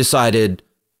I decided,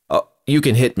 you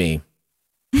can hit me.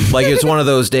 It's one of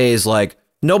those days,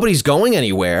 nobody's going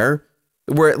anywhere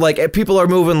where people are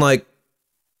moving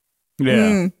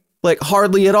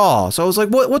hardly at all. So I was like,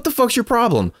 what the fuck's your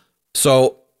problem?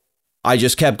 So I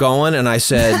just kept going, and I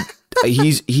said,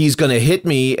 he's going to hit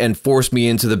me and force me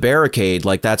into the barricade.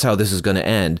 That's how this is going to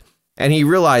end. And he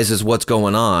realizes what's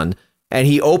going on. And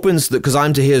he opens because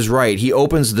I'm to his right. He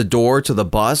opens the door to the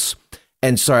bus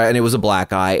and it was a black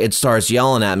guy. It starts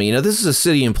yelling at me. This is a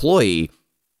city employee.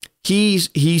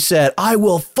 He said, I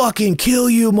will fucking kill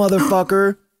you,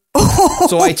 motherfucker.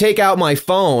 So I take out my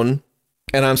phone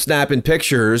and I'm snapping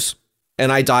pictures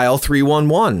and I dial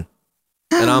 311.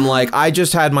 And I'm like, I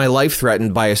just had my life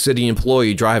threatened by a city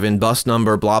employee driving bus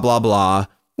number, blah, blah, blah.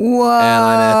 Whoa. And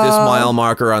I'm at this mile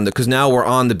marker because now we're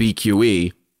on the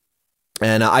BQE.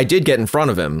 And I did get in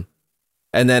front of him.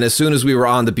 And then as soon as we were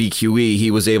on the BQE,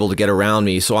 he was able to get around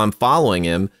me. So I'm following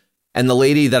him. And the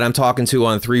lady that I'm talking to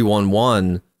on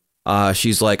 311,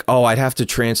 she's like, oh, I'd have to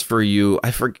transfer you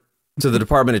to the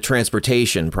Department of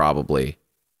Transportation, probably.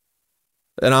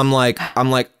 And I'm like,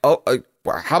 oh,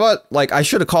 how about I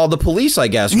should have called the police, I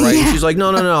guess, right? Yeah. She's like,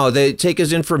 no. They take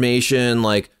his information.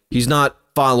 He's not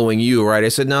following you, right? I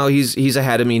said, no, he's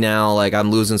ahead of me now.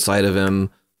 I'm losing sight of him,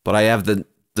 but I have the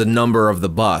number of the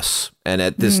bus. And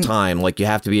at this time, you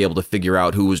have to be able to figure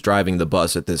out who was driving the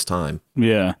bus at this time.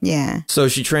 Yeah. Yeah. So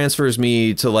she transfers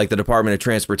me to the Department of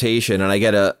Transportation, and I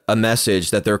get a message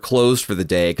that they're closed for the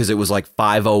day because it was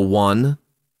 5:01.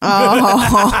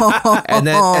 Oh. and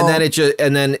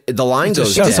then the line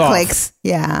goes just dead. Clicks.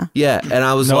 Yeah. Yeah. And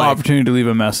I was no opportunity to leave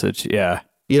a message. Yeah.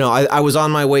 I was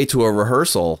on my way to a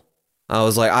rehearsal. I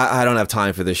was like, I don't have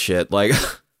time for this shit.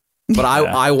 But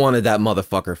I wanted that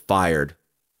motherfucker fired.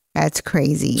 That's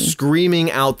crazy.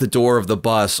 Screaming out the door of the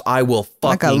bus, I will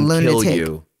fucking kill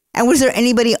you. And was there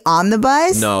anybody on the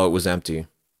bus? No, it was empty.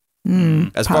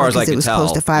 As far as I could tell.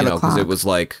 Close to 5 o'clock. Because it was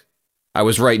I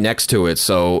was right next to it,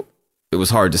 so it was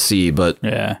hard to see, but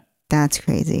yeah, that's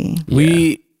crazy.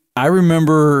 I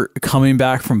remember coming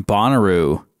back from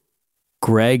Bonnaroo,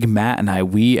 Greg, Matt,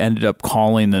 and we ended up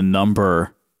calling the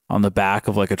number on the back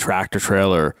of a tractor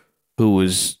trailer who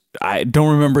was, I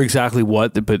don't remember exactly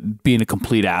what, but being a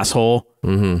complete asshole.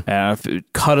 Mm-hmm. And if it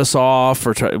cut us off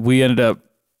we ended up,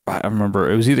 I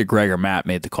remember it was either Greg or Matt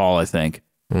made the call, I think.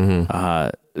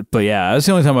 Mm-hmm. But yeah, that's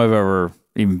the only time I've ever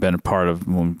even been a part of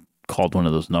called one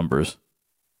of those numbers.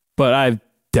 But I've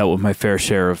dealt with my fair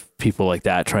share of people like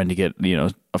that trying to get,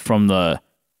 from the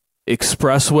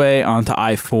expressway onto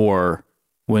I-4.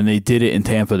 When they did it in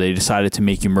Tampa, they decided to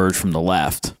make you merge from the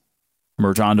left,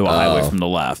 merge onto a highway from the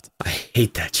left. I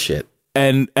hate that shit.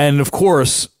 And of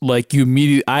course, I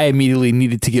immediately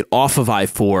needed to get off of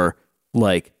I-4,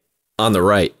 on the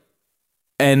right.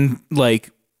 And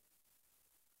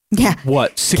Yeah.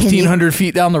 What, 1,600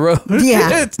 feet down the road?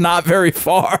 Yeah. It's not very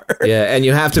far. Yeah, and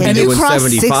you have to be doing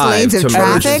 75 to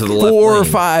merge into the left 4 or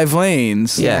lane. 5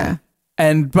 lanes. Yeah.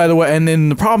 And by the way, and then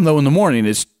the problem though in the morning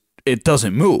is it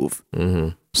doesn't move. Mm-hmm.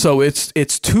 So it's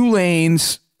 2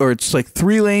 lanes, or it's like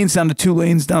 3 lanes down to 2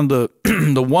 lanes down to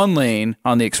the 1 lane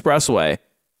on the expressway.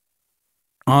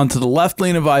 Onto the left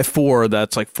lane of I-4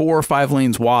 that's like 4 or 5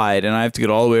 lanes wide, and I have to get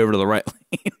all the way over to the right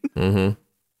lane. Mm-hmm.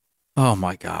 Oh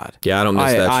my God. Yeah, I don't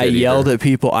miss that I shit yelled either. at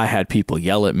people. I had people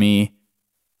yell at me.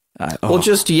 Well,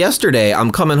 just yesterday,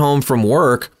 I'm coming home from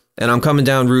work, and I'm coming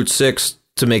down Route 6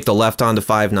 to make the left onto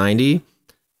 590,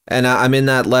 and I'm in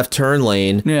that left turn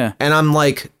lane, and I'm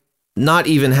like not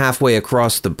even halfway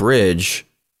across the bridge,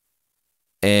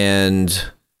 and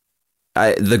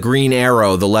the green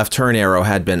arrow, the left turn arrow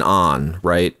had been on,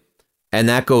 right? And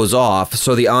that goes off,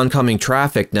 so the oncoming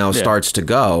traffic now starts to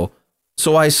go.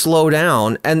 So I slow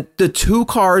down, and the 2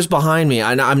 cars behind me,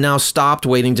 I'm now stopped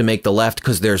waiting to make the left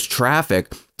because there's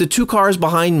traffic. The 2 cars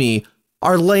behind me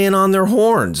are laying on their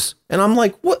horns. And I'm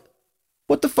like, what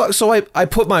the fuck? So I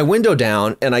put my window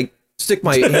down, and I stick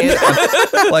my hand,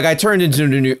 like I turned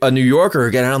into a New Yorker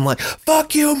again, and I'm like,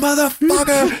 fuck you,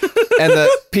 motherfucker. And the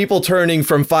people turning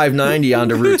from 590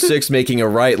 onto Route 6 making a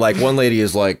right, like one lady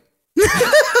is like,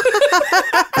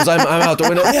 because I'm out the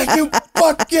window. Yeah, you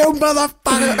fuck you,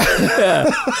 motherfucker. Yeah.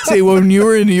 See, when you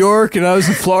were in New York and I was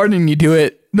in Florida and you do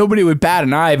it, nobody would bat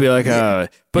an eye. Be like,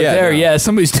 but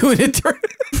somebody's doing it.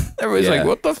 Everybody's like,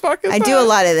 what the fuck is that? I do a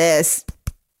lot of this.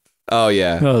 Oh,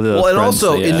 yeah. Oh, well, and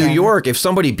also in New York, if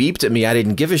somebody beeped at me, I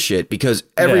didn't give a shit because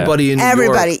everybody in New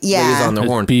York lays on their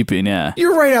horn. Beeping, yeah.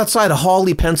 You're right outside of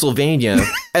Hawley, Pennsylvania.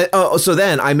 And, so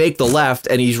then I make the left,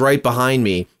 and he's right behind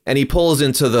me, and he pulls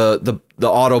into the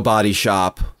auto body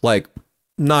shop, like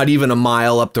not even a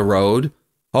mile up the road.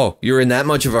 Oh, you're in that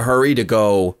much of a hurry to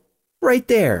go right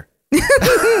there.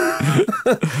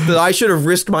 That I should have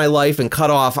risked my life and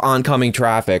cut off oncoming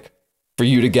traffic for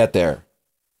you to get there.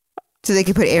 So they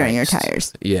could put air in your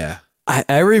tires. Yeah.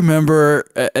 I remember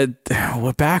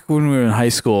back when we were in high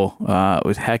school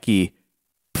with Hecky,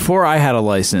 before I had a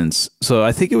license. So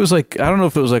I think it was like, I don't know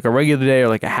if it was like a regular day or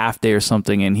like a half day or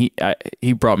something. And he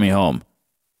brought me home.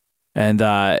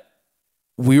 And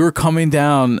we were coming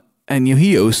down, and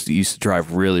he used to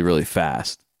drive really, really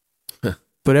fast.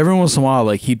 But every once in a while,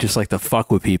 like, he'd just like to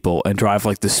fuck with people and drive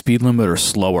like the speed limit or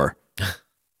slower.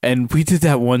 And we did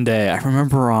that one day. I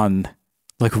remember on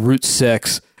like Route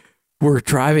 6, we're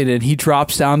driving and he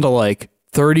drops down to like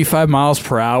 35 miles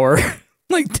per hour,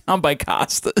 like down by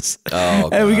Costas. Oh,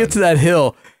 and we get to that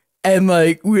hill, and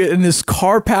like and this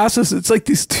car passes. It's like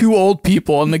these 2 old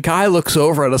people, and the guy looks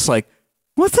over at us like,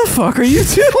 what the fuck are you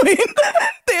doing?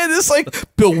 They had this like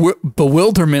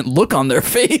bewilderment look on their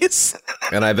face.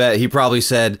 And I bet he probably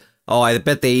said, oh, I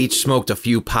bet they each smoked a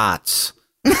few pots.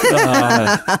 They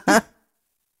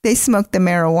smoked the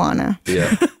marijuana.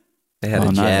 Yeah. They had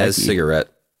a jazz cigarette.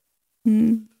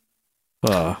 Mm.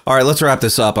 All right, let's wrap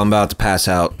this up. I'm about to pass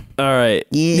out. All right.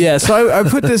 Yeah, so I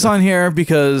put this on here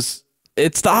because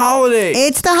it's the holidays.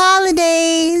 It's the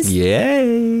holidays.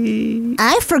 Yay.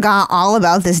 I forgot all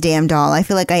about this damn doll. I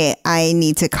feel like I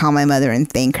need to call my mother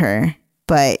and thank her.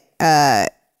 But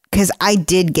because I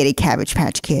did get a Cabbage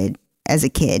Patch Kid as a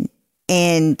kid.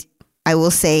 And I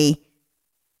will say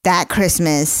that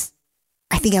Christmas,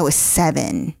 I think I was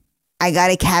 7. I got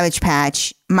a Cabbage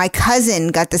Patch. My cousin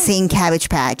got the same Cabbage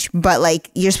Patch, but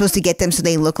like you're supposed to get them so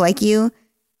they look like you.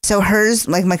 So hers,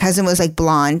 like my cousin was like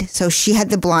blonde. So she had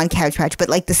the blonde Cabbage Patch, but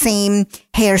like the same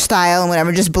hairstyle and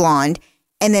whatever, just blonde.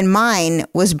 And then mine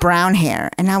was brown hair.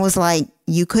 And I was like,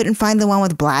 you couldn't find the one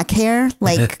with black hair?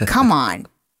 Like, come on.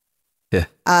 Yeah.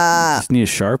 Just need a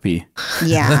Sharpie.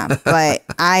 Yeah, but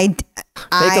I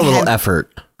make a little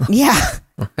effort. Yeah.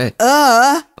 Right.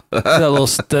 That little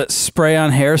spray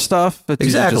on hair stuff. It's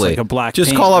exactly. Just like a black. Just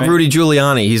paint, call up right? Rudy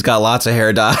Giuliani. He's got lots of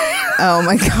hair dye. Oh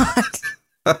my God.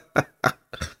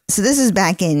 So this is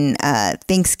back in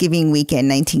Thanksgiving weekend,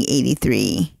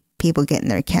 1983. People getting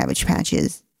their Cabbage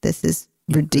Patches. This is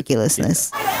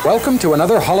ridiculousness. Welcome to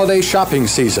another holiday shopping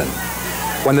season.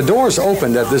 When the doors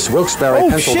opened at this Wilkes-Barre,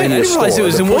 Pennsylvania store, it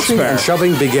was the in pushing Wilkes-Barre. and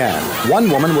shoving began. One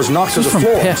woman was knocked to the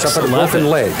floor and suffered a broken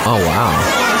leg. Oh,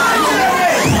 wow.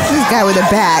 This guy with a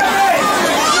bat.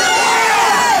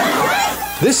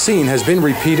 This scene has been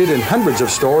repeated in hundreds of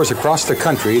stores across the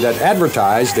country that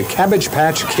advertise the Cabbage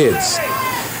Patch Kids.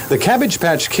 The Cabbage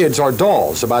Patch Kids are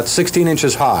dolls about 16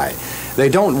 inches high. They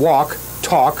don't walk,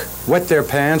 talk, wet their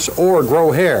pants, or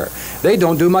grow hair. They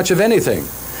don't do much of anything.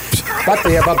 But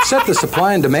they have upset the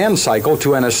supply and demand cycle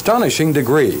to an astonishing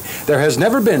degree. There has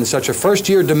never been such a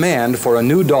first-year demand for a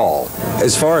new doll.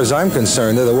 As far as I'm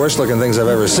concerned, they're the worst-looking things I've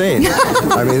ever seen.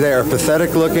 I mean, they are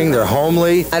pathetic-looking, they're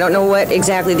homely. I don't know what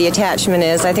exactly the attachment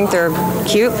is. I think they're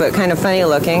cute, but kind of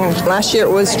funny-looking. Last year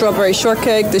it was strawberry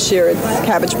shortcake. This year it's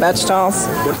Cabbage Patch dolls.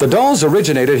 The dolls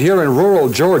originated here in rural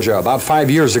Georgia about 5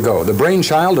 years ago, the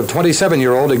brainchild of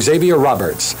 27-year-old Xavier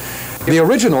Roberts. The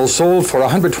originals sold for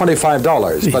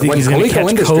 $125, but when Coleco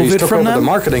Industries took over the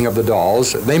marketing of the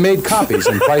dolls, they made copies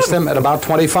and priced them at about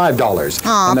 $25,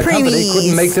 and the company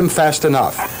couldn't make them fast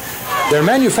enough. They're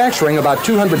manufacturing about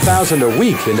 200,000 a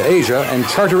week in Asia and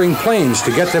chartering planes to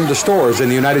get them to stores in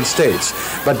the United States.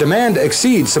 But demand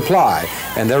exceeds supply,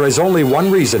 and there is only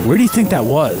one reason. Where do you think that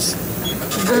was?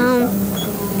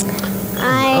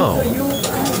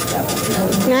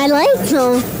 I like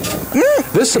them.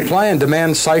 This supply and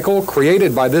demand cycle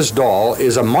created by this doll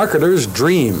is a marketer's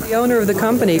dream. The owner of the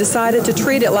company decided to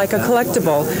treat it like a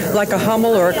collectible, like a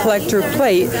Hummel or a collector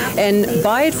plate, and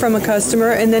buy it from a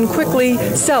customer and then quickly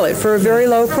sell it for a very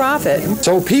low profit.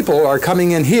 So people are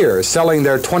coming in here selling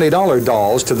their $20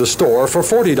 dolls to the store for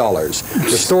 $40.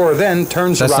 The store then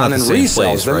turns around and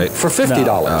resells them for $50.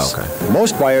 No. Oh, okay.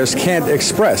 Most buyers can't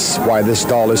express why this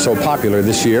doll is so popular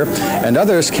this year, and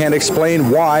others can't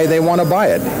explain why they want to buy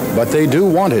it. But they do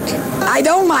want it. I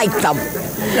don't like them.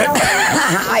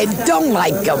 I don't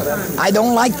like them. I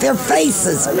don't like their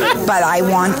faces, but I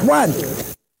want one.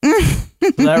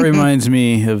 That reminds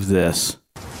me of this.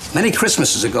 Many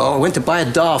Christmases ago, I went to buy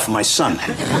a doll for my son.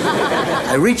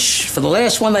 I reached for the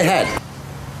last one they had,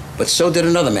 but so did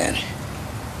another man.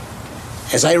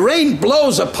 As I rained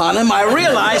blows upon him, I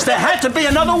realized there had to be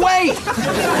another way.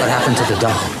 What happened to the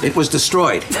doll? It was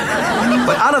destroyed.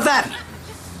 But out of that,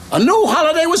 a new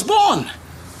holiday was born.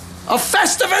 A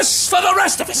Festivus for the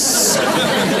rest of us.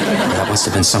 That must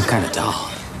have been some kind of doll.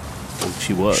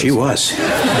 She was. She was.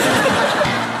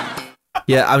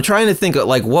 Yeah, I'm trying to think of,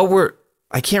 like, what were...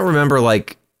 I can't remember,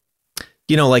 like...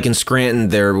 You know, like in Scranton,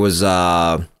 there was...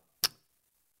 what?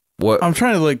 I'm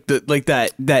trying to, like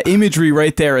that imagery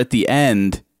right there at the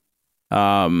end.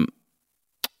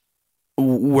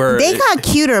 Where they got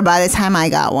cuter by the time I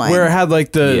got one. Where it had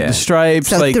like the stripes,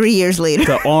 so like 3 years later,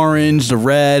 the orange, the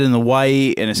red, and the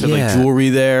white, and it said like jewelry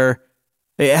there.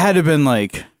 It had to have been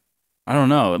like, I don't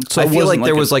know. So I feel like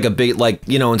there was like a big, like,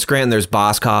 you know, in Scranton there's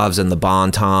Boscov's and the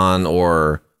Bon-Ton,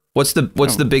 or what's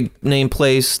the big name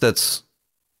place that's...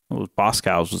 Well,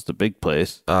 Boscov's was the big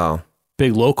place. Oh.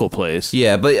 Big local place.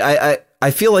 Yeah, but I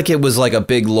feel like it was like a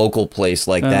big local place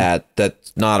like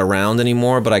that's not around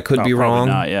anymore, but I could be wrong.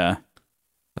 Not, yeah.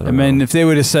 I mean, if they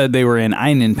would have said they were in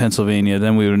Einan, Pennsylvania,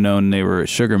 then we would have known they were at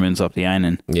Sugarman's up the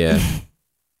Einan. Yeah.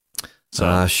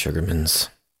 Sugarman's.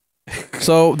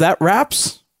 So that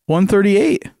wraps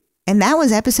 138. And that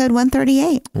was episode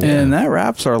 138. Yeah. And that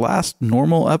wraps our last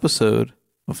normal episode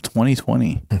of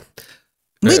 2020.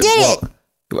 We did it.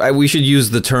 We should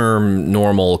use the term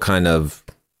normal kind of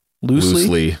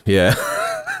loosely. Yeah.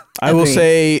 I will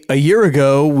say a year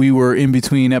ago, we were in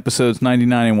between episodes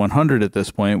 99 and 100 at this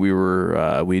point. We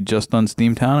had just done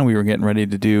Steamtown and we were getting ready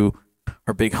to do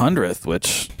our big 100th,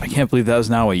 which I can't believe that was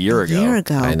now a year ago.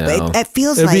 I know. It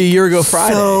feels It'll like be a year ago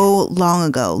Friday. So long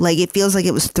ago. Like it feels like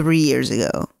it was 3 years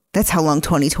ago. That's how long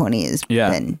 2020 has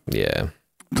been. Yeah.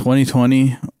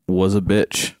 2020 was a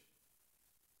bitch.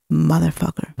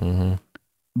 Motherfucker. Mm-hmm.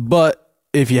 But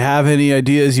if you have any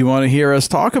ideas you want to hear us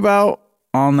talk about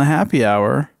on the happy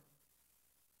hour,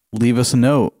 leave us a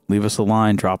note, leave us a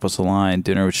line, drop us a line,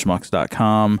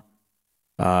 dinnerwithschmucks.com.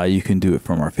 You can do it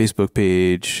from our Facebook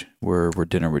page. We're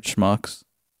Dinner with Schmucks.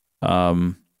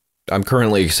 I'm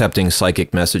currently accepting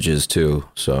psychic messages too.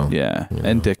 So yeah,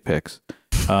 and dick pics.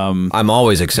 I'm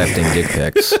always accepting dick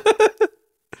pics,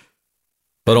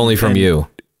 but only from you.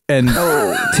 And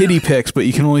titty pics, but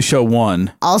you can only show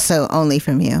one. Also only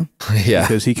from you. Yeah,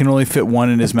 because he can only fit one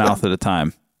in his mouth at a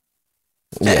time.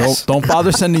 Yes. Don't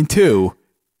bother sending two.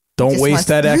 Don't waste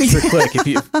that extra click. If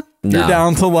you're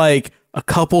down to like a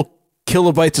couple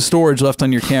kilobytes of storage left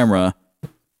on your camera,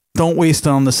 don't waste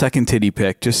on the second titty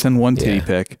pic. Just send one titty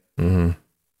pic. Mm-hmm.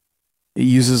 It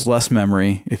uses less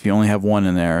memory. If you only have one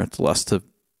in there, it's less to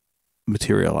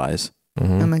materialize.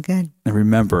 Mm-hmm. Oh my God. And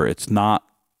remember, it's not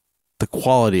the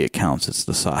quality it counts, it's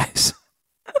the size.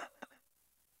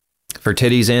 For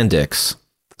titties and dicks.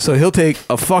 So he'll take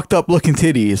a fucked up looking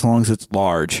titty as long as it's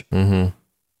large. Mm-hmm.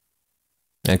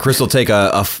 And Chris will take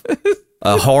a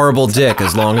horrible dick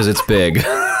as long as it's big. That's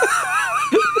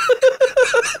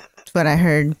what I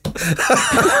heard.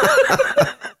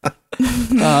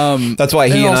 That's why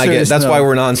he and I get. That's why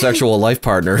we're non-sexual life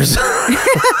partners.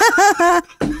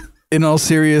 in all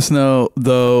seriousness,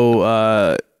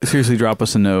 though, seriously, drop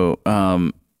us a note.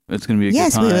 It's going to be a good time.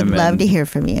 Yes, we would love to hear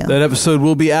from you. That episode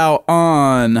will be out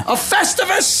on a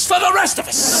Festivus for the rest of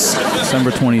us.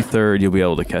 December 23rd. You'll be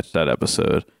able to catch that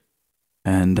episode.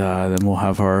 And then we'll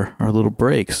have our little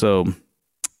break. So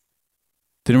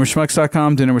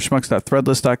dinnerwithschmucks.com,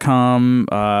 dinnerwithschmucks.threadless.com.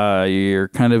 You're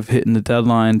kind of hitting the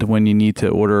deadline to when you need to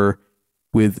order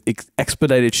with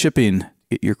expedited shipping to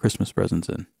get your Christmas presents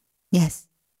in. Yes.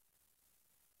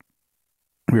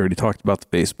 We already talked about the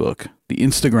Facebook, the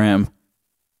Instagram.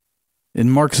 In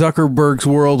Mark Zuckerberg's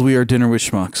world, we are Dinner with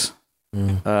Schmucks.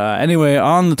 Anyway,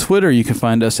 on the Twitter, you can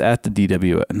find us at at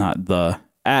DWS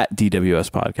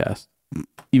Podcast.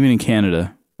 Even in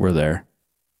Canada, we're there.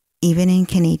 Even in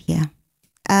Canada.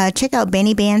 Check out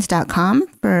BennyBands.com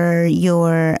for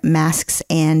your masks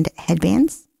and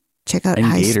headbands. Check out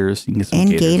gaiters. You can get some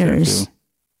gaiters.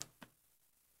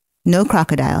 No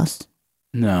crocodiles.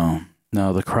 No,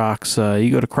 the Crocs.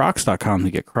 You go to Crocs.com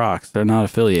to get Crocs. They're not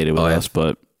affiliated with us,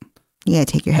 but yeah,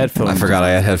 take your headphones. I forgot I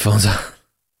had headphones on.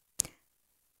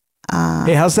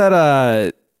 Hey, how's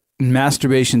that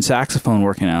masturbation saxophone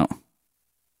working out?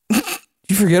 Did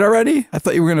you forget already? I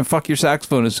thought you were going to fuck your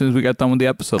saxophone as soon as we got done with the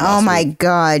episode. Oh my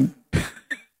God. If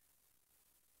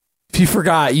you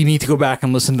forgot, you need to go back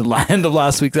and listen to the end of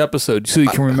last week's episode so you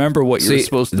can remember what you're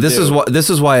supposed to do. This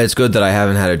is why it's good that I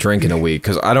haven't had a drink in a week,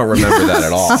 because I don't remember that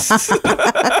at all.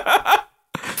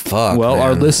 Fuck, well, man.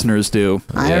 Our listeners do.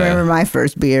 I remember my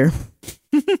first beer.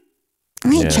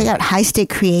 Check out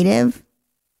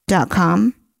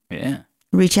highstakecreative.com. Yeah.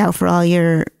 Reach out for all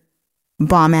your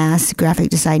bomb-ass graphic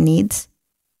design needs.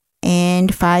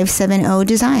 And 570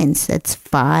 Designs. That's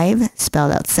 5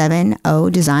 spelled out 70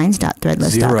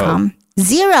 designs.threadless.com.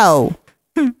 Zero.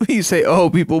 You say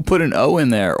people put an O in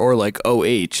there, or like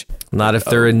OH. Not if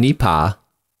they're in Nipa.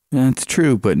 That's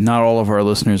true, but not all of our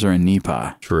listeners are in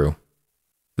Nipa. True.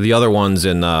 The other one's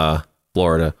in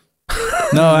Florida.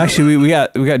 No, actually, we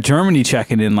got Germany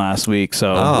checking in last week.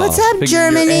 So what's up,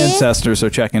 Germany? Your ancestors are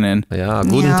checking in. Yeah,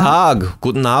 guten Tag,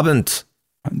 guten Abend.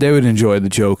 They would enjoy the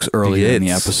jokes early in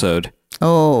the episode.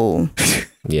 Oh,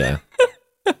 yeah.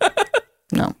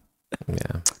 No.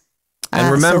 Yeah.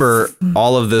 And remember,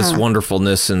 all of this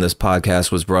wonderfulness in this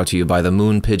podcast was brought to you by the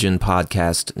Moon Pigeon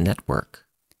Podcast Network.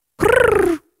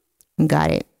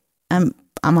 Got it. I'm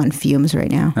on fumes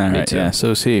right now. All right, yeah. So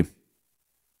is he.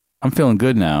 I'm feeling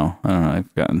good now. I don't know.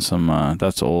 I've gotten some.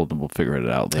 That's old. We'll figure it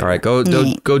out later. All right, go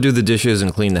do the dishes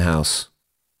and clean the house.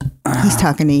 He's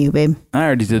talking to you, babe. I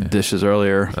already did the dishes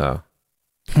earlier. Oh,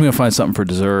 I'm gonna find something for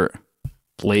dessert.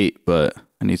 Late, but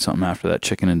I need something after that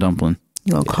chicken and dumpling.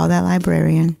 You will call that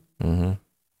librarian. Mm-hmm.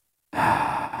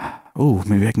 Oh,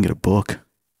 maybe I can get a book.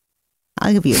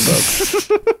 I'll give you a book.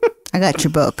 I got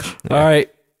your book. All right,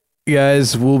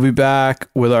 guys, we'll be back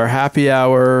with our happy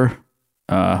hour.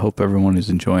 Hope everyone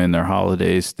is enjoying their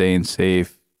holidays, staying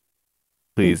safe.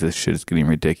 Please, this shit is getting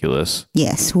ridiculous.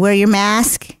 Yes, wear your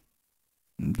mask.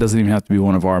 Doesn't even have to be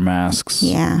one of our masks.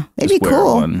 Yeah, it'd be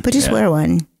cool, but just wear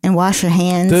one and wash your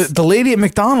hands. The lady at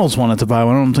McDonald's wanted to buy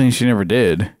one. I don't think she never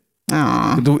did.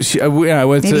 Aww. I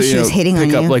went Maybe to she was hitting pick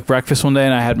on up you. like breakfast one day,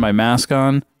 and I had my mask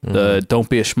on. The "Don't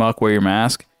be a schmuck, wear your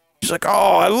mask." She's like,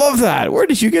 "Oh, I love that. Where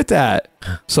did you get that?"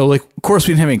 So like, of course,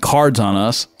 we didn't have any cards on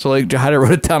us. So like, I had to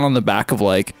write it down on the back of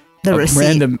like the receipt.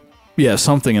 Random,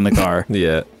 something in the car.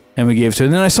 Yeah. And we gave it to her.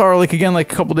 And then I saw her like again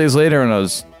like a couple days later, and I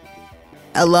was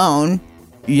alone.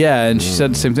 Yeah, and she said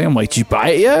the same thing. I'm like, "Did you buy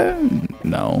it yet?"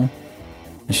 No.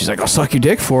 And she's like, "I'll suck your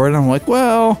dick for it." And I'm like,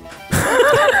 "Well."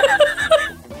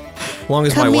 As long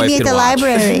as Come my wife meet me can at the watch.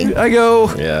 library. I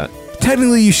go, yeah.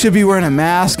 Technically, you should be wearing a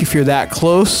mask if you're that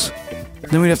close.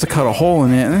 Then we'd have to cut a hole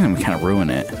in it, and then we kind of ruin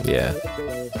it. Yeah.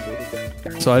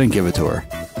 So I didn't give it to her.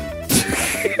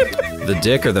 The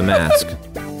dick or the mask?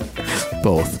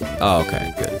 Both. Oh,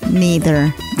 okay, good.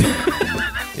 Neither.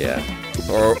 Yeah.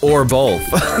 Or both.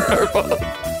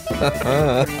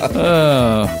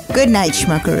 Good night,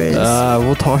 Schmuckaroos.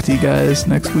 We'll talk to you guys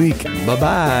next week.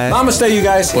 Bye-bye. Namaste, you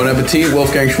guys. Bon appetit,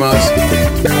 Wolfgang Schmucks.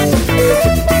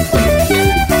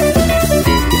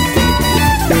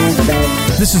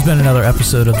 This has been another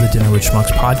episode of the Dinner with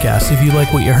Schmucks podcast. If you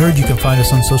like what you heard, you can find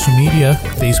us on social media,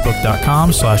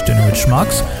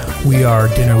 facebook.com/dinnerwithschmucks. We are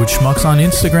Dinner with Schmucks on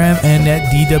Instagram and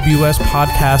at DWS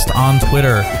Podcast on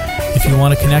Twitter. If you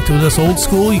want to connect with us old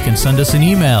school, you can send us an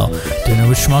email,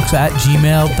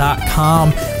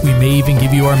 dinnerwithschmucks@gmail.com. We may even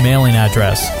give you our mailing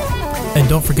address. And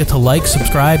don't forget to like,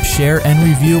 subscribe, share, and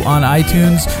review on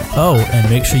iTunes. Oh, and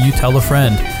make sure you tell a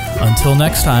friend. Until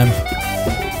next time.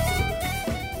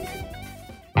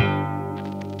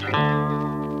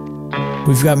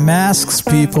 We've got masks,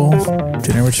 people.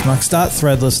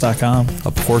 dinnerwithschmucks.threadless.com.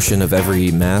 A portion of every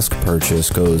mask purchase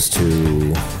goes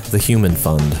to the Human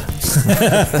Fund.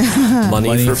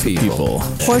 Money for people.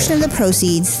 A portion of the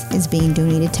proceeds is being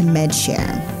donated to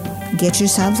MedShare. Get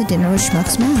yourselves a Dinner with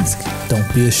Schmucks mask. Don't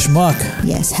be a schmuck.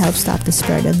 Yes, help stop the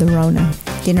spread of the Rona.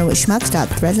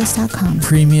 dinnerwithschmucks.threadless.com.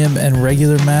 Premium and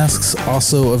regular masks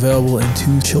also available in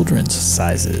 2 children's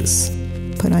sizes.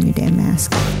 Put on your damn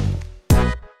mask.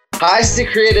 High Stick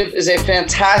Creative is a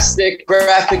fantastic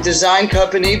graphic design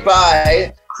company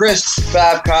by Chris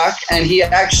Babcock, and he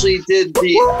actually did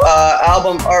the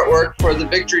album artwork for the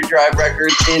Victory Drive record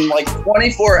in like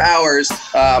 24 hours,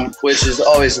 which is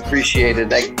always appreciated.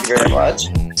 Thank you very much.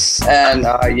 And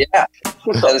yeah,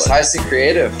 that is High Stick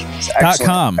Creative. It's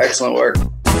excellent work.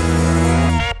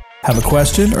 Have a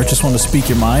question or just want to speak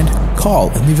your mind? Call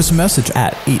and leave us a message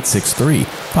at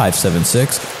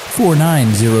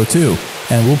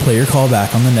 863-576-4902, and we'll play your call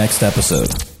back on the next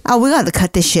episode. Oh, we got to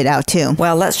cut this shit out, too.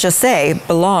 Well, let's just say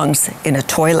belongs in a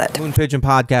toilet. Moon Pigeon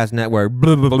Podcast Network.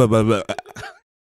 Blah, blah, blah, blah, blah.